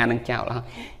ពាក្យ there ហ្នឹងចោលហើយ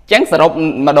អញ្ចឹងសរុប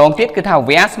ម្ដងទៀតគឺថា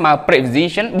where ស្មើ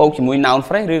preposition បូកជាមួយ noun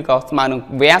phrase ឬក៏ស្មើនឹង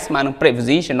where ស្មើនឹង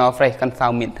prepositional phrase កន្សោ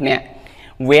មមានធ្នាក់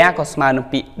where ក៏ស្មើនឹង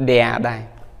ពាក្យ there ដែរ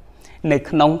នៅ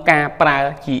ក្នុងការប្រើ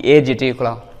ជា adjective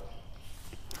clause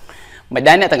មិន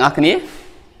ដែរអ្នកទាំងអស់គ្នា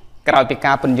ក្រោយពី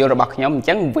ការពន្យល់របស់ខ្ញុំអញ្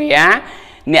ចឹង where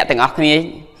អ្នកទាំងអស់គ្នា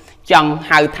ចង់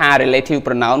ហៅថា relative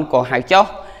pronoun ក៏ហៅចុះ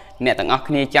អ្នកទាំងអស់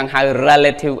គ្នាចង់ហៅ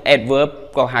relative adverb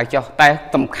ក៏ហៅចុះតែ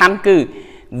សំខាន់គឺ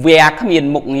វាគ្មាន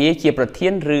មុខងារជាប្រធា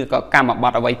នឬក៏កម្មប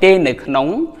ត្តិអ្វីទេនៅក្នុង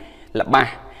ល្បះ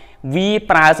វា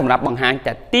ប្រើសម្រាប់បង្ហាញ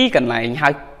តែទីកន្លែងហើ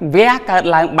យវាកើត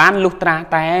ឡើងបានលុះត្រា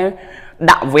តែ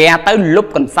ដាក់វាទៅលុប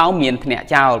កន្សោមមានធ្នាក់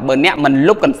ចោលបើអ្នកមិន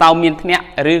លុបកន្សោមមានធ្នាក់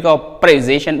ឬក៏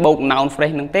preposition បូក noun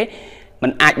phrase ហ្នឹងទេมั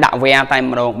นអាចដាក់វាតែ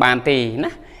ម្ដងបានទេ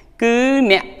ណាគឺ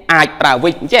អ្នកអាចប្រើវិ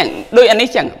ចអញ្ចឹងដូចអានេះ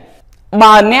ចឹង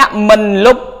បើអ្នកមិន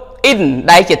លុប in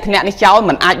ដែលជាធ្នាក់នេះចោល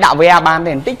มันអាចដាក់វាបាន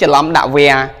ទេបន្តិចច្រឡំដាក់វា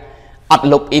អត់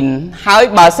លុប in ហើយ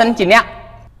បើសិនជាអ្នក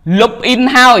លុប in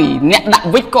ហើយអ្នកដាក់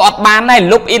វិចក៏អត់បានដែរ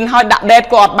លុប in ហើយដាក់ date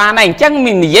ក៏អត់បានដែរអញ្ចឹង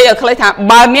មាននិយាយឲ្យខ្លីថា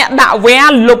បើអ្នកដាក់វា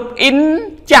លុប in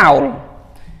ចោល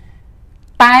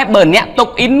តែបើអ្នកទុក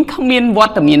in គ្មានវ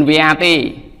ត្តមានវាទេ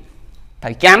ត្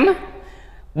រូវចាំ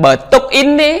បើទុក in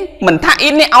នេះមិនថា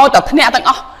in នេះឲ្យតែធ្នាក់ទាំង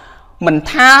អស់មិន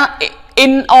ថា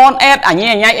in on at អញ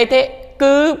ញ៉ៃអីទេ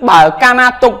គឺបើកាលណា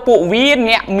ទុកពួកវា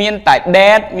អ្នកមានតែ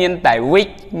date មានតែ week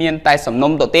មានតែសំ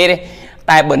ណុំទៅទេ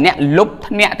តែបើអ្នកលុប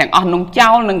ធ្នាក់ទាំងអស់នោះចោ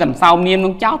លនឹងកន្សោមនាម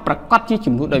នោះចោលប្រកាសជា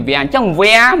ជំនួសដោយវាអញ្ចឹង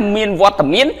វាមានវត្ត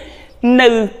មាននៅ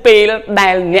ពេលដែ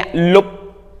លអ្នកលុប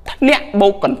ធ្នាក់បូ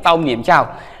កកន្សោមនាមចោល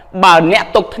បើអ្នក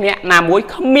ទុកធ្នាក់ណាមួយ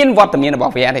គ្មានវត្តមានរប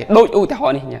ស់វាទេដូចឧទាហ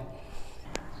រណ៍នេះញ៉ា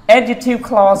Adjective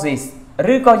Clauses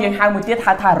ឬក៏យើងហៅមួយទៀត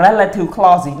ហៅថា Relative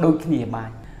Clauses ដូចគ្នាបាទ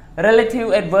Relative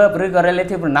Adverb ឬក៏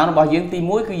Relative Pronoun របស់យើងទី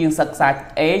1គឺយើងសិក្សា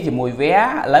A ជាមួយ where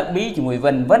ឥឡូវ B ជាមួយ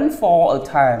when for a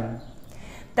time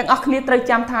ទាំងអស់គ្នាត្រូវ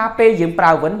ចាំថាពេលយើងប្រើ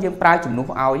when យើងប្រើជំនួស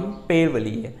ឲ្យពេលវេ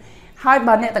លាហើយ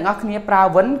បើអ្នកទាំងអស់គ្នាប្រើ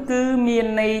when គឺមាន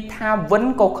ន័យថា when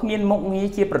ក៏គ្មានមុខងារ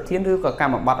ជាប្រធានឬក៏ក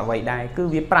ម្មបត្តិអ្វីដែរគឺ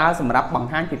វាប្រើសម្រាប់បង្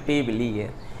ហាញពីពេលវេលា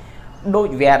ដូច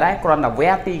where ដែរគ្រាន់តែ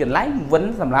where ទីកន្លែង when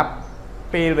សម្រាប់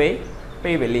ពេល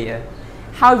វេលា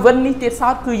ហើយ when នេះទៀតសោ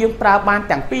តគឺយើងប្រើបាន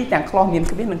ទាំងពីរទាំង clause មាន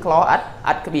ក្បៀសនិង clause អ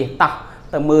ត់ក្បៀសតោះ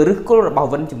ទៅមើលឫសគល់របស់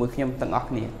when ជាមួយខ្ញុំទាំងអស់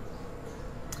គ្នា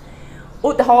ឧ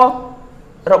ទាហរណ៍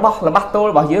របស់ល្បះទោល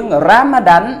របស់យើង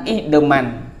Ramadan is the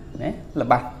month ណាល្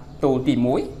បះទោលទី1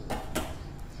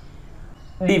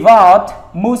 Devout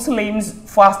Muslims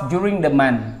fast during the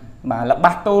month បាទល្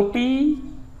បះទោល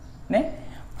2ណា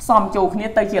ផ្សំចូលគ្នា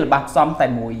ទៅជាល្បះផ្សំតែ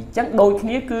មួយអញ្ចឹងដូចគ្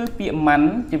នាគឺពាក្យ man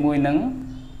ជាមួយនឹង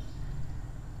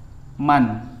man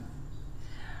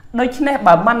ដូច្នេះ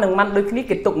បើ man និង man ដូចគ្នា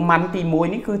គេទុក man ទី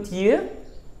1នេះគឺជា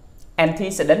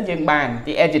antecedent យើងបាន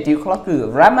ទី adjective clause គឺ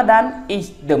Ramadan is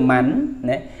the month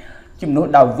ណាជំនួស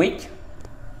ដោយ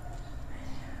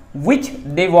which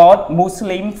devout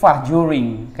Muslim fast during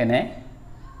ឃើញទេ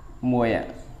មួយ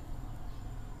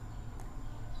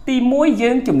ទី1យើ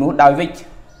ងជំនួសដោយ which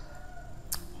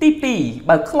ទី2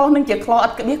បើ clause នឹងជា clause អ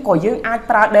ត់ក្បៀសក៏យើងអាច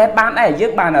ប្រើ date បានដែរយើ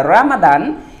ងបាន Ramadan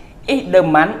is the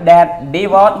month that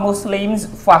devout Muslims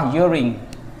fast during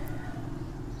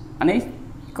អានេះ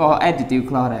ក៏ adjective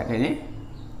clause ដែរឃើញទេ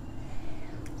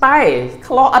តែ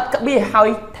clause អត់ក្បៀសហើយ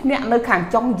ធ្នាក់នៅខាង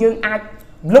ចុងយើងអាច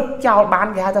លុបចោលបាន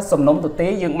គេហៅថាសំណុំទទេ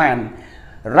យើងបាន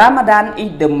Ramadan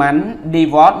is the month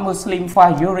devout Muslim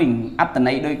fast during អត្ថ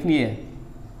ន័យដូចគ្នា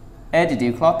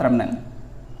adjective clause ត្រឹមហ្នឹង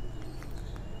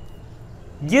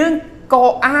យើងក៏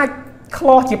អាច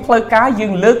clause ជាផ្លូវការយើ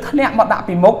ងលើកធ្នាក់មកដាក់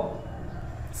ពីមុខ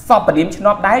សពនាមឆ្ន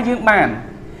ប់ដែរយើងបាន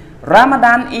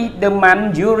Ramadan is the month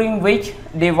during which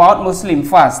devout Muslim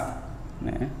fast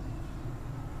ណា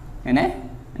ឃើញទេ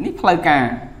នេះផ្លូវការ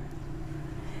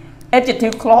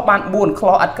adjective clause បាន4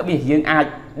 clause អត់ក្បៀសយើងអាច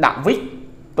ដាក់ which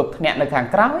ទុកធ្នាក់នៅខាង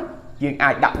ក្រោយយើងអា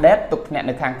ចដាក់ date ទុកធ្នាក់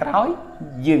នៅខាងក្រោយ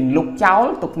យើងលុបចោល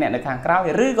ទុកធ្នាក់នៅខាងក្រោយ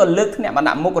ឬក៏លើកធ្នាក់មក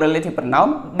ដាក់មុខ relative pronoun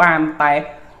បានតែ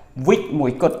which មួ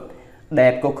យគត់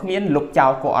date ក៏គ្មានលុបចោ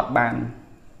លក៏អត់បាន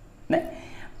ណា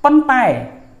ប៉ុន្តែ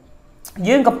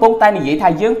យើងកំពុងតែនិយាយថា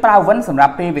យើងប្រើ when សម្រា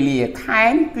ប់ពេលវេលាខែ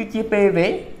គឺជាពេល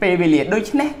វេលាដូ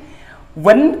ច្នេះ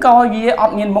when ក៏វាអ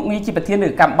ត់មានមុខងារជាប្រធានឬ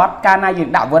កម្មបត្តិកាលណាយើង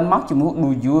ដាក់ when មកជាមួយ do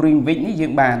during which នេះយើ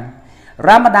ងបាន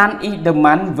Ramadan is the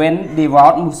month when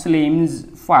devout Muslims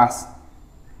fast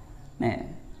ណែ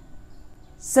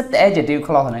សិត adjective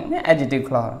clause ហ្នឹងណា adjective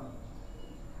clause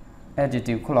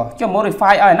ចុះ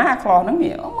modify ឲ្យណា clause ហ្នឹង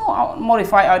នេះ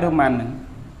modify ឲ្យ the man ហ្នឹង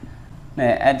ណែ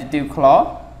adjective clause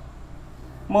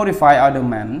modify ឲ្យ the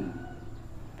man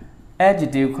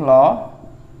adjective clause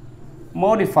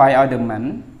modify ឲ្យ the man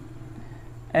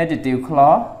adjective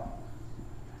clause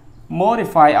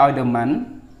modify ឲ្យ the man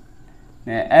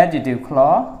ណែ adjective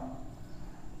clause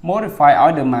modify ឲ្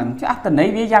យ the man ចុះអត្ថន័យ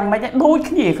វាយ៉ាងម៉េចដែរដូច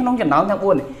គ្នាក្នុងចំណោមទាំង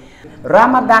4នេះ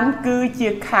Ramadan គឺជា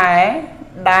ខែ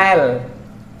ដែល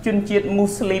ជនជាតិមូ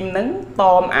ស្លីមនឹងត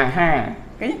មអាហារ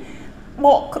ឃើញប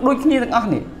កដូចគ្នាទាំងអស់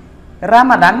នេះ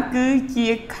Ramadan គឺជា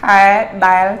ខែ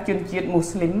ដែលជនជាតិមូ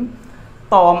ស្លីម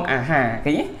តមអាហារ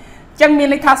ឃើញទេអញ្ចឹងមាន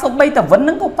ន័យថាសូម្បីតែវិន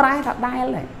នឹងក៏ប្រែថាដែល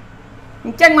ដែរ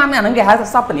chẳng mà mình cái hai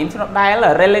sắp phần cho nó đây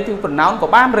là relative pronoun của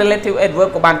bạn relative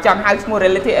adverb của bạn chọn hai mua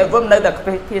relative adverb nơi đặc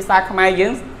phía xa không ai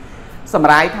dưỡng sầm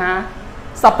rải tha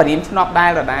sắp phần cho nó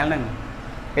đây là đây này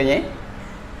cái nhé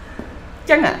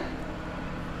chẳng ạ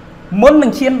muốn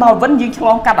mình chiên bao vẫn dính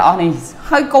cho cắt đó này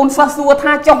hơi con xa xua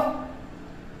tha trong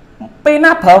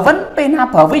pena phở vẫn pena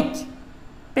phở vịt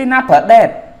pena phở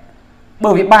đẹp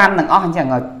bởi vì bạn là on chẳng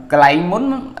rồi cái này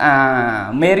muốn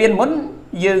Merian muốn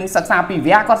dương sắc xa bị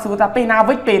vẽ có xua ta pena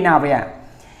vịt pena về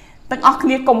tất óc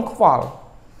kia công khổ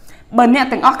bởi nè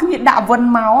tất óc kia đạo vân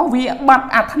máu vì bắt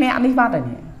nè đi vào đây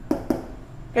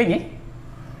cái gì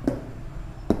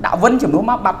đạo vân chủng đúng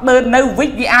không bạc bên nơi vít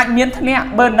vì ai miên thân nè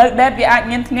bên nơi đẹp vì ai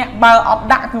miên thân nè bờ ọc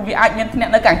đạ cứ vì ai miên thân nè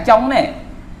nơi càng trong này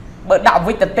bởi đạo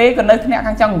vít tật tê còn nơi thân nè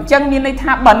càng trong chân miên nơi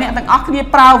tha bẩn nè thằng óc kia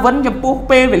prao vấn chấm pu p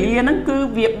về liền nó cứ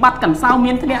việc bắt cần sao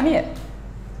miên thân nè nè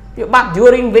việc bắt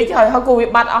during vít rồi họ cô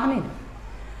việc bắt óc này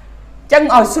chân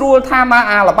ở srul tha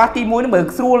mà là ba ti muối nó bởi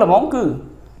srul là món cứ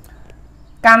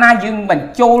cana dương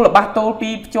mình châu là ba tô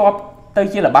pi cho tôi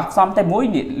chỉ là bác xong tay muối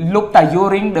lúc tại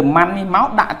during the money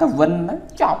máu đã có vân nó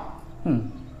chọc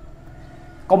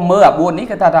còn mơ ở buồn ấy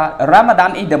cái ta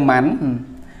Ramadan is the month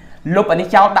lúc anh ấy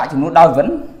cháu đã chúng nó đòi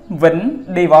vẫn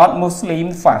devout Muslim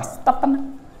fast tất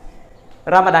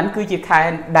Ramadan cứ chỉ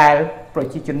khai đại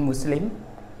protection Muslim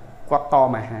quá to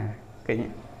mà hà cái nhỉ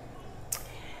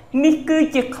ní cứ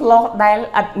chỉ lo đại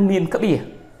admin cái bìa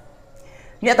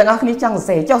nghĩa tầng anh ấy chẳng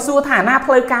sẽ cho xua thả na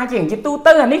phơi ca chỉ tu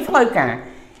tư là ní phơi cả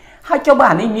hai cho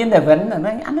bạn đi miên để vấn là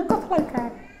nói anh nó có phơi ca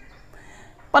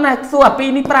con này xua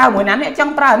pi ní prao mỗi nắn này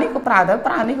trong prao ní có prao tới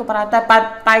prao ní có prao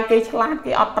tay cái lát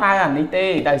cái ớt prao à ní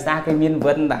tê đời xa cái miên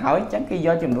vân đã hỏi chẳng cái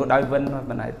do chừng nó đòi vân mà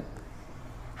bên này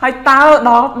hai tao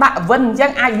đó đã vân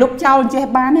chẳng ai lúc cháu che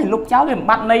bán này lúc cháu liền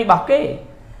bắt này bảo cái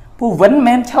phụ vấn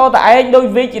men cho tại đôi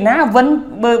vị chỉ ná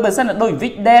vân bờ sân là đôi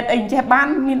vị đẹp anh che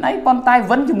bán miên ấy con tay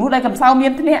vân chừng nó đây cầm sao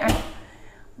miên thế nè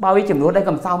bao nhiêu chừng nó đây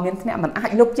cầm sao miên thế nè mình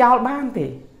ai lúc cháu bán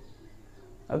thì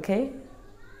ok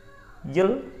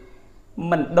dữ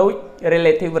mình đối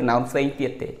relative nào xây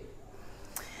tiệt thế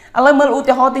anh mới ưu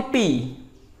cho tí pi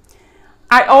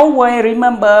I always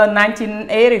remember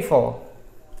 1984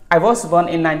 I was born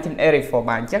in 1984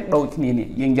 bạn chắc đôi khi này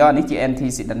dừng do ní chị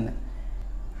antecedent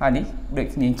hai ní được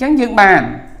nhìn chắc dương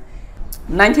bàn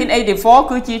 1984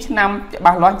 cứ chia năm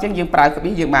ba loan chắc dương phải có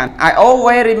biết dương bàn I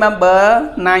always remember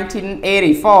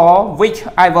 1984 which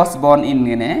I was born in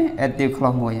này nè Adjective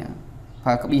Clauses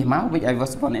phải có bị máu với ai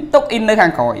was born in tốc in nơi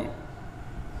hàng còi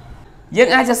nhưng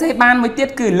ai cho xe ban mới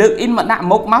tiết cử lực in mà đạm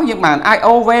mốc máu nhưng mà I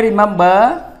always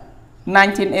remember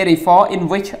 1984 in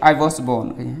which I was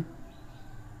born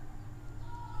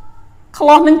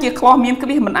clause những chiếc clause miên cái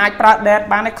biết mình ai pra đẹp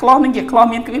ban này clause những chiếc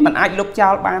clause miên cái biết mình ai lục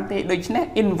chào ban thì đôi chứ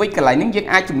in which cái lại những chiếc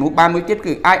ai chủng nụ ban mới tiết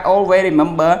cử I always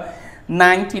remember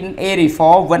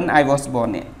 1984 when I was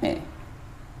born nè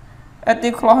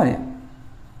Adjective clause này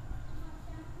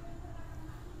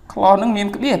clause nó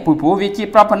miên cái biết bùi vì chi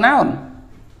proper noun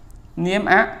niệm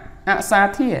sa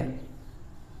thia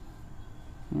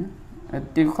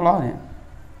Adjective clause này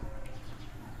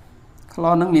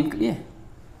clause nó miên cái biết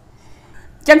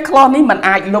chân clause này mình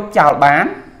ai lúc chào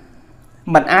bán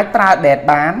mình ai tra đẹp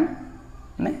bán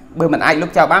bởi mình ai lúc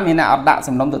chào bán mình là đã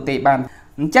sầm lông tự tị bàn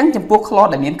chẳng chấm phu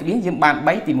clause để miên cái biết nhưng bạn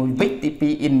bấy thì một vít thì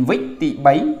pi in vít thì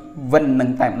bấy vân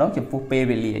nâng tạm đó chấm phu p về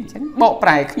liền chẳng bộ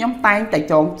bài nhóm tay tại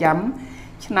tròn chấm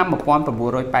năm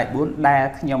 1984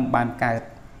 đa nhom bàn cài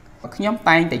nhóm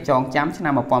tay tại tròn chấm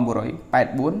năm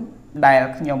 1984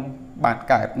 đa nhom bàn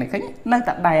cài này khánh nơi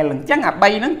tại đài lần chắc à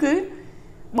bay nó cứ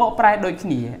bộ bài đôi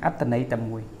khi áp tận ấy tầm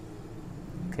mùi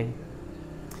ok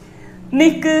ní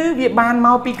cứ việc bàn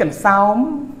mau pi cần sao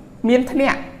miên thế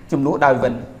nè chùm nụ đòi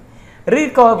vần rư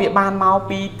coi việc bàn mau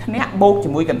pi thế nè bột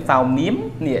chùm mùi cần sao miếm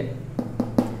nè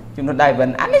chùm nụ đòi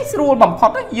vần anh ấy xua bằng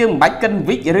phật á dương bạch cân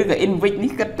vít rư cái in vít ní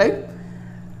kết tới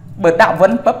bởi đạo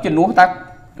vấn bấp cho nó ta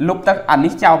lúc ta ảnh đi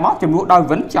chào máu cho nó đòi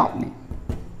vấn trọng này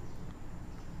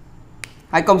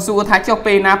hay công xua thay cho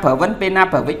pena phở vấn pena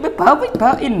phở vít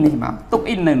phở in này mà tục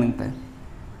in này nâng tới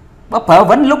bấp phở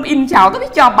vấn lúc in chào tới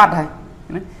cho bật này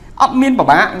ốc miên bảo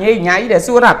bà nhây nháy để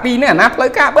xua là pi này nát lấy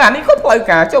cả bữa này có lấy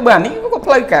cả cho bữa này có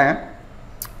lấy cả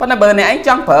phần là bờ này anh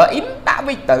trong phở in đã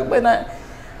vít tử bên này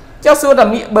cho xua là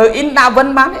bờ in đạo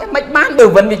vấn bán ấy mấy bán bờ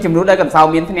vấn vì chùm nó đây cầm sau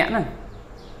miên thế này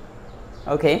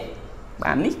ok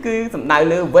bạn ní cứ tầm đại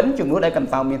lừa vẫn chừng nữa đây cần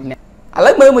sao miền này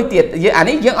lấy mưa mới tiệt giờ anh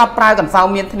ấy dưỡng opera cần sao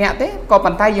miền thế thế có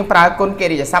bàn tay dưỡng opera con kia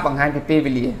để sắp bằng hai pp về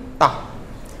liền tỏ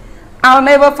I'll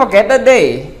never forget the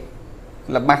day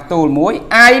là bạc tù muối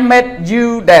I met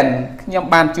you then nhom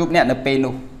bàn chụp nè ở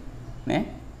penu nè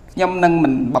nhom nâng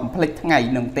mình bấm plek ngày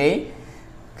nâng tế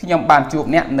ខ្ញុំបានជួប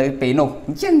អ្នកនៅពេលនោះអ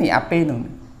ញ្ចឹងនេះអាពេលនោះ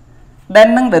then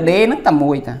នឹង the day នឹងតែ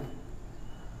មួយតា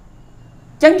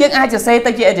អញ្ចឹងយើងអាចសរសេរ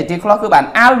ទៅជា adjective clause គឺបាន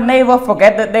I'll never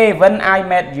forget the day when I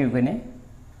met you ឃើញទេ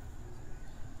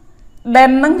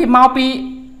then នឹងវាមកពី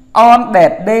on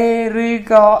that day ឬ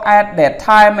ក៏ at that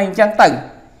time អីចឹងទៅ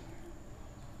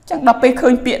ចឹងដល់ពេលឃើ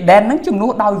ញពាក្យ then នឹងជំនួ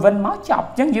សដោយ when មកចប់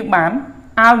ចឹងយើងបាន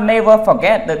I'll never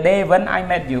forget the day when I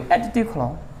met you adjective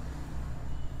clause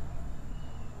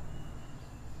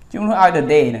ជំនួសឲ្យ the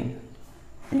day ហ្នឹង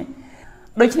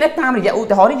ដូច្នេះតាមរយៈឧ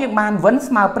ទាហរណ៍នេះយើងបាន when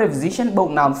ស្មើ preposition បូក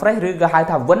noun phrase ឬក៏ហៅ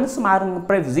ថា when ស្មើនឹង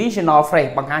prepositional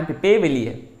phrase បង្ហាញពីពេលវេលា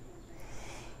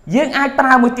យើងអាចប្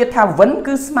រើមួយទៀតថា when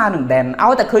គឺស្មើនឹង then ឲ្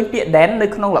យតែឃើញពាក្យ then នៅ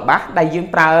ក្នុងល្បះដែលយើង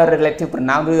ប្រើ relative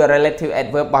pronoun ឬ relative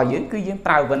adverb របស់យើងគឺយើង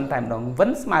ប្រើ when តែម្ដង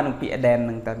when ស្មើនឹងពាក្យ then ហ្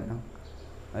នឹងតែម្ដង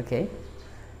អូខេ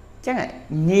អញ្ចឹង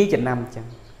ងាយចំណាំអញ្ចឹង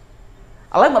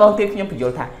ឥឡូវម្ដងទៀតខ្ញុំបញ្យ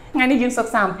ល់ថាថ្ងៃនេះយើងសិ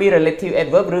ក្សាអំពី relative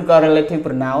adverb ឬក៏ relative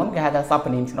pronoun គេហៅថាសព្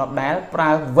វនាមឆ្នុតដែលប្រើ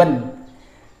when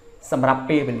សម្រាប់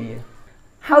ពេលវេលា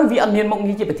ហើយវាអត់មានមុខ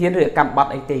ងារជាប្រធានឬកម្មបត្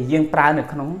តិអីទេយើងប្រើនៅ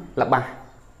ក្នុងល្បះ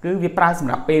គឺវាប្រើស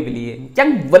ម្រាប់ពេលវេលាអញ្ចឹង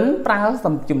when ប្រើ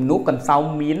សំជំនួសកន្សោម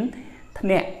មានធ្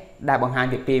នាក់ដែលបង្ហាញ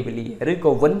ពីពេលវេលាឬក៏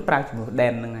when ប្រើជំនួស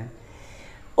then ហ្នឹងណា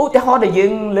ឧទាហរណ៍ដែលយើ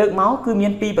ងលើកមកគឺមា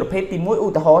នពីរប្រភេទទី1ឧ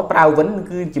ទាហរណ៍ប្រើ when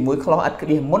គឺជាមួយ clause ឥតក្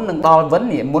បៀសមុននឹងដល់ when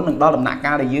នេះមុននឹងដល់ដំណាក់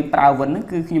កាលដែលយើងប្រើ when ហ្នឹង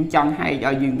គឺខ្ញុំចង់ហែក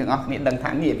ឲ្យយើងទាំងអស់គ្នាដឹងថា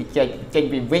នេះវាចេញ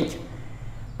ពី which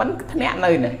ប៉ុន្តែធ្នាក់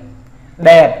នៅនេះ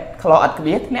that clause ឥតក្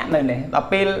បៀសធ្នាក់នៅនេះដល់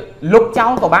ពេលលុបចោ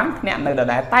លក៏បានធ្នាក់នៅដ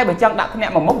ដែលតែបើចង់ដាក់ធ្នា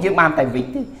ក់មកមុខយើងបានតែ which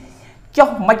ទេចុះ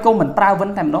មិនក៏មិនប្រើ when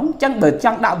តែម្ដងអញ្ចឹងបើច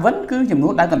ង់ដាក់ when គឺចំនួ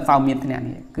នដែលកន្សោមមានធ្នាក់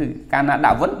នេះគឺកាលណា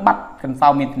ដាក់ when បាត់កន្សោ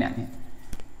មមានធ្នាក់នេះ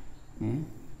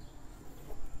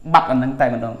បាត់អានឹងតែ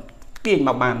ម្ដងទាញម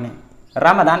កបាននេះ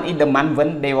Ramadan is the month when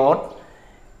devout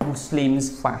Muslims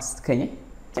fast ឃើញទេអ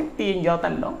ញ្ចឹងទាញយកតែ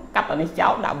ម្ដងកាត់អានេះចោ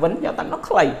លដាក់ when យកតែម្ដង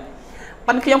ខ្លី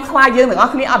ប៉ុន្តែខ្ញុំខ្លាចយើងទាំងអ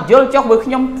ស់គ្នាអត់យល់ចុះបើ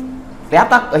ខ្ញុំប្រាប់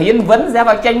ថារៀន when ស្រាប់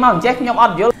ឲ្យចេញមកអញ្ចេះខ្ញុំអ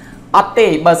ត់យល់អត់ទេ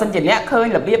បើសិនជាអ្នកឃើញ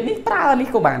របៀបនេះប្រើនេះ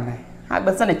ក៏បានដែរហើយ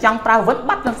បើសិនជាចង់ប្រើ when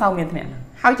បាត់កន្សោមមានធ្នាក់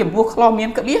ហើយចំពោះ clause មាន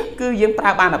ក្បៀសគឺយើងប្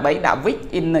រើបានដើម្បីដាក់ which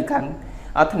in នៅខាង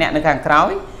ធ្នាក់នៅខាងក្រោ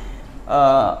យ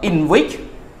in which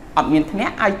អត់មានធ្នា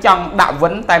ក់ឲ្យចង់ដាក់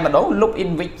when តែម្ដងលុប in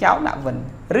which ចោលដាក់ when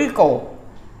ឬក៏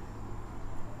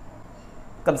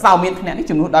កន្សោមមានធ្នាក់នេះ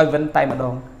ជំនួសដោយ when តែម្ដ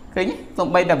ងឃើញទេសូ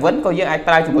ម្បីតែ when ក៏យើងអាច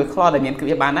ប្រើជាមួយ clause ដែលមានក្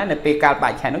បៀសបានដែរនៅពេលកាលបា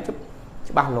ច់ឆែនោះ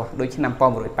ច្បាស់លាស់ដូចឆ្នាំ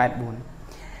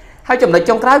1984ហើយចំណុច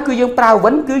ចុងក្រោយគឺយើងប្រើ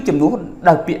when គឺជំនួស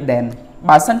ដោយពាក្យ then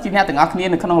បើសិនជាអ្នកទាំងអស់គ្នា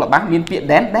នៅក្នុងល្បះមានពាក្យ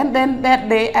then that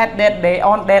day at that day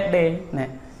on that day ណា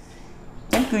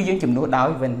អញ្ចឹងគឺយើងជំនួសដោយ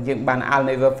when យើងបាន I'll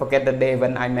never forget the day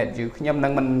when I met you ខ្ញុំនឹ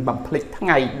ងមិនបំភ្លេចថ្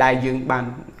ងៃដែលយើងបាន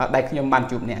ដែលខ្ញុំបាន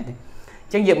ជួបអ្នកទេអ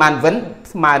ញ្ចឹងយើងបាន when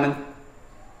ស្មើនឹង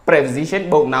preposition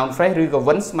បូក noun phrase ឬក៏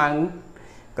when ស្មើនឹង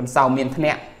កន្សោមមានធ្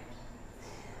នាក់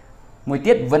មួយ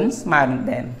ទៀត when ស្មើនឹង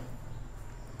then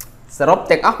សរុប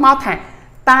ទាំងអស់មកថា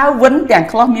តើ when ទាំង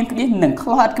clause មានក្បៀសនិង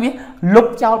clause អត់ក្បៀសលុប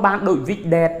ចោលបានដូច which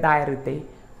that ដែរឬទេ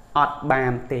អត់បា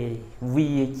នទេ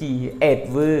វាជា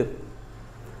adverb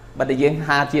បើតែយើង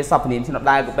ហាជាសព្វនាមឆ្នុត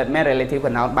ដែលក៏ពិតមែន relative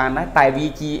pronoun បានដែរតែវា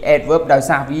ជា adverb ដោយ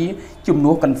សារវាជំ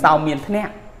នួសកន្សោមមានធ្នា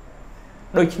ក់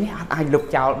ដូច្នេះអត់អាចលុប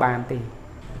ចោលបានទេ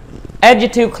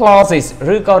adjective clauses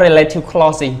ឬក៏ relative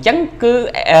clauses អញ្ចឹងគឺ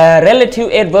relative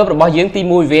adverb របស់យើងទី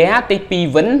1 where ទី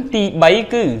2 when ទី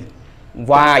3គឺ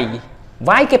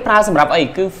why គេប្រើសម្រាប់អី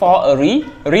គឺ for a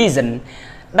reason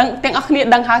ដឹងទាំងអស់គ្នា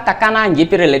ដឹងហើយតើកាលណានិយាយ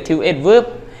ពី relative adverb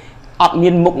អត់មា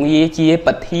នមុខងារជា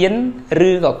ប្រធាន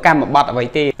ឬក៏កម្មបត្តិអ្វី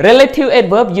ទេ relative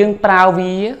adverb យើងប្រើ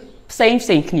វាផ្សេង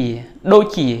គ្នាដូច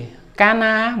ជាកាល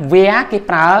ណា where គេ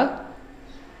ប្រើ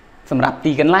សម្រាប់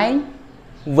ទីកន្លែង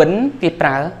when គេប្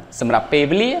រើសម្រាប់ពេល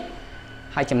វេលា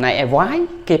ហើយចំណែកឯ why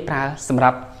គេប្រើសម្រា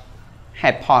ប់ហេ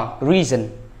តុផល reason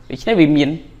ដូច្នេះវាមាន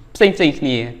ផ្សេងគ្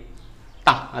នា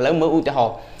តោះឥឡូវមើលឧទាហរ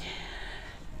ណ៍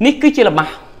នេះគឺជាល្បះ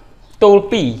ទល់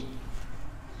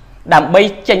2ដើម្បី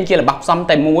ចេញជាល្បះផ្សំ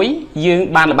តែមួយយើង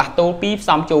បានល្បះទល់2ផ្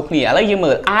សំចូលគ្នាឥឡូវយើង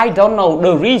មើល I don't know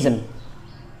the reason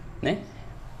ណា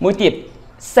មួយទៀត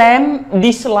Sam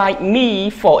dislike me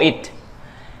for it អ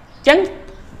ញ្ចឹង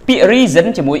ពាក្យ reason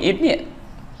ជាមួយ it នេះ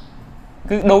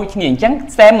គឺដូចគ្នាអញ្ចឹង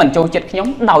Sam មិនចូលចិត្តខ្ញុំ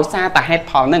ដោយសារតែហេតុ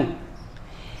ផលហ្នឹង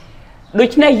ដូ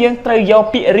ច្នេះយើងត្រូវយក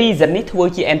ពាក្យ reason នេះធ្វើ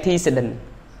ជា antecedent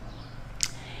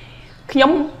ខ្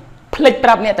ញុំភ្លេចប្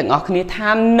រាប់អ្នកទាំងអស់គ្នាថា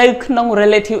នៅក្នុង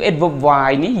relative adverb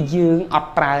why នេះយើងអត់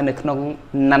ប្រើនៅក្នុង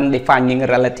non defining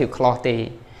relative clause ទេ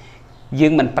យើ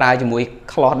ងមិនប្រើជាមួយ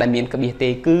clause ដែលមានក្បៀសទេ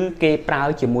គឺគេប្រើ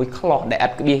ជាមួយ clause ដែលឥ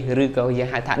តក្បៀសឬក៏យើង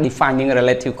ហៅថា defining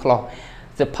relative clause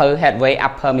សភៅ headway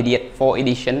upper mediate for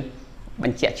edition ប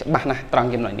ញ្ជាក់ច្បាស់ណាស់ត្រង់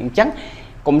ចំណុចនេះអញ្ចឹង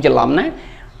កុំច្រឡំណា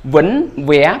when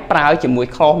where ប្រើជាមួយ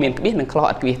clause មានក្បៀសនិង clause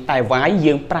ឥតក្បៀសតែ why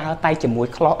យើងប្រើតែជាមួយ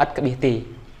clause ឥតក្បៀសទេ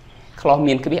clause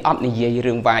មានក្បៀសអត់និយាយ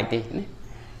រឿងវាយទេណា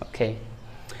អូខេ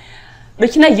ដូ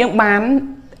ច្នេះយើងបាន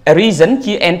reason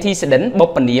ជា antecedent បុ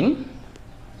ព្វនាម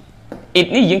it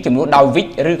នេះយើងចំនួនដោយ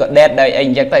which ឬក៏ that ដោយអី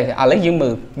អញ្ចឹងទៅឥឡូវយើងមើ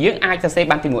លយើងអាចសរសេរ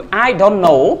បានទី1 I don't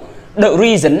know the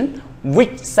reason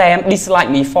which Sam dislike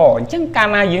me for អញ្ចឹងកាល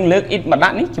ណាយើងលើក it មកដា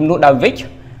ក់នេះចំនួនដោយ which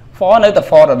for នៅតែ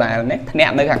for ដដែលណាធ្នា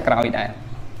ក់នៅខាងក្រោយដែរ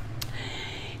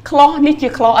clause នេះជា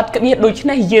clause អត់ក្បៀសដូច្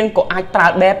នេះយើងក៏អាចប្រើ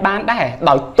that បានដែរ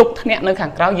ដោយទុកធ្នាក់នៅខា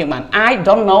ងក្រោយយើងបាន I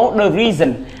don't know the reason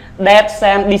that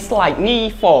Sam dislike me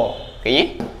for ឃើញទេ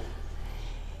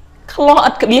clause អ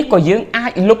ត់ក្បៀសក៏យើងអា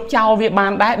ចលុបចោលវាបា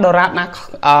នដែរដរាបណា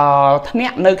ធ្នា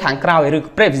ក់នៅខាងក្រោយឬ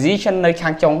preposition នៅខា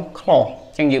ងចុង clause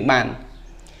អញ្ចឹងយើងបាន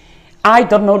I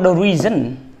don't know the reason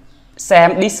Sam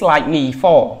dislike me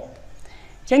for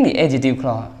អញ្ចឹងនេះ adjective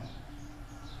clause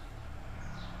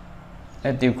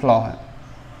adjective clause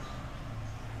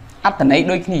អត្ថន័យ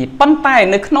ដូចគ្នាប៉ុន្តែ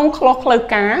នៅក្នុង clause ផ្លូវ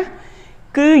ការ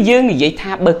គឺយើងនិយាយ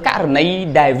ថាបើករណី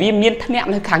ដែលវាមានធ្នាក់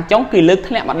នៅខាងចុងគឺលើក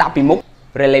ធ្នាក់មកដាក់ពីមុខ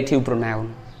relative pronoun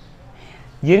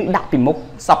យើងដាក់ពីមុខ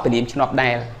សព្វនាមឆ្នប់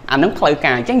ដែលអានឹងផ្លូវ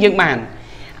ការអញ្ចឹងយើងបាន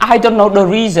I don't know the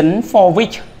reason for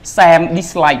which Sam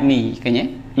dislike me ឃើញទេ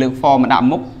លើក for មកដាក់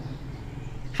មុខ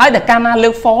ហើយតែកាលណាលើ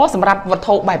ក for សម្រាប់វត្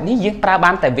ថុបែបនេះយើងប្រើ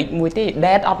បានតែ which មួយទេ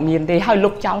that អត់មានទេហើយលុ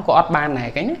បចោលក៏អត់បានដែរ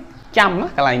ឃើញទេចាំណា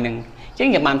កន្លែងហ្នឹងអញ្ចឹង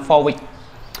យើងបាន for which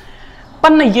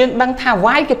ប៉ុន្តែយើងដឹងថា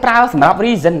why គេប្រើសម្រាប់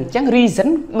reason អញ្ចឹង reason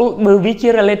ដូចបើវាជា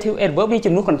relative adverb វា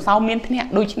ជំនួសកន្សោមមានធ្នាក់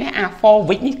ដូច្នេះអា for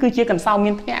which នេះគឺជាកន្សោម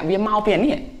មានធ្នាក់វាមកពី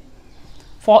នេះ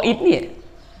for it នេះ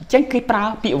អញ្ចឹងគេប្រើ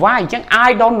ពាក្យ why អញ្ចឹង I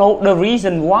don't know the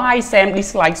reason why Sam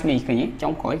dislikes me ឃើញទេចុ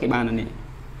ងក្រោយគេបានអានេះ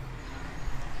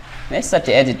such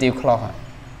an adjective clause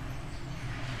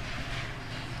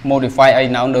modify a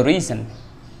noun the reason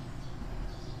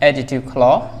adjective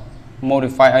clause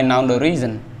modify a noun the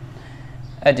reason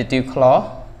adjective clause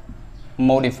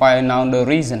modify a noun the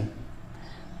reason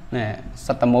ណែស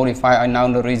ត្វតែ modify a noun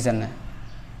the reason ណា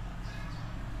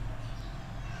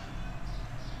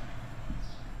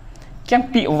ចឹង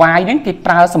ពាក្យ why ហ្នឹងគេ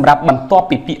ប្រើសម្រាប់បន្ទាប់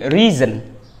ពីពាក្យ reason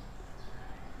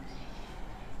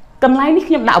កន្លែងនេះ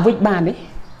ខ្ញុំដាក់ which បានទេ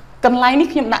កន្លែងនេះ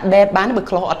ខ្ញុំដាក់ that បានទេបើ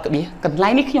clause អត់ក្បៀសកន្លែ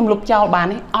ងនេះខ្ញុំលុបចោលបាន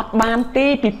ទេអត់បានទេ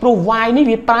ពីព្រោះ why នេះ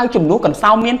វាប្រើជំនួសកន្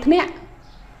សោមមានធ្នាក់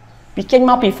វាចេញ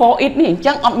មកពី for it នេះអញ្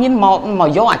ចឹងអត់មានមក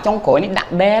យកអាចុងក្រោយនេះដា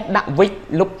ក់ that ដាក់ which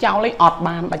លុបចោលឯងអត់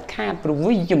បានដាច់ខាតព្រោះ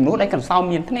វាជំនួសដោយកន្សោម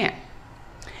មានធ្នាក់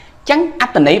អញ្ចឹងអ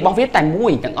ត្ថន័យរបស់វាតែមួ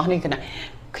យទាំងអស់នេះគឺថា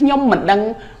ខ្ញុំមិនដឹង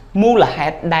មូលហេ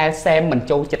តុដែល Sam មិន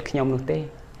ចូលចិត្តខ្ញុំនោះទេ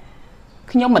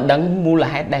ខ្ញុំមិនដឹងមូល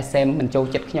ហេតុដែល Sam មិនចូល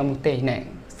ចិត្តខ្ញុំនោះទេណែ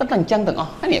សិតតែអញ្ចឹងទាំងអ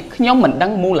ស់នេះខ្ញុំមិនដឹ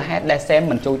ងមូលហេតុដែល Sam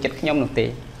មិនចូលចិត្តខ្ញុំនោះទេ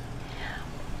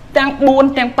ទាំង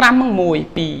4ទាំង5ហ្នឹង1 2 3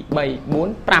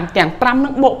 4 5ទាំង5ហ្នឹ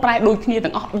ងបូកប្រែដូចគ្នា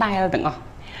ទាំងអស់ដែលទាំងអស់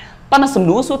ប៉ុន្តែសំ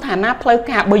ណួរសួរថាណាផ្លូវ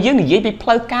ការបើយើងនិយាយពីផ្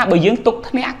លូវការបើយើងទុក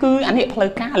ធ្នាក់គឺអានេះផ្លូវ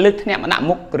ការលើកធ្នាក់មកដាក់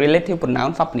មុខ relative pronoun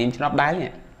សព្វនាមឆ្នប់ដែល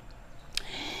នេះ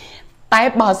តែ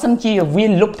បើសិនជាវា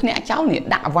លុបធ្នាក់ចោលនេះ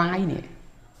ដាក់ why នេះ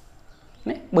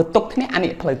ណាបើទុកធ្នាក់អា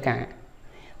នេះផ្លូវការ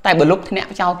តែបើលុបធ្នាក់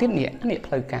ចោលទៀតនេះអានេះ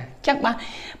ផ្លូវការអញ្ចឹងបាទ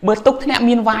បើទុកធ្នាក់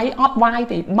មាន why អត់ why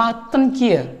ទេបើសិន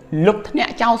ជាលុបធ្នា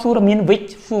ក់ចោលសួរមាន which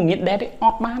សួរមាន that អ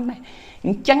ត់បានដែរអ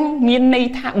ញ្ចឹងមានន័យ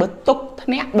ថាបើទុកធ្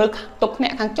នាក់បើទុកធ្នា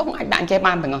ក់ខាងចុងអាចដាក់ចេះ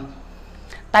បានទាំងអស់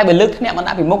តែបើលើកធ្នាក់មក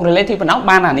ដាក់ពីមុខ relative pronoun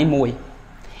បានអានេះមួយ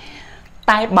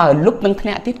តែបើលុបនឹងធ្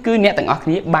នាក់ទៀតគឺអ្នកទាំងអស់គ្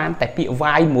នាបានតែពាក្យ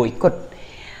why មួយគត់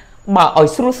បើឲ្យ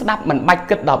ស្រួលស្ដាប់មិនបាច់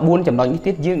គិតដល់4ចំណុចនេះ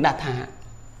ទៀតយើងដាក់ថា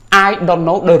I don't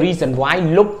know the reason why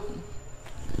លុប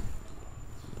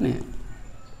នេះ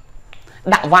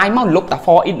ដាក់ why មកលុបតែ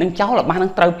for it នឹងចោលបាននឹ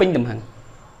ងត្រូវពេញទំហឹង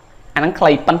អាហ្នឹងខ្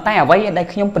លីប៉ុន្តែអ្វីដែល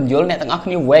ខ្ញុំបញ្យល់អ្នកទាំងអស់គ្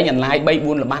នាវែងអន្លាយ 3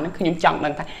 4 ល្បានហ្នឹងខ្ញុំចង់ដឹ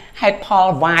ងថាហេតុផល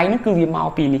why ហ្នឹងគឺវាមក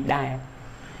ពីនេះដែរ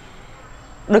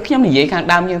ដូចខ្ញុំនិយាយខាង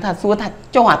ដើមយើងថាសួរថា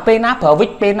ចុះអាពេលណាប្រើ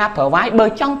which ពេលណាប្រើ why បើ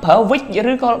ចង់ប្រើ which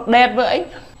ឬក៏ that ធ្វើអី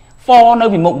for នៅ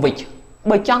ពីមុខ which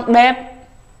បើចង់ that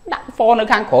ដាក់ for នៅ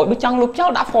ខាងក្រោយបើចង់លុបចោល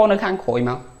ដាក់ for នៅខាងក្រោយ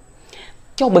មក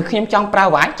ចុះបើខ្ញុំចង់ប្រើ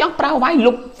why ចង់ប្រើ why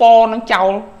លុប for នឹងចោ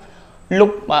លលុ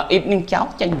ប it នឹងចោល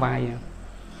ចេញ why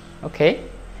អូខេ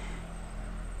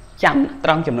ចាំត្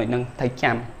រង់ចំណុចហ្នឹងត្រូវ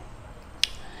ចាំ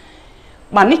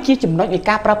បាទនេះជាចំណុចនៃ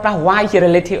ការប្រើប្រាស់ why ជា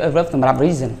relative adverb សម្រាប់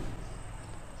reason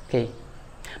អូខេ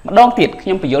ម្ដងទៀតខ្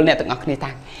ញុំបញ្យល់អ្នកទាំងអស់គ្នា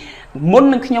ថាមុន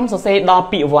នឹងខ្ញុំសរសេរដល់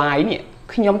ពាក្យ why នេះ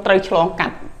ខ្ញុំត្រូវឆ្លងកា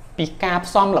ត់ពីការ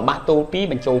ផ្សំល្បះតូលពីរ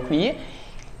បញ្ចូលគ្នា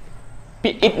ពា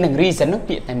ក្យ it និង reason នឹង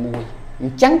ពាក្យតែមួយអ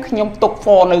ញ្ចឹងខ្ញុំទុក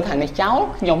for នៅខាងនេះចោល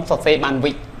ខ្ញុំសរសេរបាន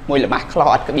which មួយល្បះ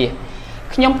clause អត់ក្បៀស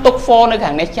ខ្ញុំទុក for នៅ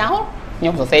ខាងនេះចោលខ្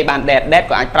ញុំសរសេរបាន that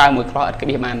ក៏អាចប្រើមួយ clause អត់ក្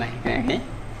បៀសបានដែរ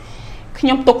ខ្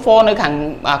ញុំទុក for នៅខាង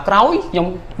ក្រោយខ្ញុំ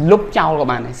លុបចោលក៏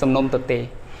បានដែរសំណុំទៅទេ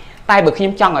តែបើខ្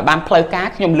ញុំចង់ឲ្យបានផ្លូវការ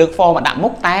ខ្ញុំលើក for មកដាក់មុ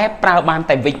ខតែប្រើបាន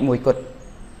តែ which មួយគត់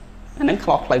អាហ្នឹង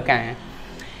clause ផ្លូវការ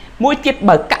mũi tiết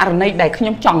bởi cả này đầy khi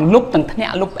nhóm chọn lúc từng thẹn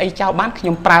lúc ấy trao bán khi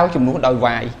nhóm prao chùm núi đòi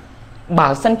vài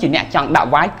bảo sân chỉ nhẹ chọn đạo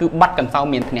vái cứ bắt cần sau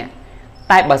miền thẹn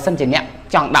tại bờ sân chỉ nhẹ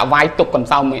chọn đạo vái tục còn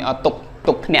sau mình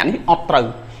tục thẹn ọt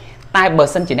trừ tại bờ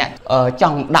sân chỉ nhẹ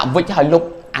chọn đạo vích hơi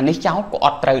lúc anh ấy cháu của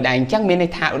ọt trừ này chắc miền này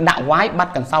thạo đạo vái bắt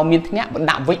cần sau miền thẹn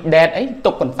đạo vích đen ấy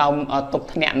tục còn sau tục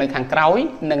thẹn nơi hàng cối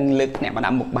nâng lực thẹn mà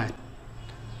đạo một bàn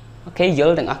ok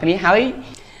giờ từng ở cái này hơi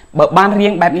bờ ban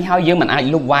riêng bạn đi hơi giờ mình ai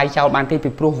lúc vai cho ban thì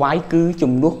pro vái cứ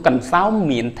chùm nước cần sáu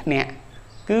miền thẹn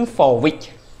cứ for which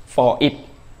for it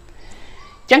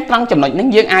chẳng trong chấm nói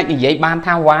những dương ai thì vậy ban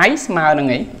thao vái mà đừng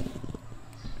nghĩ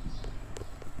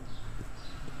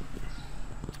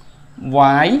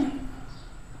vái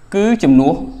cứ chùm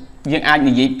nước dương ai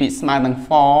thì vậy bị smile bằng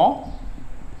for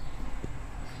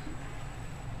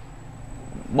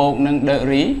bộ nâng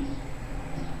đợi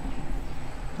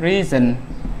reason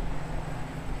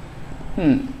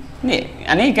nè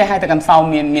anh ấy cái hai ta cần sau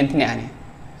miền thế này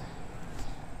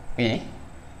vậy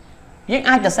nhưng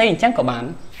ai ta xây chẳng có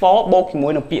bạn for bột thì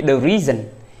mỗi nó bị the reason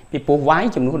bị bố vái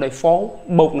chùm nó đây for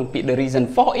bột nó bị the reason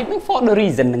for it for the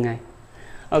reason là ngày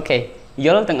ok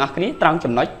giờ từng ở cái trong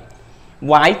chùm nói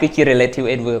vái cứ chỉ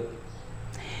relative adverb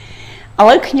ở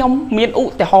lấy nhóm miền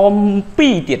ụ thì hôm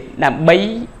pi tiệt làm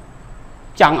bấy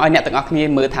chẳng ở nhà từng ở cái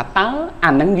mở thả tá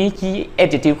anh năng ví chi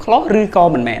adjective clause rư co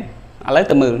mình mèn ở lấy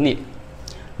từ mở nè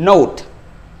note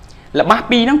là ba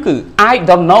pi nó cứ I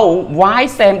don't know why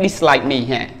Sam dislike me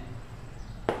hả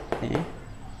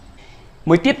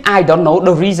mới tiết I don't know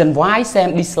the reason why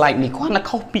Sam dislike me khoan nó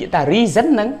không bị ta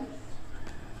reason nâng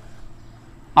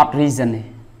odd reason này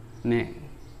nè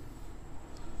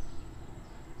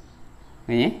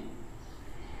này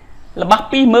là bác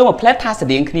pi mơ một plate tha sẽ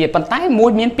điện kia bàn tay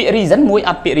môi miếng bị reason môi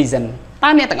odd bị reason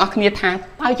ta nè tặng ở kia tha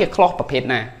ta chỉ clauseประเภท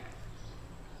nào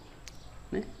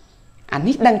anh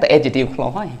ấy đang tại adjective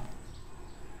clause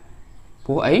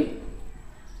của ấy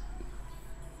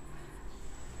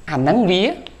anh nắng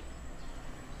vía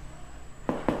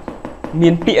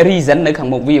miền bị reason nữa khẳng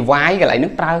một vì vái cái lại nước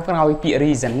trao cái nào bị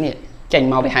reason nè chành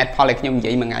màu về hai pole nhung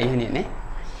vậy mà ngày này nè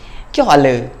cho họ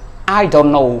lừa I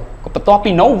don't know có bắt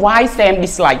topi know why Sam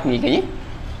dislike me cái nhé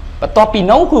bắt topi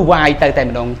knowคือ why tại tại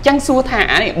mà đồng chẳng xua thả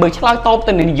này bởi cho top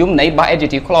tên này dùng này bảo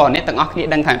adjective clause nè tầng óc kia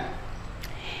đang thằng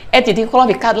adjective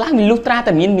clause vì cả lá mình lúc ra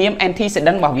từ miền miếng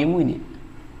antecedent bảo viết mũi nè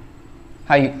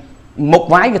hay một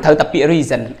vái cái thời tập bị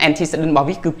reason antecedent bảo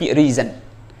viết cứ bị reason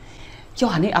cho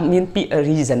anh ấy miền bị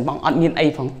reason bằng anh miền a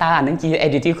phòng ta nên chỉ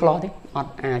adjective clause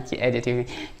đấy chỉ adjective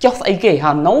cho ấy kể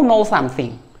họ know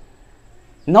something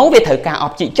nấu về thời ca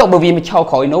ọp chị cho bởi vì mình cho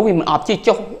khỏi nấu vì mình ọp chị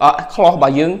cho clause bảo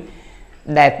dương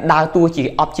để đào tôi chỉ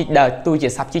ọp chị đời tôi chỉ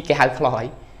sắp chị cái hai clause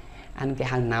anh cái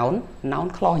hàng nón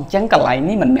clause chẳng cả lại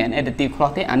ní mình mẹn adjective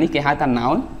clause thế anh ấy cái hai ta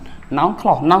nón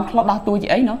clause đào tôi chị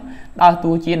ấy nó đào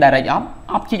tôi chỉ direct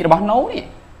ọp chị là bao nấu đi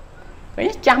cái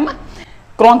chấm á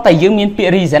con tại dương miền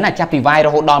bị reason là chắp bị vai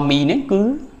rồi đòn mì nữa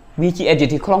cứ vì chị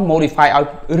adjective clause modify ở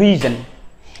reason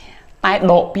tại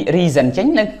độ bị reason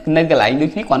tránh nên cái lại đôi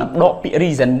khi còn là độ bị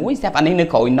reason mũi xem anh ấy nơi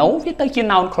khỏi nấu viết tới chưa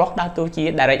nào clause đào tôi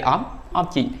chỉ direct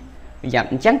ọp chị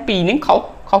dặn chẳng pi những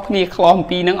khóc kia clause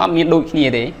pi những ọp miền đôi kia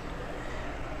đấy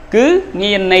cứ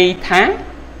nghiền này tháng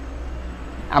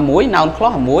mũi nào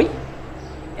clause mũi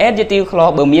adjective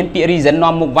clause bởi miền bị reason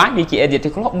nó một vái vì chị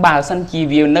adjective clause bao sân chi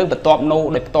view nơi bật top no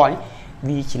để toán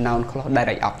vì chỉ nào clause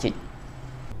direct ọp chị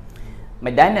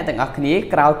mày đấy này tầng ở kia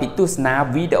crowd bị tu sna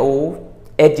video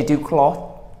adjective clause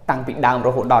tăng bị down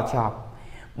rồi hỗ đào chọc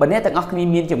bởi nét tầng ở kia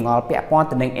miền chủng ngõ bẹ quan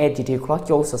từ nền adjective clause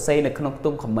châu sơ xây này không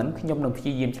tung comment khi nhom đồng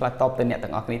phi diêm cho là top từ nét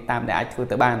tầng ở kia tam để ai chui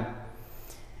tới bàn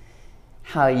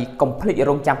hay complete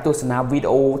rong chăm tu sna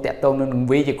video tẹt tôn nâng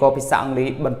video có bị sang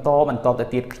lý bần to tại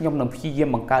tiết khi nhom đồng phi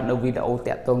diêm bằng cả video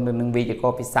tẹt tôn nâng video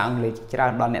có bị sang lý chỉ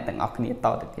ra đòn nét tầng ở kia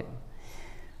to tại tiết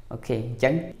ok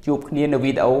chẳng chụp kia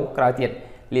video cào tiết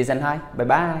listen hai bye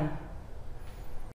bye